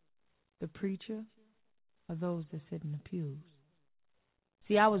 The preacher or those that sit in the pews?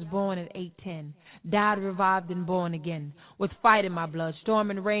 See, I was born at 8:10, died, revived, and born again, with fight in my blood,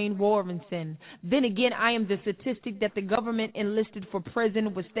 storm and rain, war and sin. Then again, I am the statistic that the government enlisted for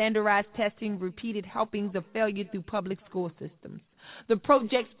prison with standardized testing, repeated helpings of failure through public school systems. The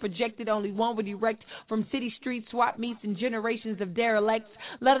projects projected only one would erect from city streets, swap meets, and generations of derelicts,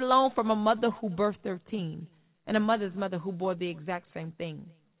 let alone from a mother who birthed 13, and a mother's mother who bore the exact same thing.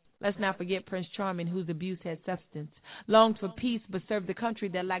 Let's not forget Prince Charming, whose abuse had substance, longed for peace but served the country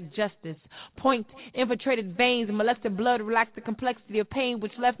that lacked justice. Point infiltrated veins, molested blood, relaxed the complexity of pain,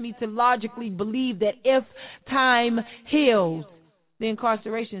 which left me to logically believe that if time heals, the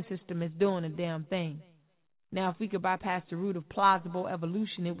incarceration system is doing a damn thing. Now, if we could bypass the root of plausible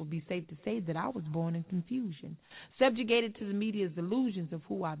evolution, it would be safe to say that I was born in confusion, subjugated to the media's illusions of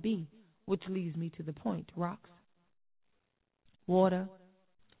who I be, which leads me to the point. Rocks, water,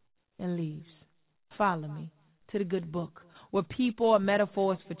 and leaves. Follow me to the good book, where people are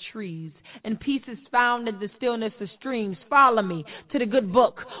metaphors for trees, and peace is found in the stillness of streams. Follow me to the good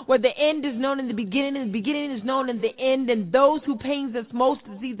book, where the end is known in the beginning, and the beginning is known in the end, and those who pains us most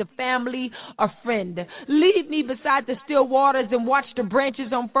is either family or friend. Lead me beside the still waters and watch the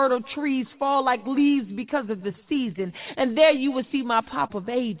branches on fertile trees fall like leaves because of the season, and there you will see my pop of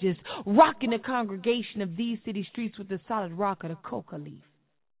ages, rocking the congregation of these city streets with the solid rock of the coca leaf.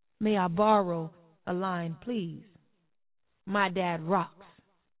 May I borrow a line, please? My dad rocks.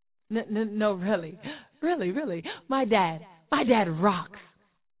 No, really. Really. My dad rocks.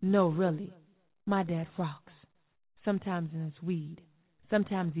 No, really. My dad rocks. Sometimes in his weed.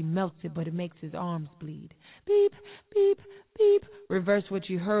 Sometimes he melts it, but it makes his arms bleed. Beep, beep, beep. Reverse what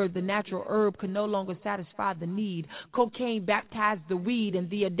you heard. The natural herb could no longer satisfy the need. Cocaine baptized the weed, and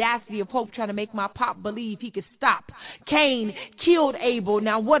the audacity of hope trying to make my pop believe he could stop. Cain killed Abel.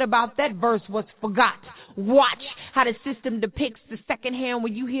 Now what about that verse was forgot? Watch how the system depicts the second hand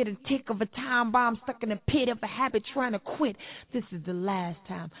when you hear the tick of a time bomb stuck in a pit of a habit trying to quit. This is the last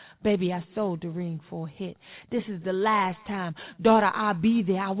time, baby, I sold the ring for a hit. This is the last time, daughter, I'll be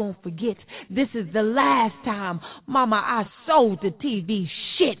there, I won't forget. This is the last time, mama, I sold the TV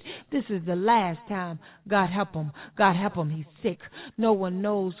shit. This is the last time, God help him, he's sick. No one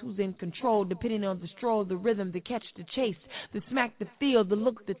knows who's in control, depending on the stroll, the rhythm, the catch, the chase, the smack, the feel, the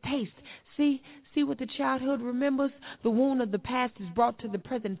look, the taste. See what the childhood remembers? The wound of the past is brought to the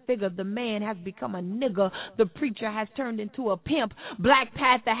present figure. The man has become a nigger. The preacher has turned into a pimp. Black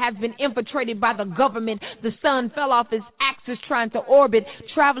Panther has been infiltrated by the government. The sun fell off his axis trying to orbit,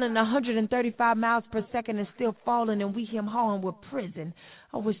 traveling 135 miles per second and still falling, and we him hauling with prison.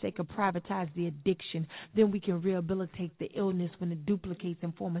 I wish they could privatize the addiction. Then we can rehabilitate the illness when it duplicates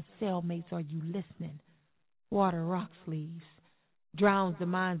and forms cellmates. Are you listening? Water rocks leaves. Drowns the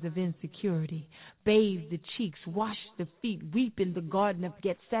minds of insecurity, bathes the cheeks, wash the feet, weep in the garden of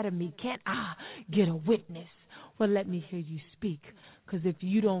Gethsemane. Can't I get a witness? Well, let me hear you speak, because if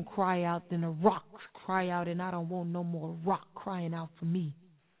you don't cry out, then the rocks cry out, and I don't want no more rock crying out for me.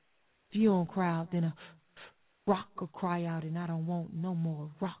 If you don't cry out, then a rock will cry out, and I don't want no more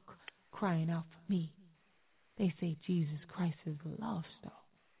rock crying out for me. They say Jesus Christ is a love story,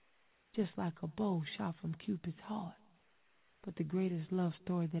 just like a bow shot from Cupid's heart. But the greatest love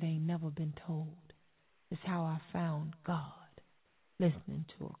story that ain't never been told is how I found God listening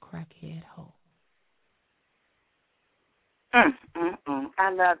to a crackhead hoe.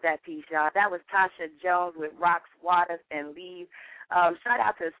 I love that piece, y'all. That was Tasha Jones with Rocks, Waters, and Leaves. Shout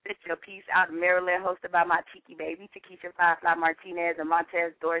out to Spit Your Piece out in Maryland, hosted by my Tiki baby, Takesha Firefly Martinez and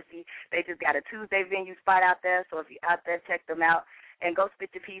Montez Dorsey. They just got a Tuesday venue spot out there, so if you're out there, check them out. And go Spit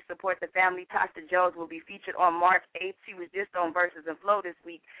Your Piece, support the family. Tasha Jones will be featured on March 8th. She was just on Versus and Flow this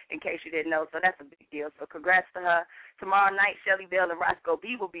week, in case you didn't know, so that's a big deal. So congrats to her. Tomorrow night, Shelly Bell and Roscoe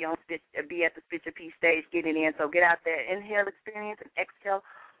B will be at the Spit Your Piece stage getting in, so get out there, inhale experience and exhale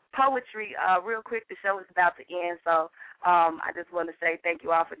poetry. Real quick, the show is about to end, so I just want to say thank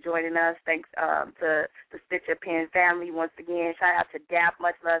you all for joining us. Thanks to the Spit Your Pen family once again. Shout out to Dap.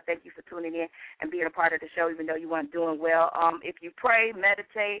 Much love. Thank you for tuning in and being a part of the show, even though you weren't doing well. If you pray,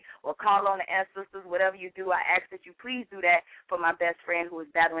 meditate, or call on the ancestors, whatever you do, I ask that you please do that for my best friend who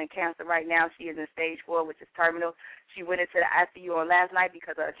is battling cancer right now. She is in stage 4, which is terminal. She went into the ICU on last night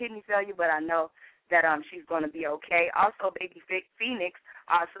because of a kidney failure, but I know that she's going to be okay. Also, baby Phoenix,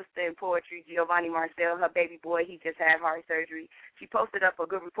 our sister in poetry, Giovanni Marcel, her baby boy, he just had heart surgery. She posted up a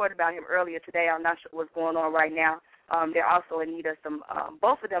good report about him earlier today. I'm not sure what's going on right now. they're also in need of some,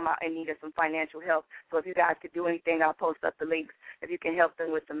 both of them are in need of some financial help. So if you guys could do anything, I'll post up the links. If you can help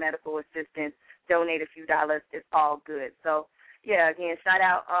them with some medical assistance, donate a few dollars, it's all good. So, yeah, again, shout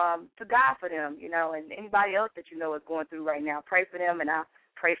out to God for them, you know, and anybody else that you know is going through right now. Pray for them, and I'll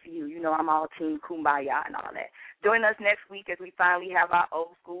pray for you. You know, I'm all team kumbaya and all that. Join us next week as we finally have our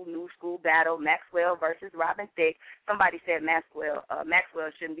old school, new school battle, Maxwell versus Robin Thicke. Somebody said Maxwell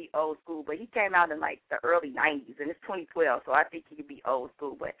shouldn't be old school, but he came out in, like, the early 90s, and it's 2012, so I think he could be old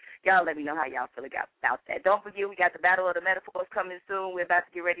school. But y'all let me know how y'all feel about that. Don't forget, we got the Battle of the Metaphors coming soon. We're about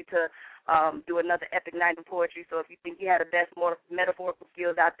to get ready to do another epic night of poetry, so if you think you have the best metaphorical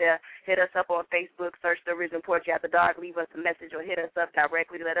skills out there, hit us up on Facebook, search the Original Poetry After Dark, leave us a message or hit us up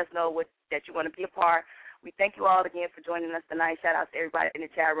directly to let us know that you want to be a part. We thank you all again for joining us tonight. Shout out to everybody in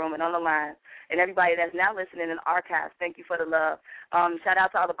the chat room and on the line, and everybody that's now listening in the archives. Thank you for the love. Shout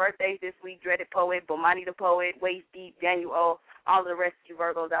out to all the birthdays this week: Dreaded Poet, Bomani the Poet, Waist Deep, Daniel O, all of the rest of you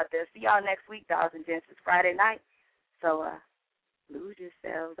Virgos out there. See y'all next week, dolls and gents. It's Friday night, so lose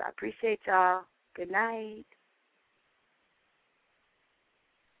yourselves. I appreciate y'all. Good night.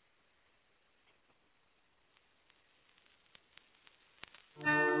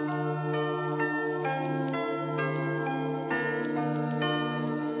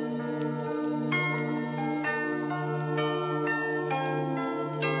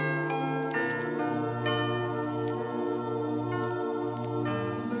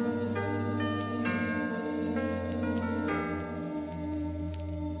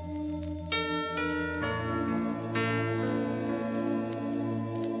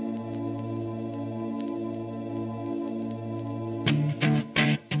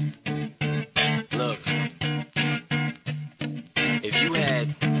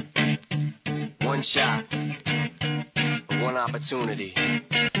 Opportunity.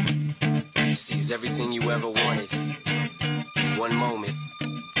 Seize everything you ever wanted. One moment.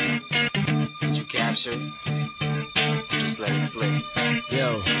 Did you capture it? Just let it slip.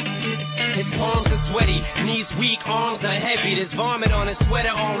 Yo. His palms are sweaty, knees weak, arms are heavy. There's vomit on his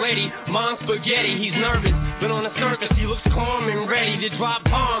sweater already. Mom's spaghetti, he's nervous, but on the surface he looks calm and ready to drop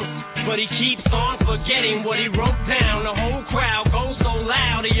bombs. But he keeps on forgetting what he wrote down. The whole crowd goes so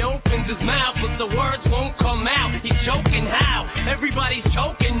loud, he opens his mouth, but the words won't come out. He's choking how? Everybody's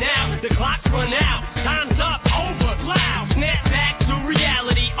choking now. The clock's run out. Time's up. Over. Loud. Snap back to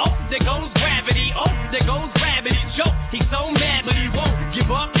reality. Oh, there goes gravity. Oh, there goes gravity. Choke. He's so mad, but he won't give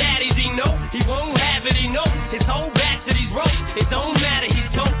up. Daddies, he know he won't have it. He knows his whole back to these ropes. It don't matter. He's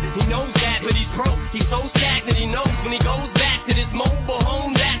dope. He knows that, but he's broke. He's so stagnant. He knows when he goes back to this mobile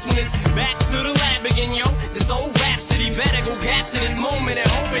home, that's when it's back to the lab again, yo. This old rhapsody better go capture this moment and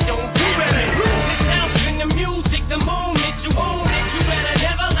hope it don't do better. This house in the music, the moment you own it, you better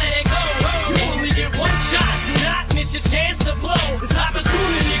never let it go. You only get one shot, do not miss your chance to blow. This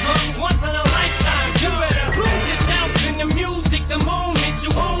opportunity comes once in a lifetime. You better this house in the music, the moment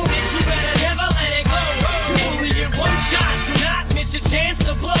you own it, you better never let it go. You only get one shot, do not miss your chance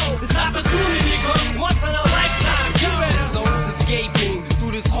to blow. This opportunity comes once in a lifetime. You better those escaping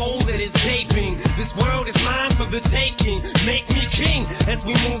through this hole that is gaping. This world is mine for the taking. Make me king as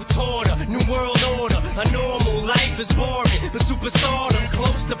we move toward a new world order. A normal life is boring, but superstardom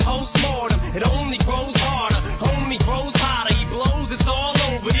close to postmortem. It only grows harder, homie grows hotter. He blows, it's all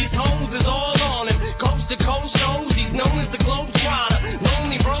over. These hoes is all on him. Coast to coast shows, he's known as the Globetrotter.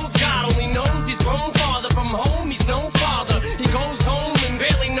 Lonely road God only knows he's grown farther from home. He's no father. He goes home and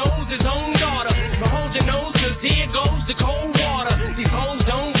barely knows his own daughter. But hold your nose, 'cause here goes the cold water. These hoes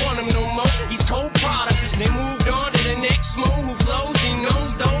don't want him no more. He's cold product. They moved on to the next smooth who flows. He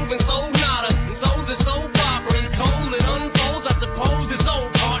knows dove and sold nada. And so's a soap opera. It's told it unfolds. I suppose it's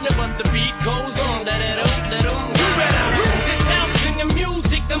old partner, but the beat goes on. You better lose this house in the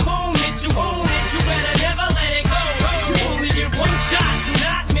music. The moment you own it, you better never let it go. You only get one shot. Do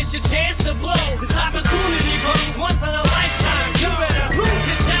not miss your chance to blow. This opportunity comes once in a lifetime. You better lose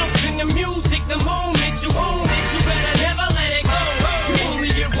this house in the music. The moment you own it, you better never let it go. You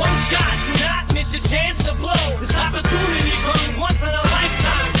only get one shot. Do not miss your chance to blow. This opportunity comes once in a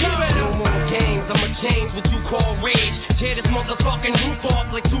lifetime. You better no more games. I'ma change what you call rage. Tear this motherfucking roof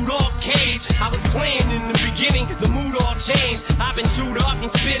off like Rudolph Cage. I was playing